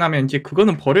크랙이 나면 이제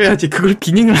그거는 버려야지. 그걸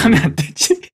비닝을 하면 안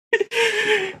되지.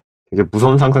 되게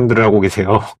무서운 상상들을 하고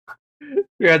계세요.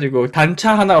 그래가지고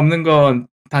단차 없는 건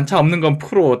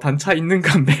프로, 단차 없는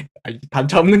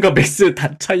건 맥스,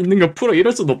 단차 있는 건 프로,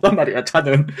 이럴 수는 없단 말이야,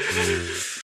 차는.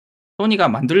 소니가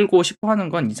만들고 싶어 하는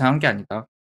건 이상한 게 아니다.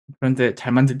 그런데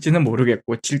잘 만들지는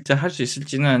모르겠고 진짜 할 수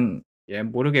있을지는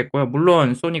모르겠고요.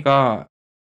 물론 소니가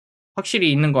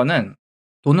확실히 있는 거는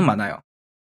돈은 많아요.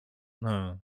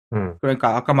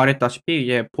 그러니까 아까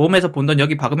말했다시피 보험에서 본 돈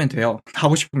여기 박으면 돼요.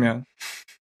 하고 싶으면.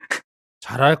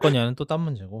 잘할 거냐는 또 딴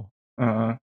문제고.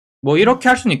 뭐 이렇게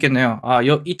할 수는 있겠네요.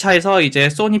 이 차에서 이제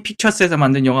소니 픽처스에서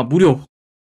만든 영화 무료.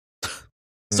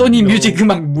 소니 뮤직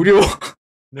음악 무료.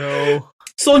 No.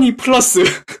 소니 플러스.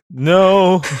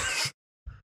 No.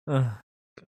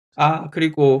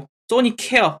 그리고 소니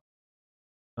케어.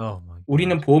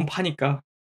 우리는 God. 보험 파니까.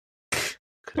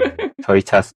 그래. 저희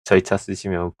차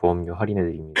쓰시면 보험료 할인해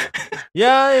드립니다.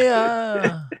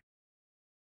 야야.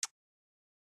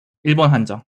 일본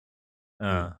한정.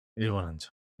 일본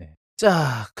한정. 네.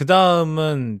 자, 그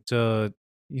다음은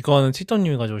이거는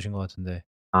티토님이 가져오신 것 같은데.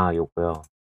 요거요.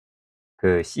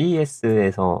 그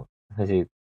CES에서 사실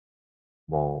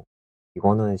뭐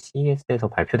이거는 CES에서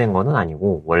발표된 거는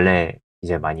아니고 원래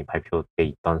이제 많이 발표돼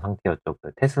있던 상태였죠.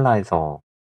 그 테슬라에서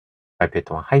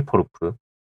발표했던 하이퍼루프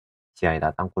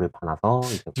지하에다 땅굴을 파놔서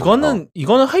이제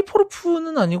이거는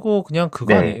하이퍼루프는 아니고 그냥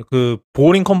그거 네. 아니에요.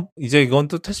 이제 이건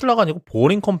또 테슬라가 아니고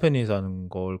보링 컴퍼니에서 하는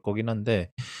걸 거긴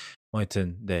한데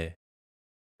하여튼 네.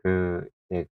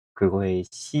 그거의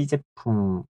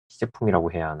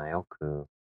시제품이라고 해야 하나요? 그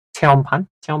체험판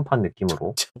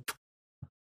느낌으로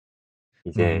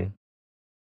이제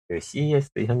그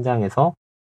CES 현장에서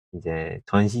이제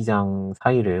전시장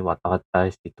사이를 왔다 갔다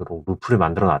할 수 있도록 루프를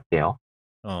만들어 놨대요.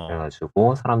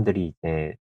 그래가지고 사람들이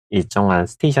이제 일정한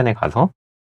스테이션에 가서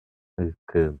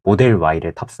그 모델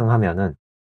Y를 탑승하면은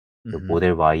그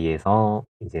모델 Y에서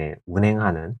이제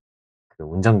운행하는 그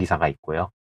운전기사가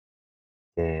있고요.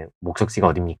 이제 목적지가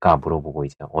어딥니까? 물어보고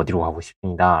이제 어디로 가고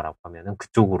싶습니다. 라고 하면은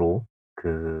그쪽으로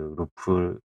그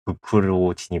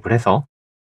루프로 진입을 해서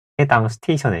해당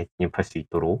스테이션에 진입할 수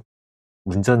있도록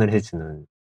운전을 해주는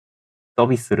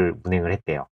서비스를 운행을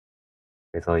했대요.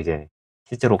 그래서 이제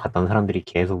실제로 갔던 사람들이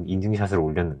계속 인증샷을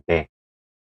올렸는데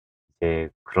이제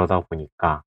그러다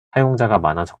보니까 사용자가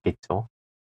많아졌겠죠.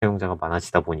 사용자가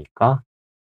많아지다 보니까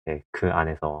그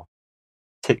안에서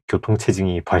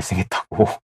교통체증이 발생했다고.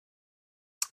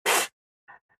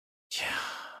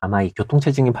 아마 이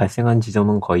교통체증이 발생한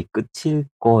지점은 거의 끝일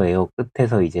거예요.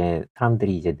 끝에서 이제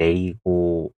사람들이 이제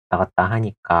내리고 나갔다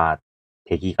하니까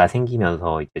대기가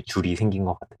생기면서 이제 줄이 생긴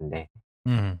것 같은데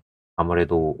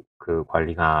아무래도 그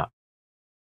관리가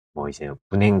뭐 이제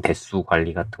운행 대수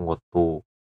관리 같은 것도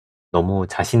너무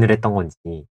자신을 했던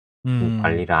건지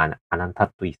관리를 안 한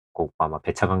탓도 있을 거고 아마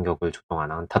배차 간격을 조정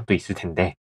안 한 탓도 있을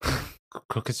텐데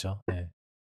그렇겠죠. 네.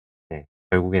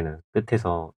 결국에는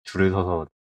끝에서 줄을 서서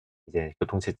이제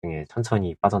교통체증에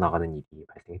천천히 빠져나가는 일이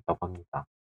발생했다고 합니다.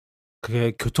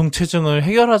 그게 교통체증을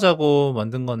해결하자고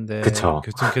만든 건데 그쵸.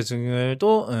 교통체증을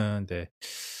또 네.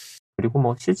 그리고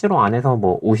뭐 실제로 안에서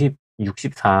뭐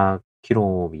 64km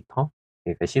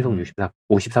그러니까 시속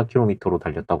 54km로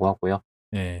달렸다고 하고요.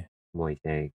 네. 뭐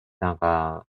이제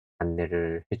기사가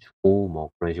안내를 해주고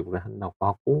뭐 그런 식으로 한다고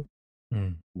하고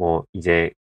뭐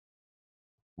이제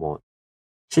뭐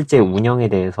실제 운영에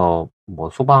대해서 뭐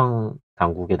소방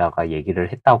당국에다가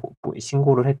얘기를 했다고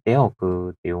신고를 했대요.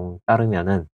 그 내용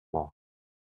따르면은 뭐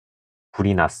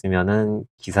불이 났으면은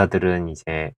기사들은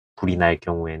이제 불이 날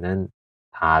경우에는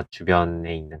다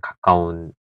주변에 있는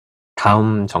가까운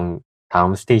다음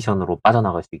스테이션으로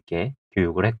빠져나갈 수 있게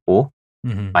교육을 했고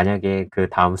만약에 그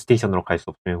다음 스테이션으로 갈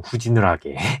수 없으면 후진을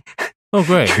하게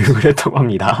그래. 교육을 했다고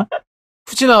합니다.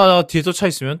 후진하다가 뒤에 쫓아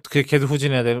있으면 걔도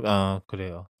후진해야 되는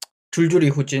그래요. 줄줄이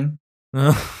후진.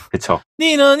 그쵸.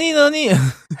 니너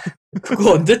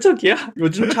그거 언제적이야?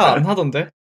 요즘 차 안 하던데.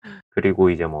 그리고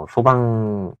이제 뭐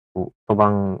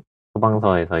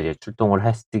소방서에서 이제 출동을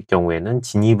했을 경우에는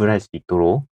진입을 할 수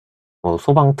있도록 뭐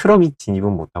소방 트럭이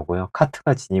진입은 못하고요.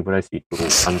 카트가 진입을 할 수 있도록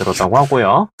만들었다고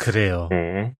하고요. 그래요.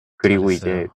 네. 그리고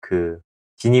잘했어요. 이제 그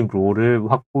진입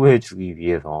로를 확보해주기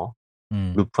위해서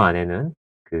루프 안에는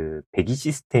그 배기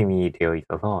시스템이 되어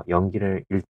있어서 연기를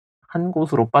한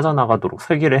곳으로 빠져나가도록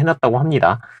설계를 해놨다고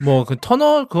합니다. 뭐 그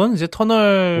터널 그건 이제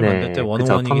터널 네, 만들 때 그쵸,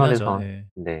 원이긴 하죠. 터널에서 네.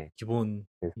 네. 기본이지.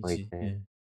 그래서 이제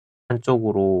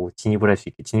한쪽으로 진입을 할 수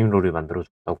있게 진입로를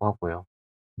만들어줬다고 하고요.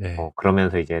 네.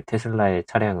 그러면서 이제 테슬라의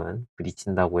차량은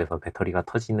부딪힌다고 해서 배터리가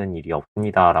터지는 일이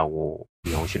없습니다라고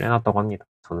명시를 해놨다고 합니다.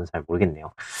 저는 잘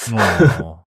모르겠네요.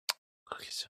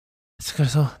 그렇겠죠.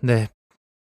 그래서 네.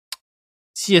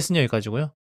 CES는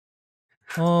여기까지고요.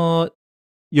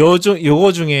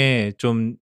 요거 중에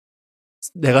좀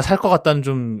내가 살 것 같다는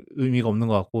좀 의미가 없는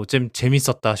것 같고 좀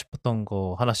재밌었다 싶었던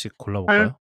거 하나씩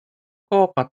골라볼까요?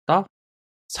 것 같다?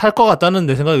 살 것 같다는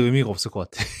내 생각에 의미가 없을 것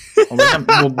같아. 왜냐면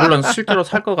뭐 물론 실제로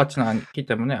살 것 같지는 않기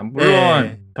때문에 물론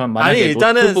네. 전 만약에 아니,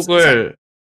 일단은 노트북을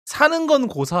사는 건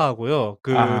고사하고요.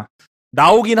 아,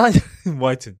 나오긴 하냐, 뭐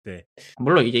하여튼, 네.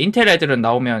 물론 이제 인텔 애들은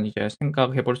나오면 이제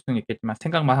생각해 볼 수는 있겠지만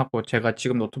생각만 하고 제가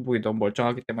지금 노트북이 너무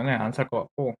멀쩡하기 때문에 안 살 것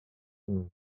같고 음.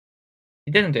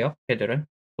 기대는 돼요. 걔들은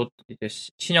이제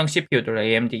신형 CPU들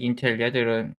AMD, 인텔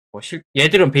얘들은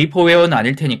얘들은 베이퍼웨어는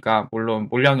아닐 테니까 물론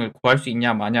물량을 구할 수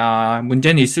있냐 마냐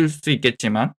문제는 있을 수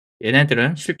있겠지만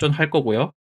얘네들은 실존할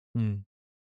거고요.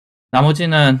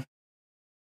 나머지는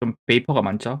좀 베이퍼가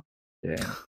많죠. 네.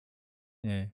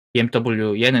 예.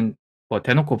 BMW 얘는 뭐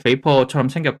대놓고 베이퍼처럼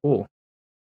생겼고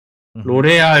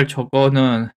로레알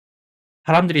저거는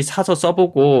사람들이 사서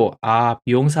써보고 아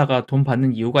미용사가 돈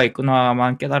받는 이유가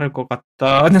있구나만 깨달을 것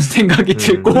같다는 생각이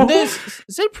들고 근데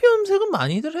셀프 염색은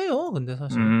많이들 해요. 근데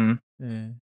사실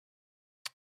예.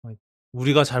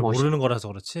 우리가 잘 뭐 모르는 거라서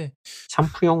그렇지.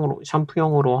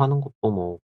 샴푸용으로 하는 것도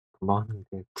뭐 금방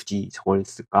하는데 굳이 저걸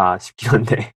쓸까 싶긴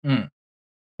한데.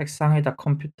 책상에다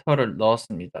컴퓨터를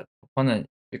넣었습니다. 저거는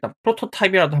일단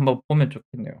프로토타입이라도 한번 보면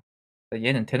좋겠네요.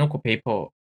 얘는 대놓고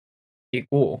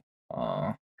베이퍼이고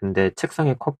근데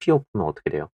책상에 커피 엎으면 어떻게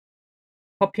돼요?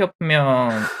 커피 엎으면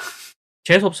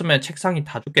재수 없으면 책상이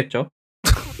다 죽겠죠?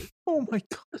 오 마이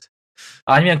갓.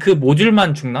 아니면 그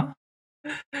모듈만 죽나?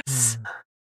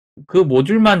 그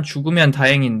모듈만 죽으면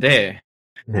다행인데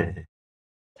네.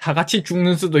 다 같이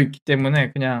죽는 수도 있기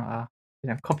때문에 그냥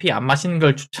커피 안 마시는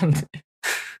걸 추천해.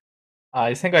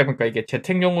 생각해보니까 이게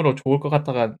재택용으로 좋을 것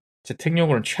같다가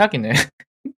재택용으로는 최악이네.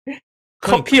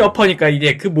 커피 엎으니까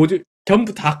이제 그 모듈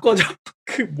전부 다 꺼져.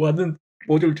 그 모든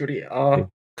모듈 줄이.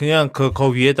 그냥 그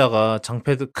위에다가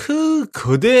장패드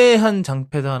거대한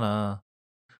장패드 하나.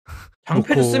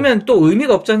 장패드 놓고. 쓰면 또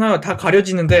의미가 없잖아요. 다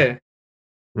가려지는데.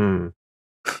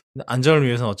 안전을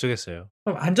위해서는 어쩌겠어요.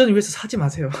 그럼 안전을 위해서 사지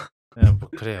마세요. 네, 뭐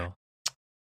그래요.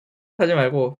 사지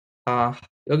말고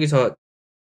여기서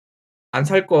안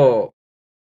살 거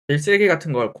제일 세게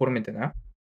같은 걸 고르면 되나요?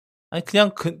 아니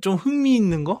그냥 좀 흥미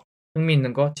있는 거? 흥미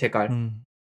있는 거 제갈.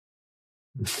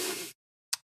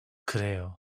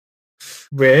 그래요.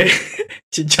 왜?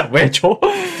 진짜 왜 줘?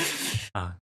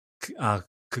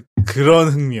 그런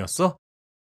흥미였어?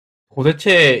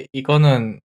 도대체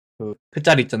이거는 그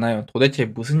짤 있잖아요. 도대체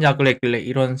무슨 약을 했길래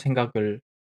이런 생각을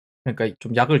그러니까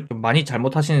좀 약을 좀 많이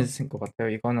잘못하시는 것 같아요.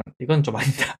 이건 좀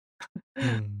아니다.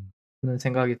 그런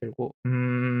생각이 들고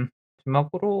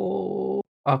마지막으로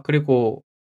그리고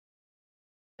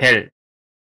벨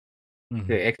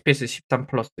그 엑스피스 13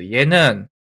 플러스 얘는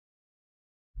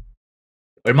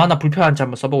얼마나 불편한지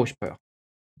한번 써보고 싶어요.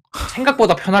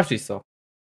 생각보다 편할 수 있어.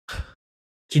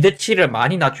 기대치를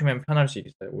많이 낮추면 편할 수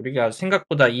있어요. 우리가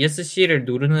생각보다 ESC를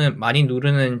많이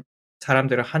누르는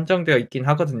사람들은 한정되어 있긴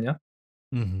하거든요.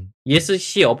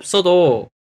 ESC 없어도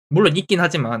물론 있긴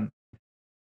하지만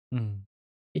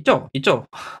있죠.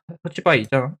 터치바이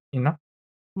있나?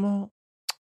 뭐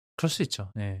그럴 수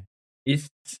있죠. 네. 이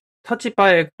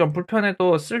터치바에 좀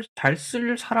불편해도 잘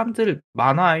쓸 사람들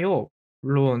많아요.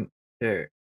 물론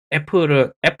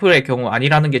애플의 경우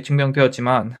아니라는 게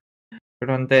증명되었지만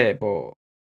그런데 뭐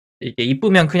이게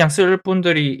이쁘면 그냥 쓸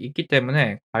분들이 있기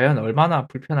때문에 과연 얼마나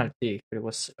불편할지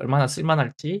그리고 얼마나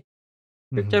쓸만할지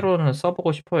실제로는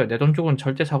써보고 싶어요. 내 돈 주고는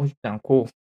절대 사고 싶지 않고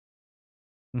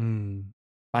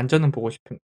만져는 보고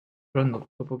싶은 그런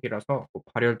노트북이라서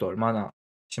발열도 얼마나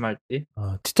심할지.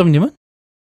 티점님은?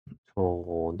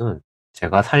 저는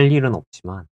제가 살 일은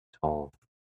없지만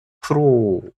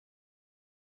프로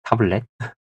타블렛?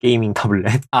 게이밍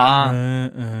타블렛?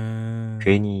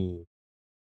 괜히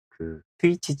그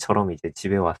스위치처럼 이제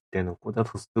집에 왔을 때는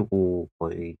꽂아서 쓰고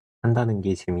거의 한다는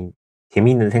게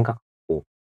재미있는 생각 같고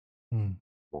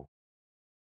뭐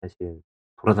사실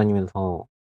돌아다니면서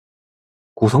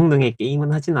고성능의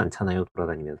게임은 하진 않잖아요.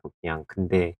 돌아다니면서 그냥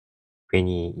근데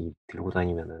괜히 들고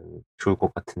다니면은 좋을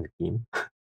것 같은 느낌.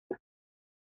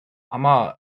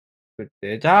 아마 그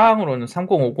내장으로는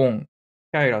 3050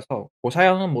 Ti라서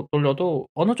고사양은 못 돌려도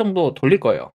어느 정도 돌릴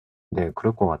거예요. 네,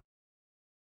 그럴 것 같아요.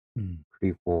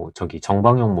 그리고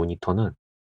정방형 모니터는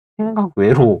생각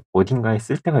외로 어딘가에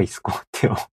쓸 때가 있을 것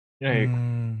같아요. 네,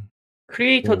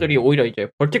 크리에이터들이 오히려 이제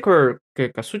버티컬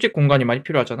그러니까 수직 공간이 많이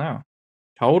필요하잖아요.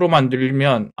 좌우로만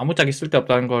늘면 아무짝에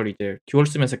쓸데없다는 걸 이제 듀얼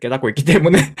쓰면서 깨닫고 있기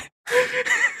때문에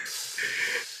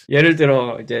예를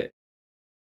들어 이제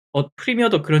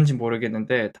프리미어도 그런지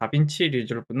모르겠는데 다빈치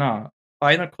리졸브나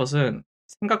파이널 컷은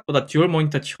생각보다 듀얼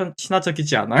모니터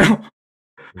친화적이지 않아요.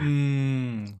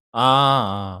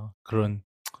 그런.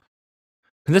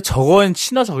 근데 저건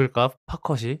친화적일까?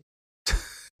 팝컷이?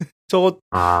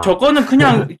 저거는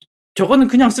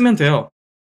그냥 쓰면 돼요.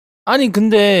 아니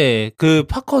근데 그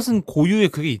팝컷은 고유의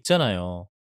그게 있잖아요.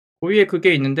 고유의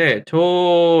그게 있는데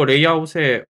저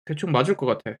레이아웃에 대충 맞을 것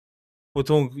같아.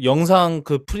 보통 영상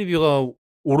그 프리뷰가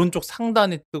오른쪽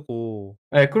상단에 뜨고.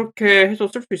 네, 그렇게 해서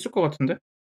쓸 수 있을 것 같은데?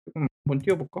 지금 한번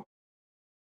띄워볼까?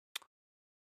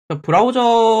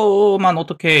 브라우저만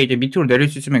어떻게 이제 밑으로 내릴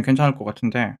수 있으면 괜찮을 것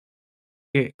같은데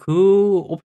이게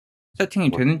세팅이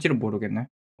뭐, 되는지를 모르겠네.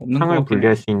 없는 것 창을 같긴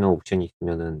분리할 해. 수 있는 옵션이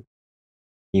있으면은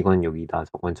이건 여기다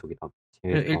저건 저기다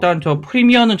해서 일단 저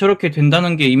프리미어는 저렇게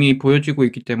된다는 게 이미 보여지고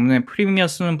있기 때문에 프리미어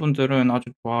쓰는 분들은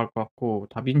아주 좋아할 것 같고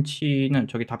다빈치는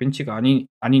저기 다빈치가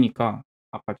아니니까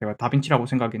아까 제가 다빈치라고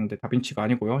생각했는데 다빈치가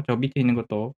아니고요. 저 밑에 있는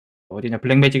것도 어디냐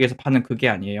블랙매직에서 파는 그게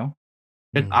아니에요.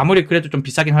 아무리 그래도 좀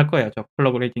비싸긴 할 거예요. 저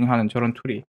플러그 레이딩하는 저런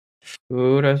툴이.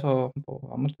 그래서 뭐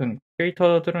아무튼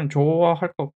크리에이터들은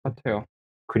좋아할 것 같아요.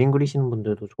 그림 그리시는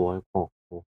분들도 좋아할 것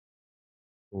같고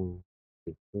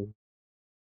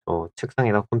그리고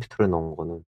책상에다 컴퓨터를 넣은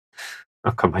거는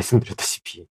아까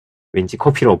말씀드렸다시피 왠지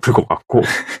커피를 엎을 것 같고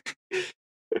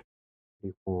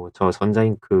그리고 저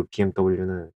전자잉크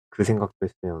BMW는 그 생각도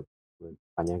했어요.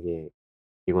 만약에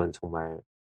이건 정말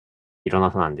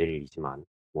일어나서는 안 될 일이지만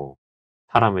뭐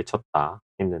사람을 쳤다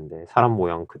했는데 사람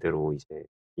모양 그대로 이제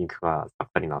잉크가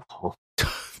싹달이 나서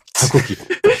자국이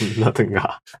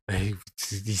나든가 에이,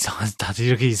 다들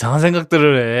이렇게 이상한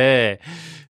생각들을 해.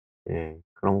 예,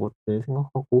 그런 것들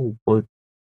생각하고 뭐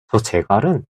저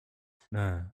제갈은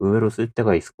네. 의외로 쓸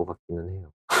때가 있을 것 같기는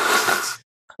해요.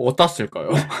 어디다 쓸까요?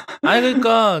 아니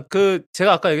그러니까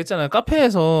제가 아까 얘기했잖아요.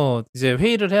 카페에서 이제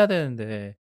회의를 해야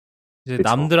되는데 이제 그쵸?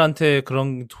 남들한테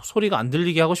그런 소리가 안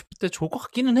들리게 하고 싶을 때 좋을 것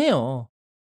같기는 해요.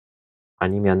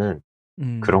 아니면은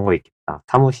그런 거 있겠다.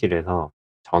 사무실에서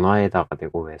전화에다가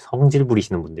대고 왜 성질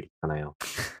부리시는 분들 있잖아요.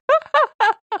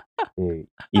 예,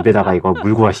 입에다가 이거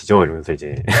물고 하시죠 이러면서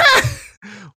이제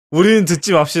우리는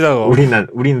듣지 맙시다.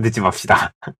 우리는 듣지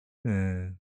맙시다.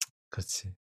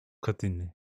 그렇지. 그것도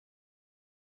있네.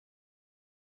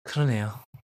 그러네요.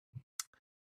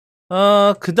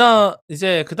 그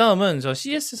다음은 저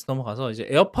CSS 넘어가서 이제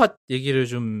에어팟 얘기를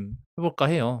좀 해볼까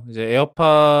해요. 이제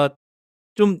에어팟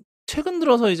좀 최근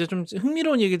들어서 이제 좀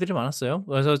흥미로운 얘기들이 많았어요.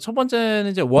 그래서 첫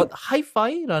번째는 이제 What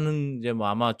Hi-Fi라는 이제 뭐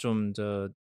아마 좀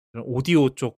그런 오디오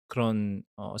쪽 그런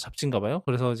잡지인가 봐요.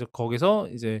 그래서 이제 거기서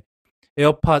이제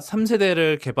에어팟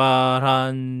 3세대를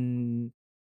개발한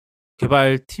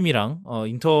개발팀이랑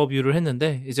인터뷰를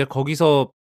했는데 이제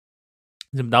거기서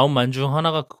이제 나온 말 중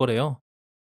하나가 그거래요.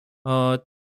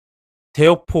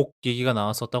 대역폭 얘기가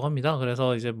나왔었다고 합니다.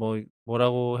 그래서 이제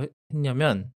뭐라고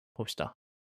했냐면 봅시다.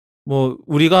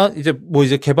 우리가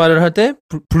이제 개발을 할 때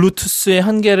블루투스의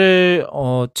한계를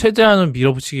최대한으로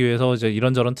밀어붙이기 위해서 이제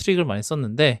이런저런 트릭을 많이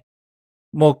썼는데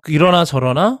이러나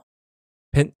저러나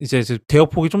이제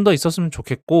대역폭이 좀 더 있었으면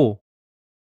좋겠고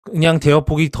그냥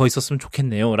대역폭이 더 있었으면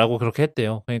좋겠네요라고 그렇게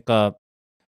했대요. 그러니까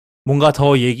뭔가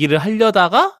더 얘기를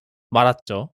하려다가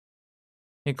말았죠.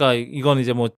 그러니까 이건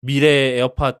이제 미래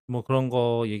에어팟 그런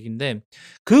거 얘기인데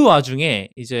그 와중에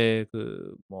이제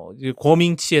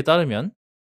거밍치에 따르면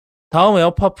다음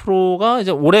에어팟 프로가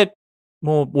이제 올해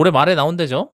말에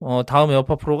나온대죠. 다음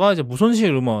에어팟 프로가 이제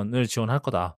무손실 음원을 지원할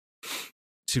거다.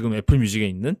 지금 애플 뮤직에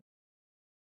있는.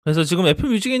 그래서 지금 애플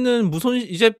뮤직에 있는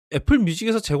이제 애플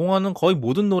뮤직에서 제공하는 거의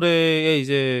모든 노래에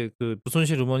이제 그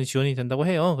무손실 음원이 지원이 된다고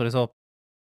해요. 그래서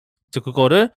이제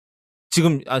그거를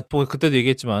지금 그때도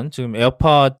얘기했지만 지금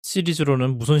에어팟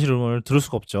시리즈로는 무손실 음원을 들을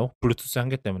수가 없죠. 블루투스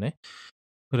한계 때문에.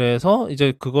 그래서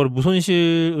이제 그걸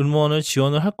무손실 음원을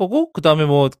지원을 할 거고 그다음에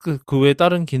그 외에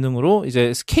다른 기능으로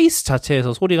이제 케이스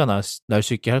자체에서 소리가 날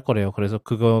수 있게 할 거래요. 그래서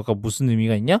그거가 무슨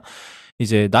의미가 있냐?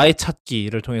 이제 나의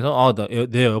찾기를 통해서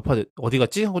내 에어팟 어디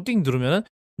갔지? 하고 띵 누르면은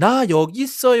나 여기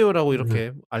있어요라고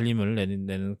이렇게 알림을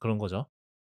내는 그런 거죠.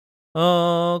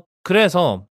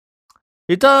 그래서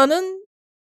일단은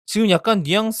지금 약간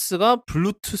뉘앙스가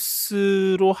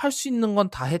블루투스로 할 수 있는 건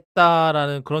다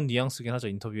했다라는 그런 뉘앙스긴 하죠.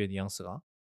 인터뷰의 뉘앙스가.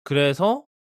 그래서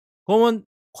그러면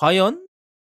과연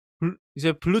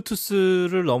이제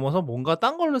블루투스를 넘어서 뭔가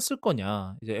딴 걸로 쓸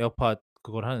거냐. 이제 에어팟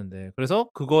그걸 하는데. 그래서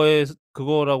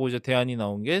그거라고 이제 대안이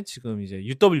나온 게 지금 이제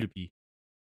UWB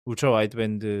울트라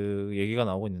와이드밴드 얘기가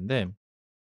나오고 있는데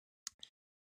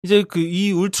이제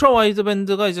이 울트라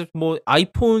와이드밴드가 이제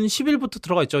아이폰 11부터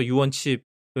들어가 있죠. U1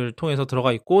 칩을 통해서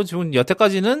들어가 있고 지금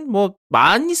여태까지는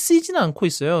많이 쓰이지는 않고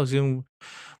있어요. 지금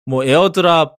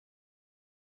에어드랍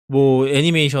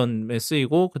애니메이션에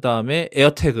쓰이고 그다음에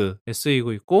에어태그에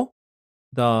쓰이고 있고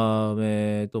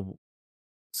그다음에 또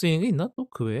쓰이는 게 있나? 또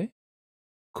그 외에?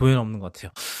 그 외에는 없는 것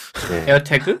같아요. 네.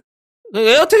 에어태그?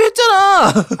 에어태그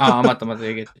했잖아! 맞다.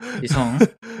 얘기했지. 이성.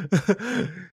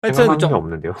 하여튼, 생각나는 게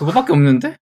없는데요. 그거밖에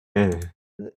없는데? 네.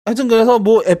 하여튼 그래서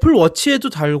뭐 애플 워치에도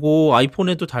달고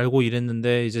아이폰에도 달고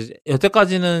이랬는데 이제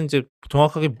여태까지는 이제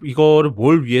정확하게 이거를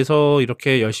뭘 위해서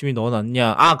이렇게 열심히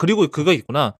넣어놨냐. 아 그리고 그거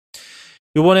있구나.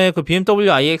 요번에 그 BMW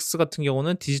iX 같은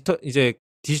경우는 디지털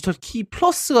키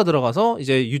플러스가 들어가서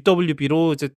이제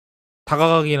UWB로 이제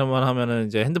다가가기만 하면은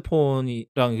이제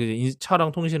핸드폰이랑 이제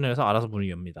차랑 통신을 해서 알아서 문을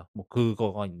엽니다. 뭐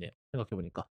그거가 있네요. 생각해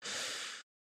보니까.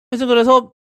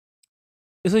 그래서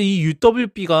이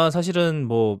UWB가 사실은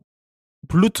뭐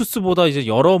블루투스보다 이제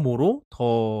여러모로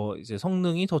더 이제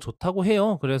성능이 더 좋다고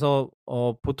해요. 그래서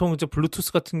보통 이제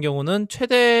블루투스 같은 경우는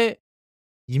최대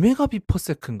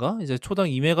 2메가빗/s인가? 이제 초당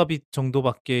 2메가빗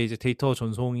정도밖에 이제 데이터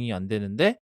전송이 안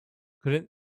되는데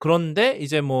그런데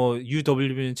이제 뭐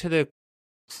UWB는 최대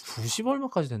 90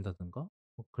 얼마까지 된다든가?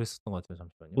 뭐 그랬었던 것 같아요.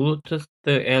 잠시만요. 블루투스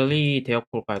LE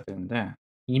대역폭 가야 되는데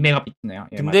 2메가비트네요.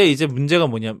 예, 근데 이제 문제가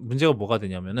뭐가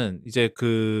되냐면은 이제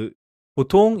그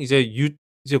보통 이제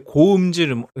이제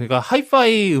고음질 그러니까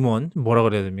하이파이 음원 뭐라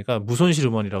그래야 됩니까? 무손실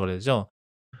음원이라 그래야 되죠.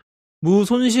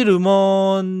 무손실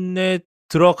음원에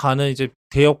들어가는 이제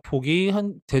대역폭이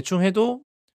한 대충 해도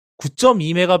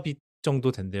 9.2메가빗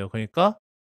정도 된대요. 그러니까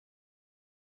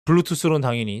블루투스로는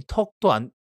당연히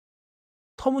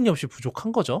터무니없이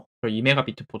부족한 거죠.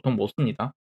 2메가비트 보통 못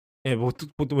씁니다. 예, 뭐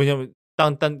왜냐면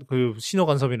그 신호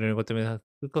간섭이나 이런 것 때문에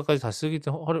끝까지 다 쓰기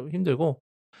힘들고.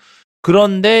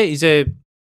 그런데 이제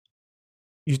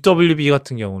UWB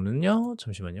같은 경우는요.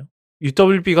 잠시만요.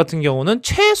 UWB 같은 경우는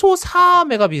최소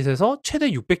 4메가빗에서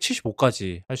최대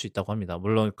 675까지 할 수 있다고 합니다.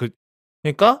 물론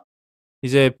그러니까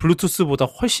이제 블루투스보다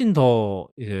훨씬 더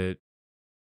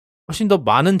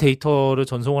많은 데이터를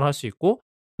전송을 할 수 있고,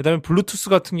 그다음에 블루투스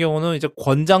같은 경우는 이제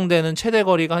권장되는 최대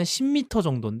거리가 한 10m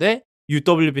정도인데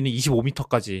UWB는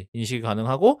 25m까지 인식이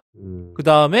가능하고,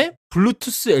 그다음에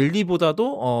블루투스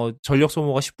LE보다도 전력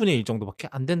소모가 10분의 1 정도밖에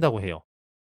안 된다고 해요.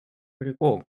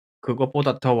 그리고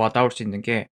그것보다 더 와닿을 수 있는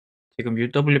게 지금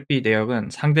UWB 내역은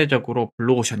상대적으로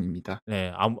블루오션입니다.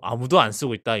 네, 아무도 안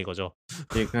쓰고 있다 이거죠.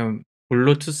 지금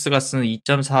블루투스가 쓰는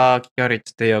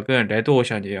 2.4GHz 내역은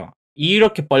레드오션이에요.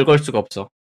 이렇게 뻘걸 수가 없어.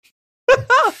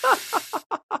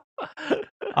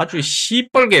 아주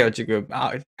시뻘개요 지금.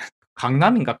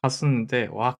 강남인가 갔었는데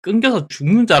와 끊겨서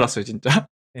죽는 줄 알았어요 진짜.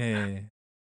 예.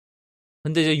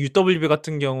 근데 이제 UWB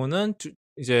같은 경우는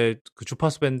이제 그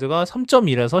주파수 밴드가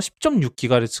 3.1에서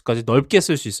 10.6GHz까지 넓게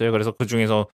쓸 수 있어요. 그래서 그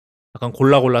중에서 약간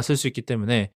골라 쓸 수 있기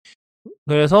때문에,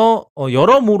 그래서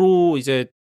여러모로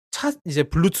이제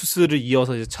블루투스를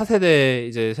이어서 이제 차세대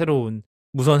이제 새로운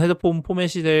무선 헤드폰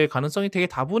포맷이 될 가능성이 되게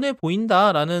다분해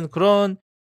보인다라는 그런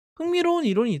흥미로운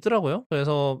이론이 있더라고요.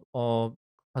 그래서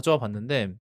가져와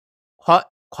봤는데,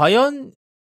 과연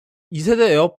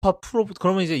 2세대 에어팟 프로,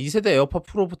 그러면 이제 2세대 에어팟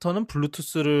프로부터는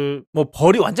블루투스를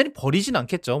완전히 버리진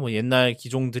않겠죠. 뭐 옛날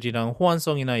기종들이랑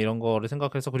호환성이나 이런 거를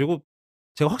생각해서. 그리고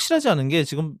제가 확실하지 않은 게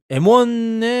지금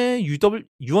M1에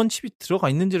U1 칩이 들어가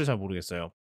있는지를 잘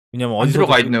모르겠어요. 왜냐면 안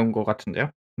들어가 있는 것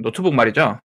같은데요? 노트북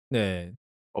말이죠? 네.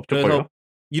 없을걸요? 그래서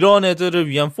이런 애들을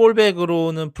위한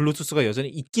폴백으로는 블루투스가 여전히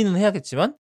있기는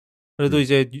해야겠지만, 그래도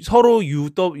이제 서로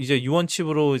이제 U1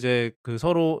 칩으로 이제 그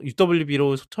서로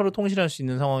UWB로 서로 통신할 수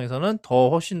있는 상황에서는 더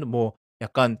훨씬 뭐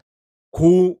약간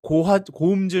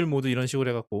고음질 모드 이런 식으로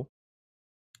해갖고,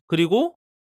 그리고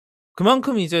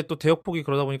그만큼 이제 또 대역폭이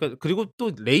그러다 보니까, 그리고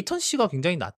또 레이턴시가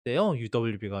굉장히 낮대요.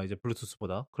 UWB가 이제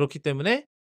블루투스보다. 그렇기 때문에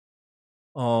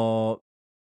뭐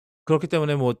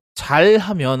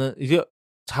잘하면은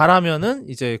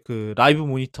이제 그 라이브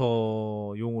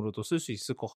모니터용으로도 쓸 수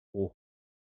있을 것 같고.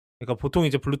 그러니까 보통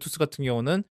이제 블루투스 같은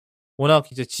경우는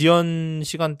워낙 이제 지연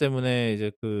시간 때문에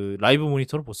이제 그 라이브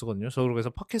모니터를 못 쓰거든요. 저도 그래서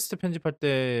팟캐스트 편집할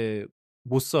때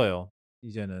못 써요,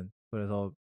 이제는.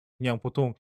 그래서 그냥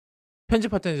보통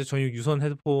편집할 때는 이제 전용 유선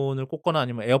헤드폰을 꽂거나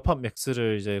아니면 에어팟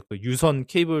맥스를 이제 그 유선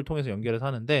케이블 통해서 연결해서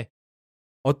하는데,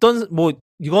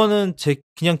 이거는 제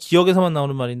그냥 기억에서만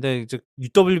나오는 말인데, 이제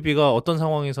UWB가 어떤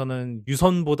상황에서는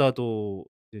유선보다도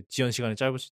이제 지연 시간이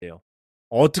짧을 수 있대요.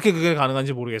 어떻게 그게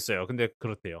가능한지 모르겠어요. 근데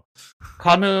그렇대요.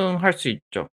 가능할 수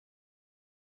있죠.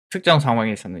 특정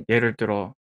상황에서는 예를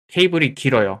들어 케이블이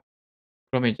길어요.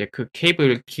 그러면 이제 그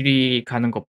케이블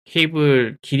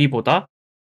길이보다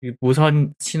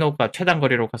무선 신호가 최단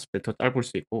거리로 갔을 때 더 짧을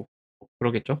수 있고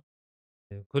그러겠죠?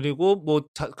 네, 그리고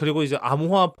그리고 이제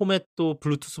암호화 포맷도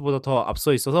블루투스보다 더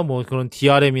앞서 있어서 뭐 그런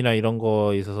DRM이나 이런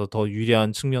거에 있어서 더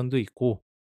유리한 측면도 있고,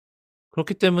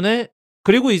 그렇기 때문에.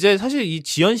 그리고 이제 사실 이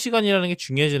지연 시간이라는 게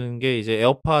중요해지는 게, 이제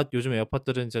요즘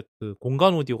에어팟들은 이제 그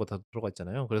공간 오디오가 다 들어가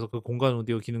있잖아요. 그래서 그 공간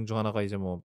오디오 기능 중 하나가 이제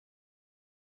뭐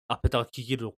앞에다가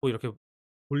기기를 놓고 이렇게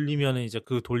돌리면은 이제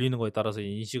그 돌리는 거에 따라서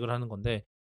인식을 하는 건데,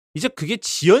 이제 그게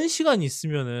지연 시간이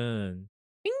있으면은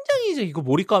상당히 이제 이거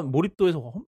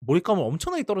몰입감을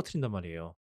엄청나게 떨어뜨린단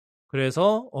말이에요.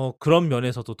 그래서 그런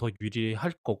면에서도 더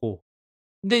유리할 거고.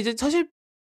 근데 이제 사실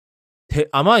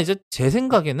아마 이제 제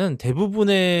생각에는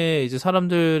대부분의 이제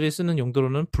사람들이 쓰는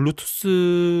용도로는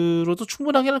블루투스로도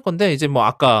충분하긴 할 건데, 이제 뭐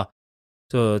아까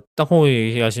땅콩이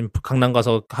얘기하신 강남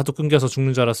가서 하도 끊겨서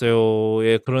죽는 줄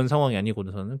알았어요의 그런 상황이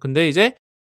아니고는. 근데 이제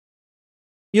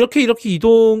이렇게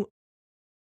이동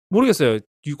모르겠어요.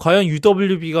 과연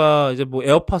UWB가 이제 뭐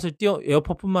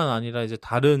에어팟뿐만 아니라 이제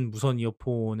다른 무선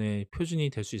이어폰의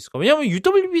표준이 될 수 있을까? 왜냐면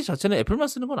UWB 자체는 애플만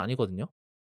쓰는 건 아니거든요.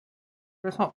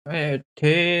 그래서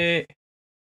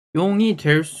대용이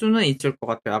될 수는 있을 것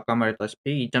같아요. 아까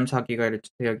말했다시피 2.4GHz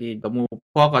대역이 너무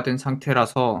포화가 된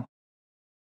상태라서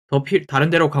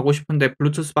다른 데로 가고 싶은데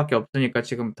블루투스밖에 없으니까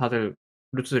지금 다들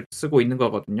블루투스를 쓰고 있는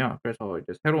거거든요. 그래서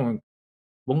이제 새로운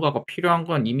뭔가가 필요한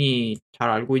건 이미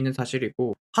잘 알고 있는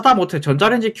사실이고, 하다못해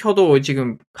전자레인지 켜도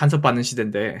지금 간섭받는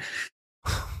시대인데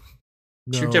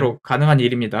실제로 가능한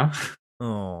일입니다.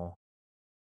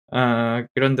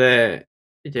 그런데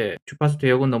이제 주파수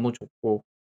대역은 너무 좋고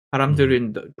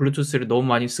사람들은 블루투스를 너무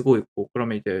많이 쓰고 있고,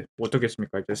 그러면 이제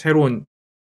어떻겠습니까? 이제 새로운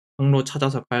경로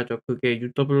찾아서 가야죠. 그게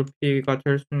UWP가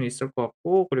될 수는 있을 것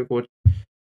같고, 그리고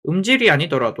음질이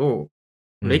아니더라도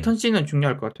레이턴시는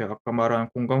중요할 것 같아요. 아까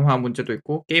말한 공감화 문제도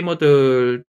있고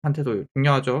게이머들한테도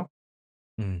중요하죠.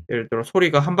 예를 들어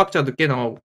소리가 한 박자 늦게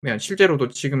나오면 실제로도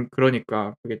지금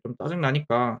그러니까 그게 좀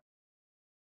짜증나니까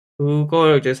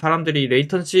그걸 이제 사람들이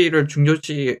레이턴시를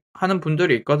중요시하는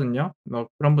분들이 있거든요. 뭐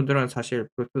그런 분들은 사실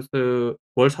블루투스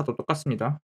뭘 사도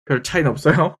똑같습니다. 별 차이는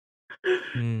없어요.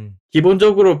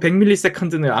 기본적으로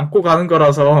 100ms는 안고 가는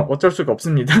거라서 어쩔 수가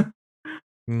없습니다.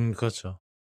 그렇죠.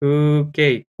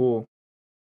 그게 있고,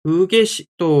 그게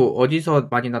또 어디서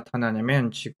많이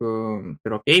나타나냐면 지금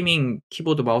게이밍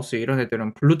키보드 마우스 이런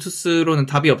애들은 블루투스로는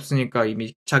답이 없으니까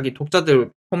이미 자기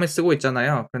독자들 폼에 쓰고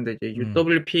있잖아요. 그런데 이제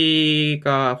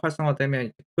UWP가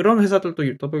활성화되면 그런 회사들도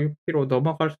UWP로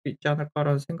넘어갈 수 있지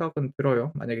않을까라는 생각은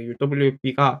들어요. 만약에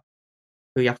UWP가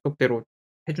그 약속대로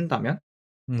해준다면.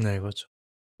 네, 그렇죠.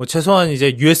 뭐 최소한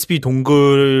이제 USB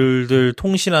동글들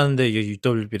통신하는데 이게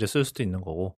UWB를 쓸 수도 있는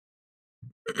거고.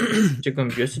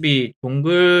 지금 USB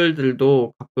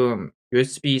동글들도 가끔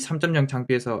USB 3.0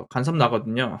 장비에서 간섭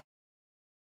나거든요.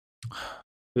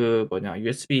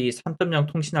 USB 3.0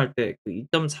 통신할 때 그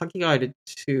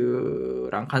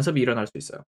 2.4GHz랑 간섭이 일어날 수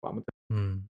있어요. 아무튼.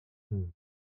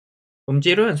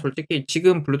 음질은 솔직히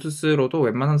지금 블루투스로도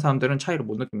웬만한 사람들은 차이를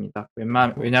못 느낍니다.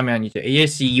 왜냐면 이제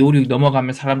AS256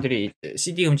 넘어가면 사람들이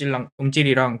CD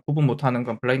음질이랑 구분 못하는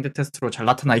건 블라인드 테스트로 잘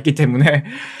나타나 있기 때문에.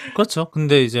 그렇죠.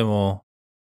 근데 이제 뭐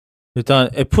일단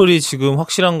애플이 지금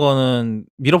확실한 거는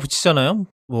밀어붙이잖아요.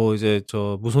 뭐 이제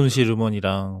무손실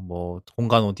음원이랑 뭐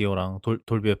공간 오디오랑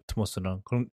돌비 애트모스랑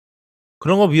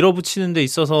그런 거 밀어붙이는 데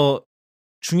있어서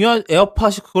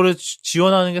에어팟이 그거를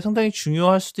지원하는 게 상당히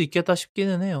중요할 수도 있겠다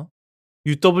싶기는 해요.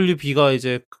 UWB가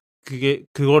이제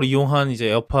그걸 이용한 이제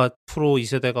에어팟 프로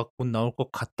 2세대가 곧 나올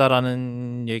것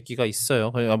같다라는 얘기가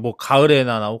있어요. 그러니까 뭐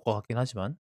가을에나 나올 것 같긴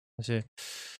하지만 사실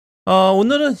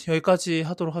오늘은 여기까지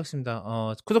하도록 하겠습니다.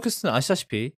 쿠더캐스트는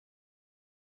아시다시피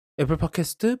애플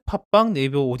팟캐스트, 팟빵,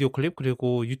 네이버 오디오 클립,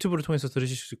 그리고 유튜브를 통해서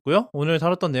들으실 수 있고요. 오늘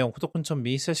다뤘던 내용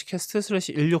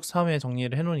kudo.me/cast/163에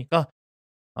정리를 해놓으니까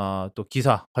또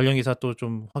관련 기사 또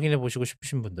좀 확인해 보시고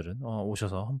싶으신 분들은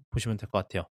오셔서 한번 보시면 될 것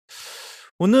같아요.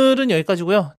 오늘은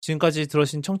여기까지고요. 지금까지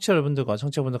들으신 청취자 여러분들과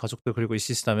청취자분들 가족들, 그리고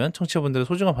있으시다면 청취자분들의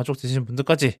소중한 가족 되시는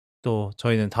분들까지 또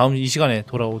저희는 다음 이 시간에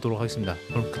돌아오도록 하겠습니다.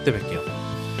 그럼 그때 뵐게요.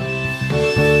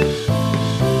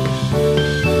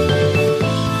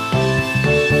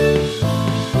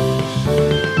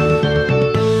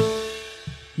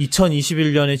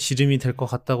 2021년에 지름이 될 것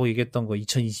같다고 얘기했던 거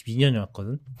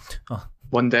 2022년이었거든.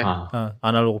 뭔데?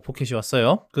 아날로그 포켓이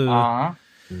왔어요.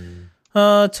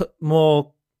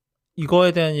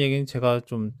 이거에 대한 얘기는 제가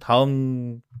좀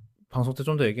다음 방송 때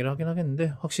좀 더 얘기를 하긴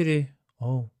하겠는데, 확실히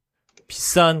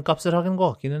비싼 값을 하는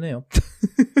것 같기는 해요.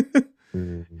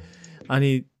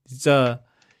 아니 진짜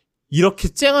이렇게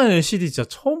쨍한 LCD 진짜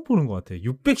처음 보는 것 같아요.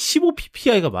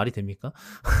 615ppi가 말이 됩니까?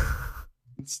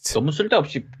 진짜. 너무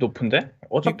쓸데없이 높은데?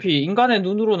 어차피 인간의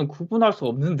눈으로는 구분할 수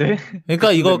없는데.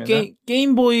 그러니까 이거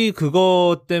게임보이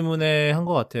그거 때문에 한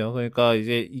것 같아요. 그러니까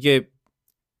이제 이게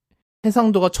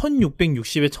해상도가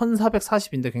 1660에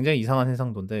 1440인데 굉장히 이상한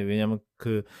해상도인데, 왜냐면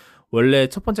원래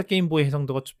첫 번째 게임보이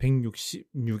해상도가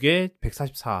 166에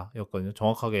 144였거든요.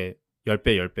 정확하게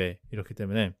 10배 이렇기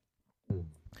때문에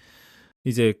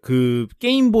이제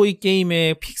게임보이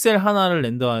게임의 픽셀 하나를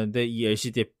렌더하는데 이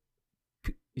LCD에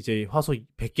이제 화소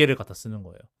 100개를 갖다 쓰는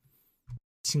거예요.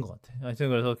 미친 것 같아. 하여튼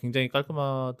그래서 굉장히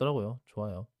깔끔하더라고요.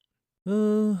 좋아요.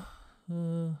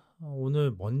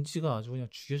 오늘 먼지가 아주 그냥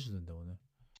죽여주던데 오늘.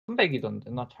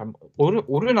 300이던데 나 잘못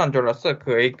오류난 줄 알았어.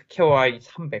 그 AKY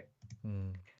 300.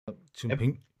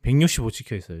 지금 165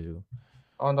 찍혀 있어요 지금.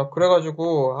 나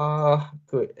그래가지고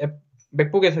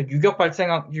맥북에서 유격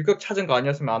찾은 거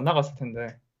아니었으면 안 나갔을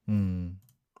텐데.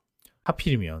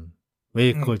 하필이면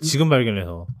왜 그걸 지금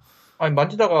발견해서? 아니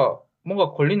만지다가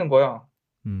뭔가 걸리는 거야.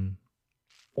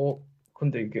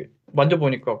 근데 이게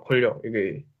만져보니까 걸려.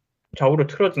 이게 좌우로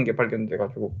틀어진 게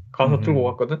발견돼가지고 가서 들고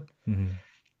갔거든.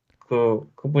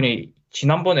 그분이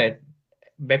지난번에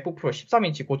맥북 프로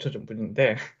 13인치 고쳐준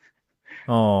분인데.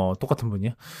 똑같은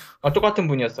분이야? 똑같은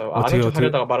분이었어. 아는 척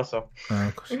하려다가 말았어.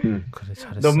 그래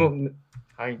잘했어.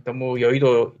 너무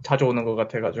여의도 자주 오는 것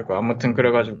같아가지고 아무튼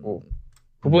그래가지고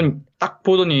그분 딱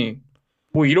보더니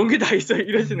뭐 이런 게 다 있어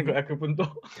이러시는 거야 그분도.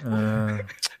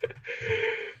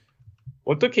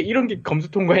 어떻게 이런 게 검수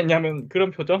통과했냐면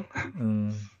그런 표정.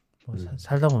 뭐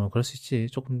살다 보면 그럴 수 있지.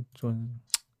 조금 좀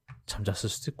잠잤을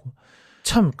수도 있고.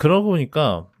 참 그러고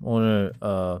보니까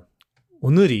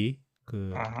오늘이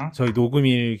저희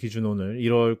녹음일 기준 오늘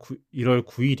 1월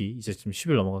 9일이 이제 지금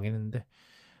 10일 넘어가긴 했는데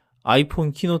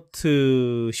아이폰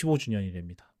키노트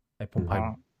 15주년이랍니다. 아이폰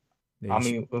 5. 네,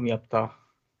 아무 의미 없다.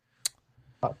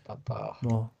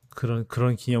 뭐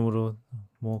그런 기념으로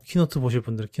뭐 키노트 보실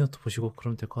분들은 키노트 보시고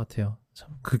그러면 될 것 같아요. 참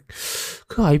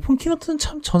그 아이폰 키노트는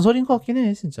참 전설인 것 같긴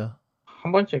해 진짜.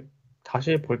 한 번씩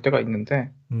다시 볼 때가 있는데.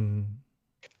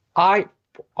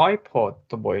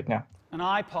 아이팟도 뭐였냐? An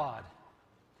iPod,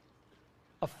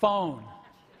 a phone,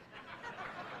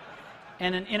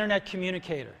 and an internet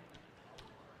communicator.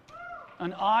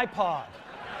 An iPod,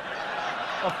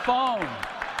 a phone.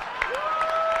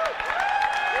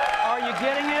 Are you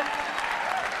getting it?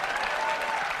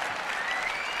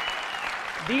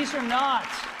 These are not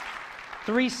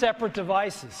 3 separate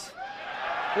devices.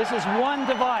 This is one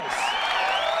device.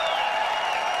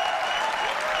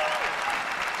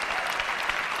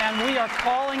 And we are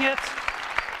calling it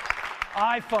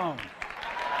iPhone.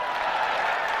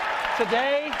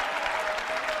 Today,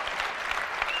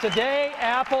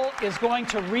 Apple is going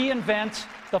to reinvent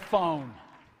the phone.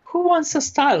 Who wants a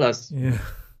stylus? 예.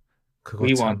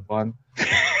 We want one.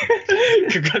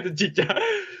 그거는 진짜.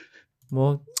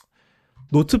 뭐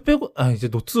노트 빼고 이제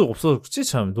노트 없어졌지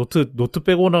참. 노트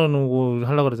빼고라는 거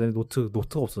하려고 그랬더니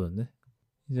노트가 없어졌네.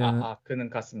 이제는 그는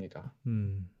같습니다.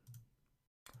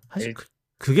 사실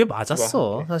그게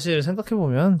맞았어. 사실 생각해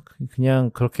보면 그냥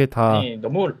그렇게 다. 아니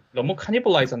너무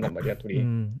카니발라이즈한단 말이야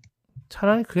둘이.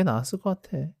 차라리 그게 나았을 것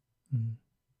같아.